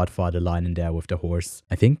like a Godfather line in there with the horse,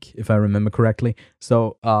 I think, if I remember correctly.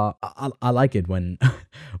 So I like it when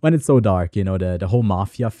when it's so dark, you know, the whole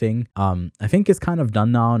mafia thing. I think it's kind of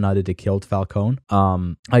done now that they killed Falcone.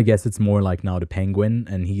 I guess it's more like now the Penguin,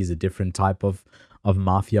 and he's a different type of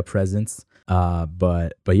mafia presence.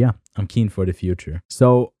 But yeah, I'm keen for the future.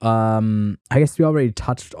 So I guess we already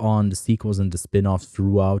touched on the sequels and the spin-offs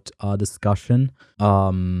throughout our discussion.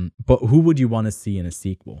 But who would you want to see in a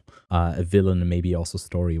sequel? A villain, and maybe also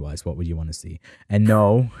story-wise, what would you want to see? And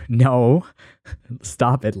no,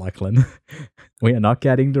 stop it, Lachlan. We are not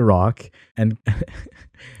getting The Rock and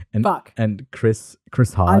Fuck. and Chris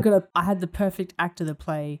Hart. I had the perfect actor to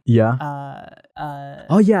play. Yeah.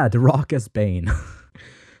 Oh yeah, The Rock as Bane.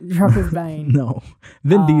 Rock as Bane. No,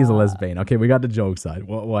 Vin Diesel as Bane. Okay, we got the joke side.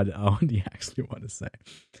 What do you actually want to say?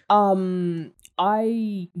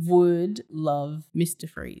 I would love Mr.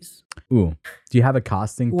 Freeze. Ooh, do you have a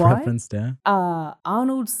casting preference there?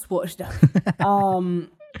 Arnold Schwarzenegger.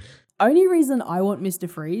 Only reason I want Mr.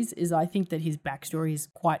 Freeze is I think that his backstory is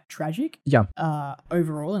quite tragic. Yeah.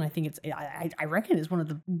 Overall, and I think I reckon it's one of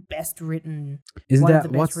the best written. Isn't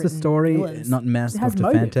that what's the story? Villains. Not Mask of the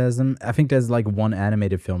Phantasm. I think there's like one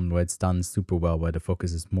animated film where it's done super well, where the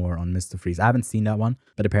focus is more on Mr. Freeze. I haven't seen that one,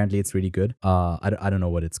 but apparently it's really good. I don't know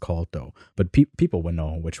what it's called though, but people will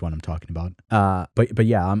know which one I'm talking about. But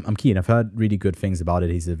yeah, I'm keen. I've heard really good things about it.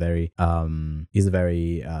 He's a very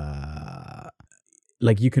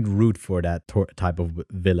like you can root for that type of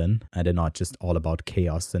villain, and they're not just all about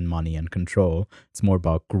chaos and money and control. It's more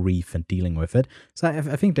about grief and dealing with it. So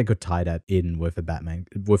I think they could tie that in with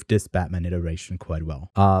this Batman iteration quite well.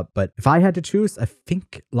 But if I had to choose, I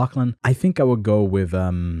think Lachlan, I would go with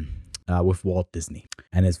Walt Disney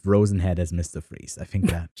and his frozen head as Mr. Freeze. I think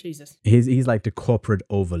that Jesus, he's like the corporate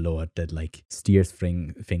overlord that like steers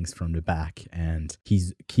things from the back, and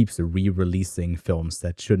keeps re-releasing films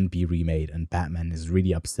that shouldn't be remade, and Batman is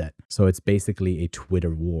really upset. So it's basically a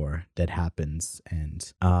Twitter war that happens,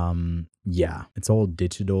 and yeah, it's all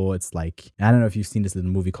digital. It's like, I don't know if you've seen this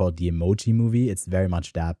little movie called The Emoji Movie. It's very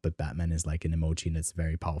much that, but Batman is like an emoji, and it's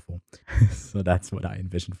very powerful. So that's what I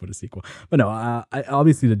envisioned for the sequel. But no,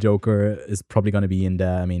 obviously the Joker is probably going to be in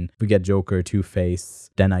there. I mean, we get Joker, Two-Face,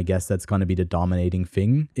 then I guess that's going to be the dominating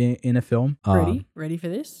thing in a film. Ready for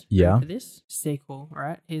this? Yeah. Ready for this? Sequel,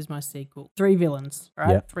 right? Here's my sequel. 3 villains,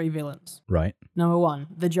 right? Yeah. 3 villains. Right. Number 1,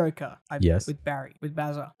 the Joker. Yes. With Barry, with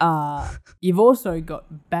Bazza. You've also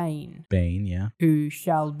got Bane. Bane, yeah. Who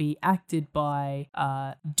shall be acted by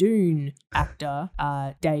Dune actor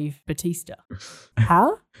Dave Bautista.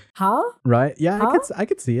 Huh? Right. Yeah, huh? I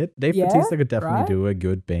could see it. Dave Bautista could definitely do a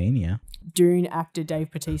good Bane, yeah. Dune actor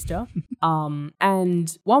Dave Bautista.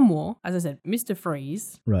 And one more, as I said, Mr.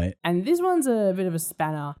 Freeze. Right. And this one's a bit of a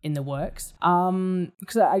spanner in the works.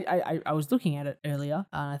 Because I was looking at it earlier,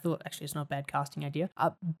 and I thought, actually, it's not a bad casting idea.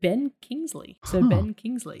 Ben Kingsley. So Ben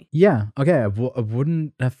Kingsley. Yeah. Okay. I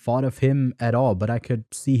wouldn't have thought of him at all, but I could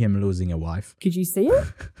see him losing a wife. Could you see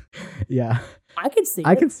it? Yeah. I can see it.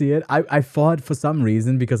 I can see it. I thought for some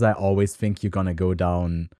reason, because I always think you're gonna go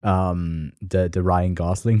down the Ryan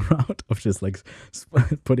Gosling route of just like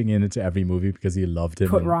putting it into every movie because you loved him.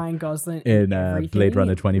 Put Ryan Gosling in Blade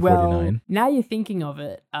Runner 2049. Well, now you're thinking of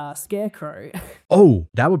it, Scarecrow. Oh,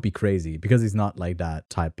 that would be crazy because he's not like that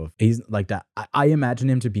type of. He's like that. I imagine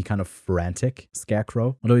him to be kind of frantic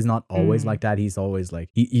Scarecrow, although he's not always like that. He's always like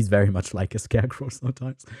he's very much like a Scarecrow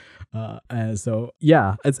sometimes. And so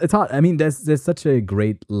yeah, it's hard. I mean, there's such a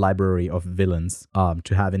great library of villains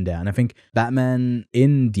to have in there, and I think Batman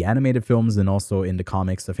in the animated films and also in the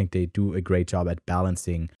comics, I think they do a great job at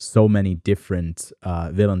balancing so many different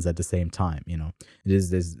villains at the same time. You know,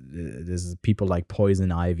 there's people like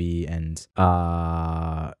Poison Ivy and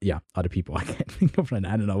other people I can't think of right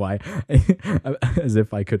now. I don't know why, as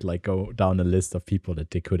if I could like go down a list of people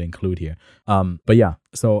that they could include here. But yeah,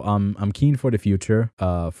 so I'm keen for the future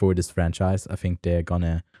for this franchise. I think they're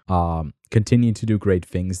gonna continue to do great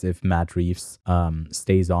things if Matt Reeves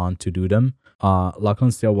stays on to do them.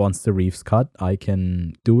 Lachlan still wants the Reeves cut. I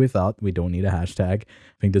can do without. We don't need a hashtag.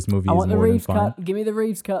 I think this movie is more than fine. Cut. Give me the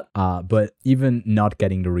Reeves cut. But even not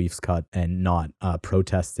getting the Reeves cut and not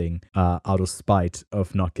protesting out of spite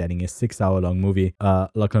of not getting a 6-hour long movie,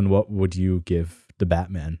 Lachlan, what would you give the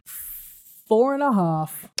Batman?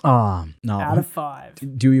 4.5 no. out of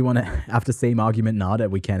 5. Do you want to have the same argument now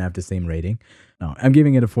that we can't have the same rating? No, I'm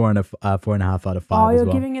giving it a 4.5 out of 5. Oh, as you're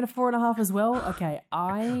well. giving it a 4.5 as well? Okay,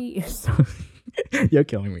 You're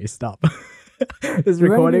killing me. Stop. This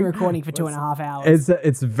We're only recording recording for 2.5 hours.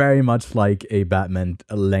 It's very much like a Batman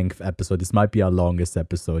length episode. This might be our longest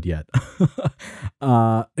episode yet.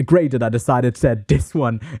 Great that I decided that this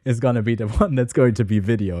one is gonna be the one that's going to be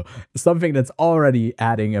video. Something that's already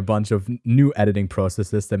adding a bunch of new editing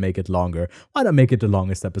processes that make it longer. Why not make it the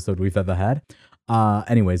longest episode we've ever had?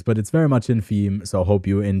 Anyways, but it's very much in theme, so I hope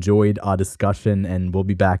you enjoyed our discussion, and we'll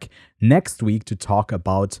be back next week to talk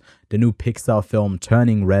about the new Pixar film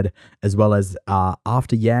Turning Red, as well as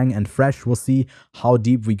after Yang and Fresh. We'll see how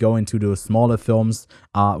deep we go into the smaller films.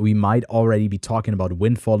 We might already be talking about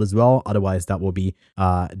Windfall as well. Otherwise, that will be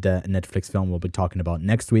the Netflix film we'll be talking about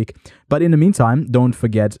next week. But in the meantime, don't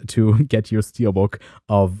forget to get your steelbook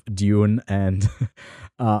of Dune and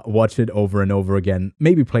watch it over and over again.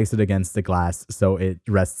 Maybe place it against the glass so it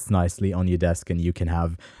rests nicely on your desk and you can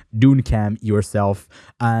have Dune Cam yourself.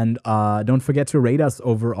 And don't forget to rate us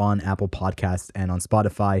over on Apple Podcasts and on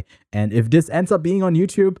Spotify. And if this ends up being on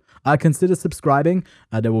YouTube, consider subscribing.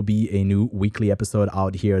 There will be a new weekly episode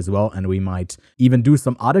out here as well, and we might even do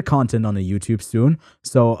some other content on the YouTube soon.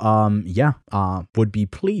 So would be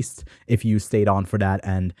pleased if you stayed on for that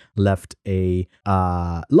and left a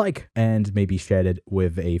like and maybe shared it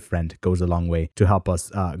with a friend. Goes a long way to help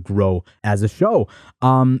us grow as a show.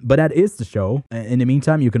 But that is the show. In the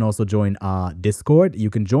meantime, you can also join our Discord.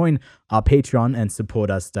 You can join our Patreon and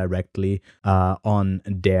support us directly on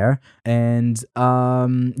there. And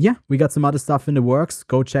we got some other stuff in the works.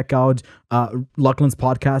 Go check out Lachlan's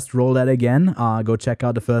podcast, Roll That Again. Go check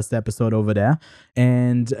out the first episode over there.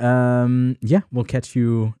 And we'll catch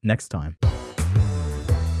you next time.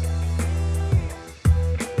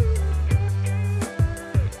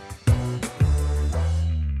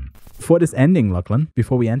 For this ending, Lachlan,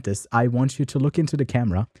 before we end this, I want you to look into the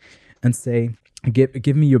camera and say,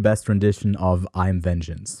 give me your best rendition of I Am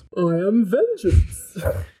Vengeance. I am vengeance.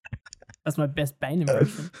 That's my best Bane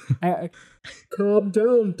impression. Calm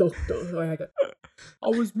down, Doctor. I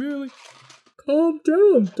was merely... Calm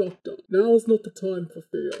down, Doctor. Now's not the time for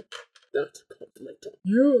fear. That comes later.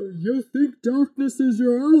 You think darkness is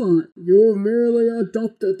your ally. You merely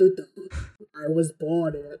adopted the dark. I was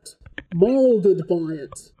born in it. Molded by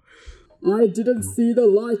it. I didn't see the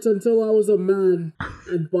light until I was a man,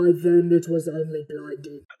 and by then it was only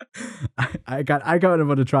blinding. I kind of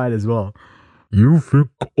want to try it as well. You think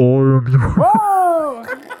I am your... Whoa!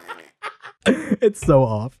 It's so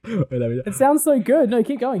off. Wait, it sounds so good. No,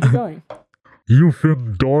 keep going. You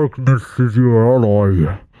think darkness is your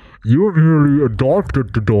ally. You merely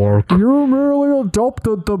adopted the dark. You merely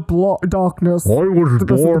adopted the darkness. I was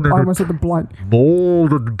born in it,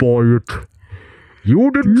 molded by it.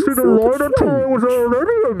 You didn't see the light until I was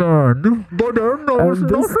already a man. But then there was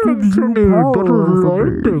nothing to me but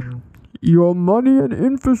lightning. Your money and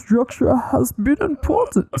infrastructure has been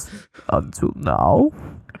important. Until now.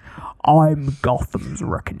 I'm Gotham's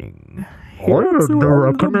reckoning. Here to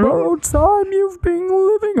end the borrowed time you've been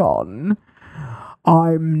living on.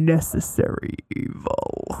 I'm necessary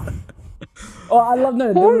evil. Oh, I love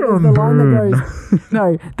the line that goes.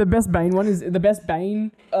 No, the best Bane one is the best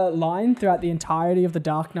Bane line throughout the entirety of The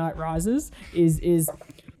Dark Knight Rises is.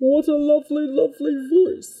 What a lovely, lovely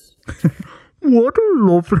voice. What a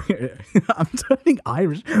lovely. I'm turning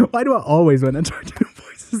Irish. Why do I always, when I turn to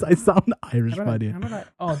voices, I sound Irish, buddy?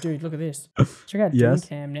 Oh, dude, look at this. Check out Dune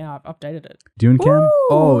Cam now. I've updated it. Dune Cam?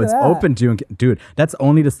 Oh, it's open Dune Cam. Dude, that's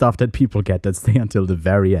only the stuff that people get that stay until the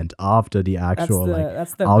very end, after the actual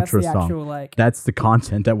outro song. That's the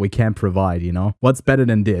content that we can't provide, you know? What's better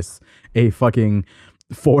than this? A fucking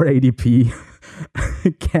 480p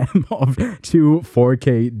cam of 2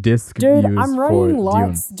 4K disc views. Dude, I'm running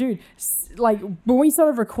lights. Dude, like when we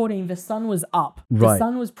started recording, the sun was up. The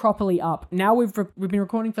sun was properly up. Now we've been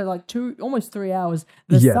recording for like almost 3 hours.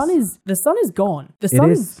 The sun is gone. The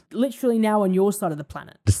sun is literally now on your side of the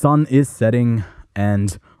planet. The sun is setting,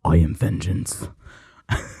 and I am vengeance.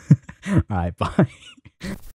 All right, bye.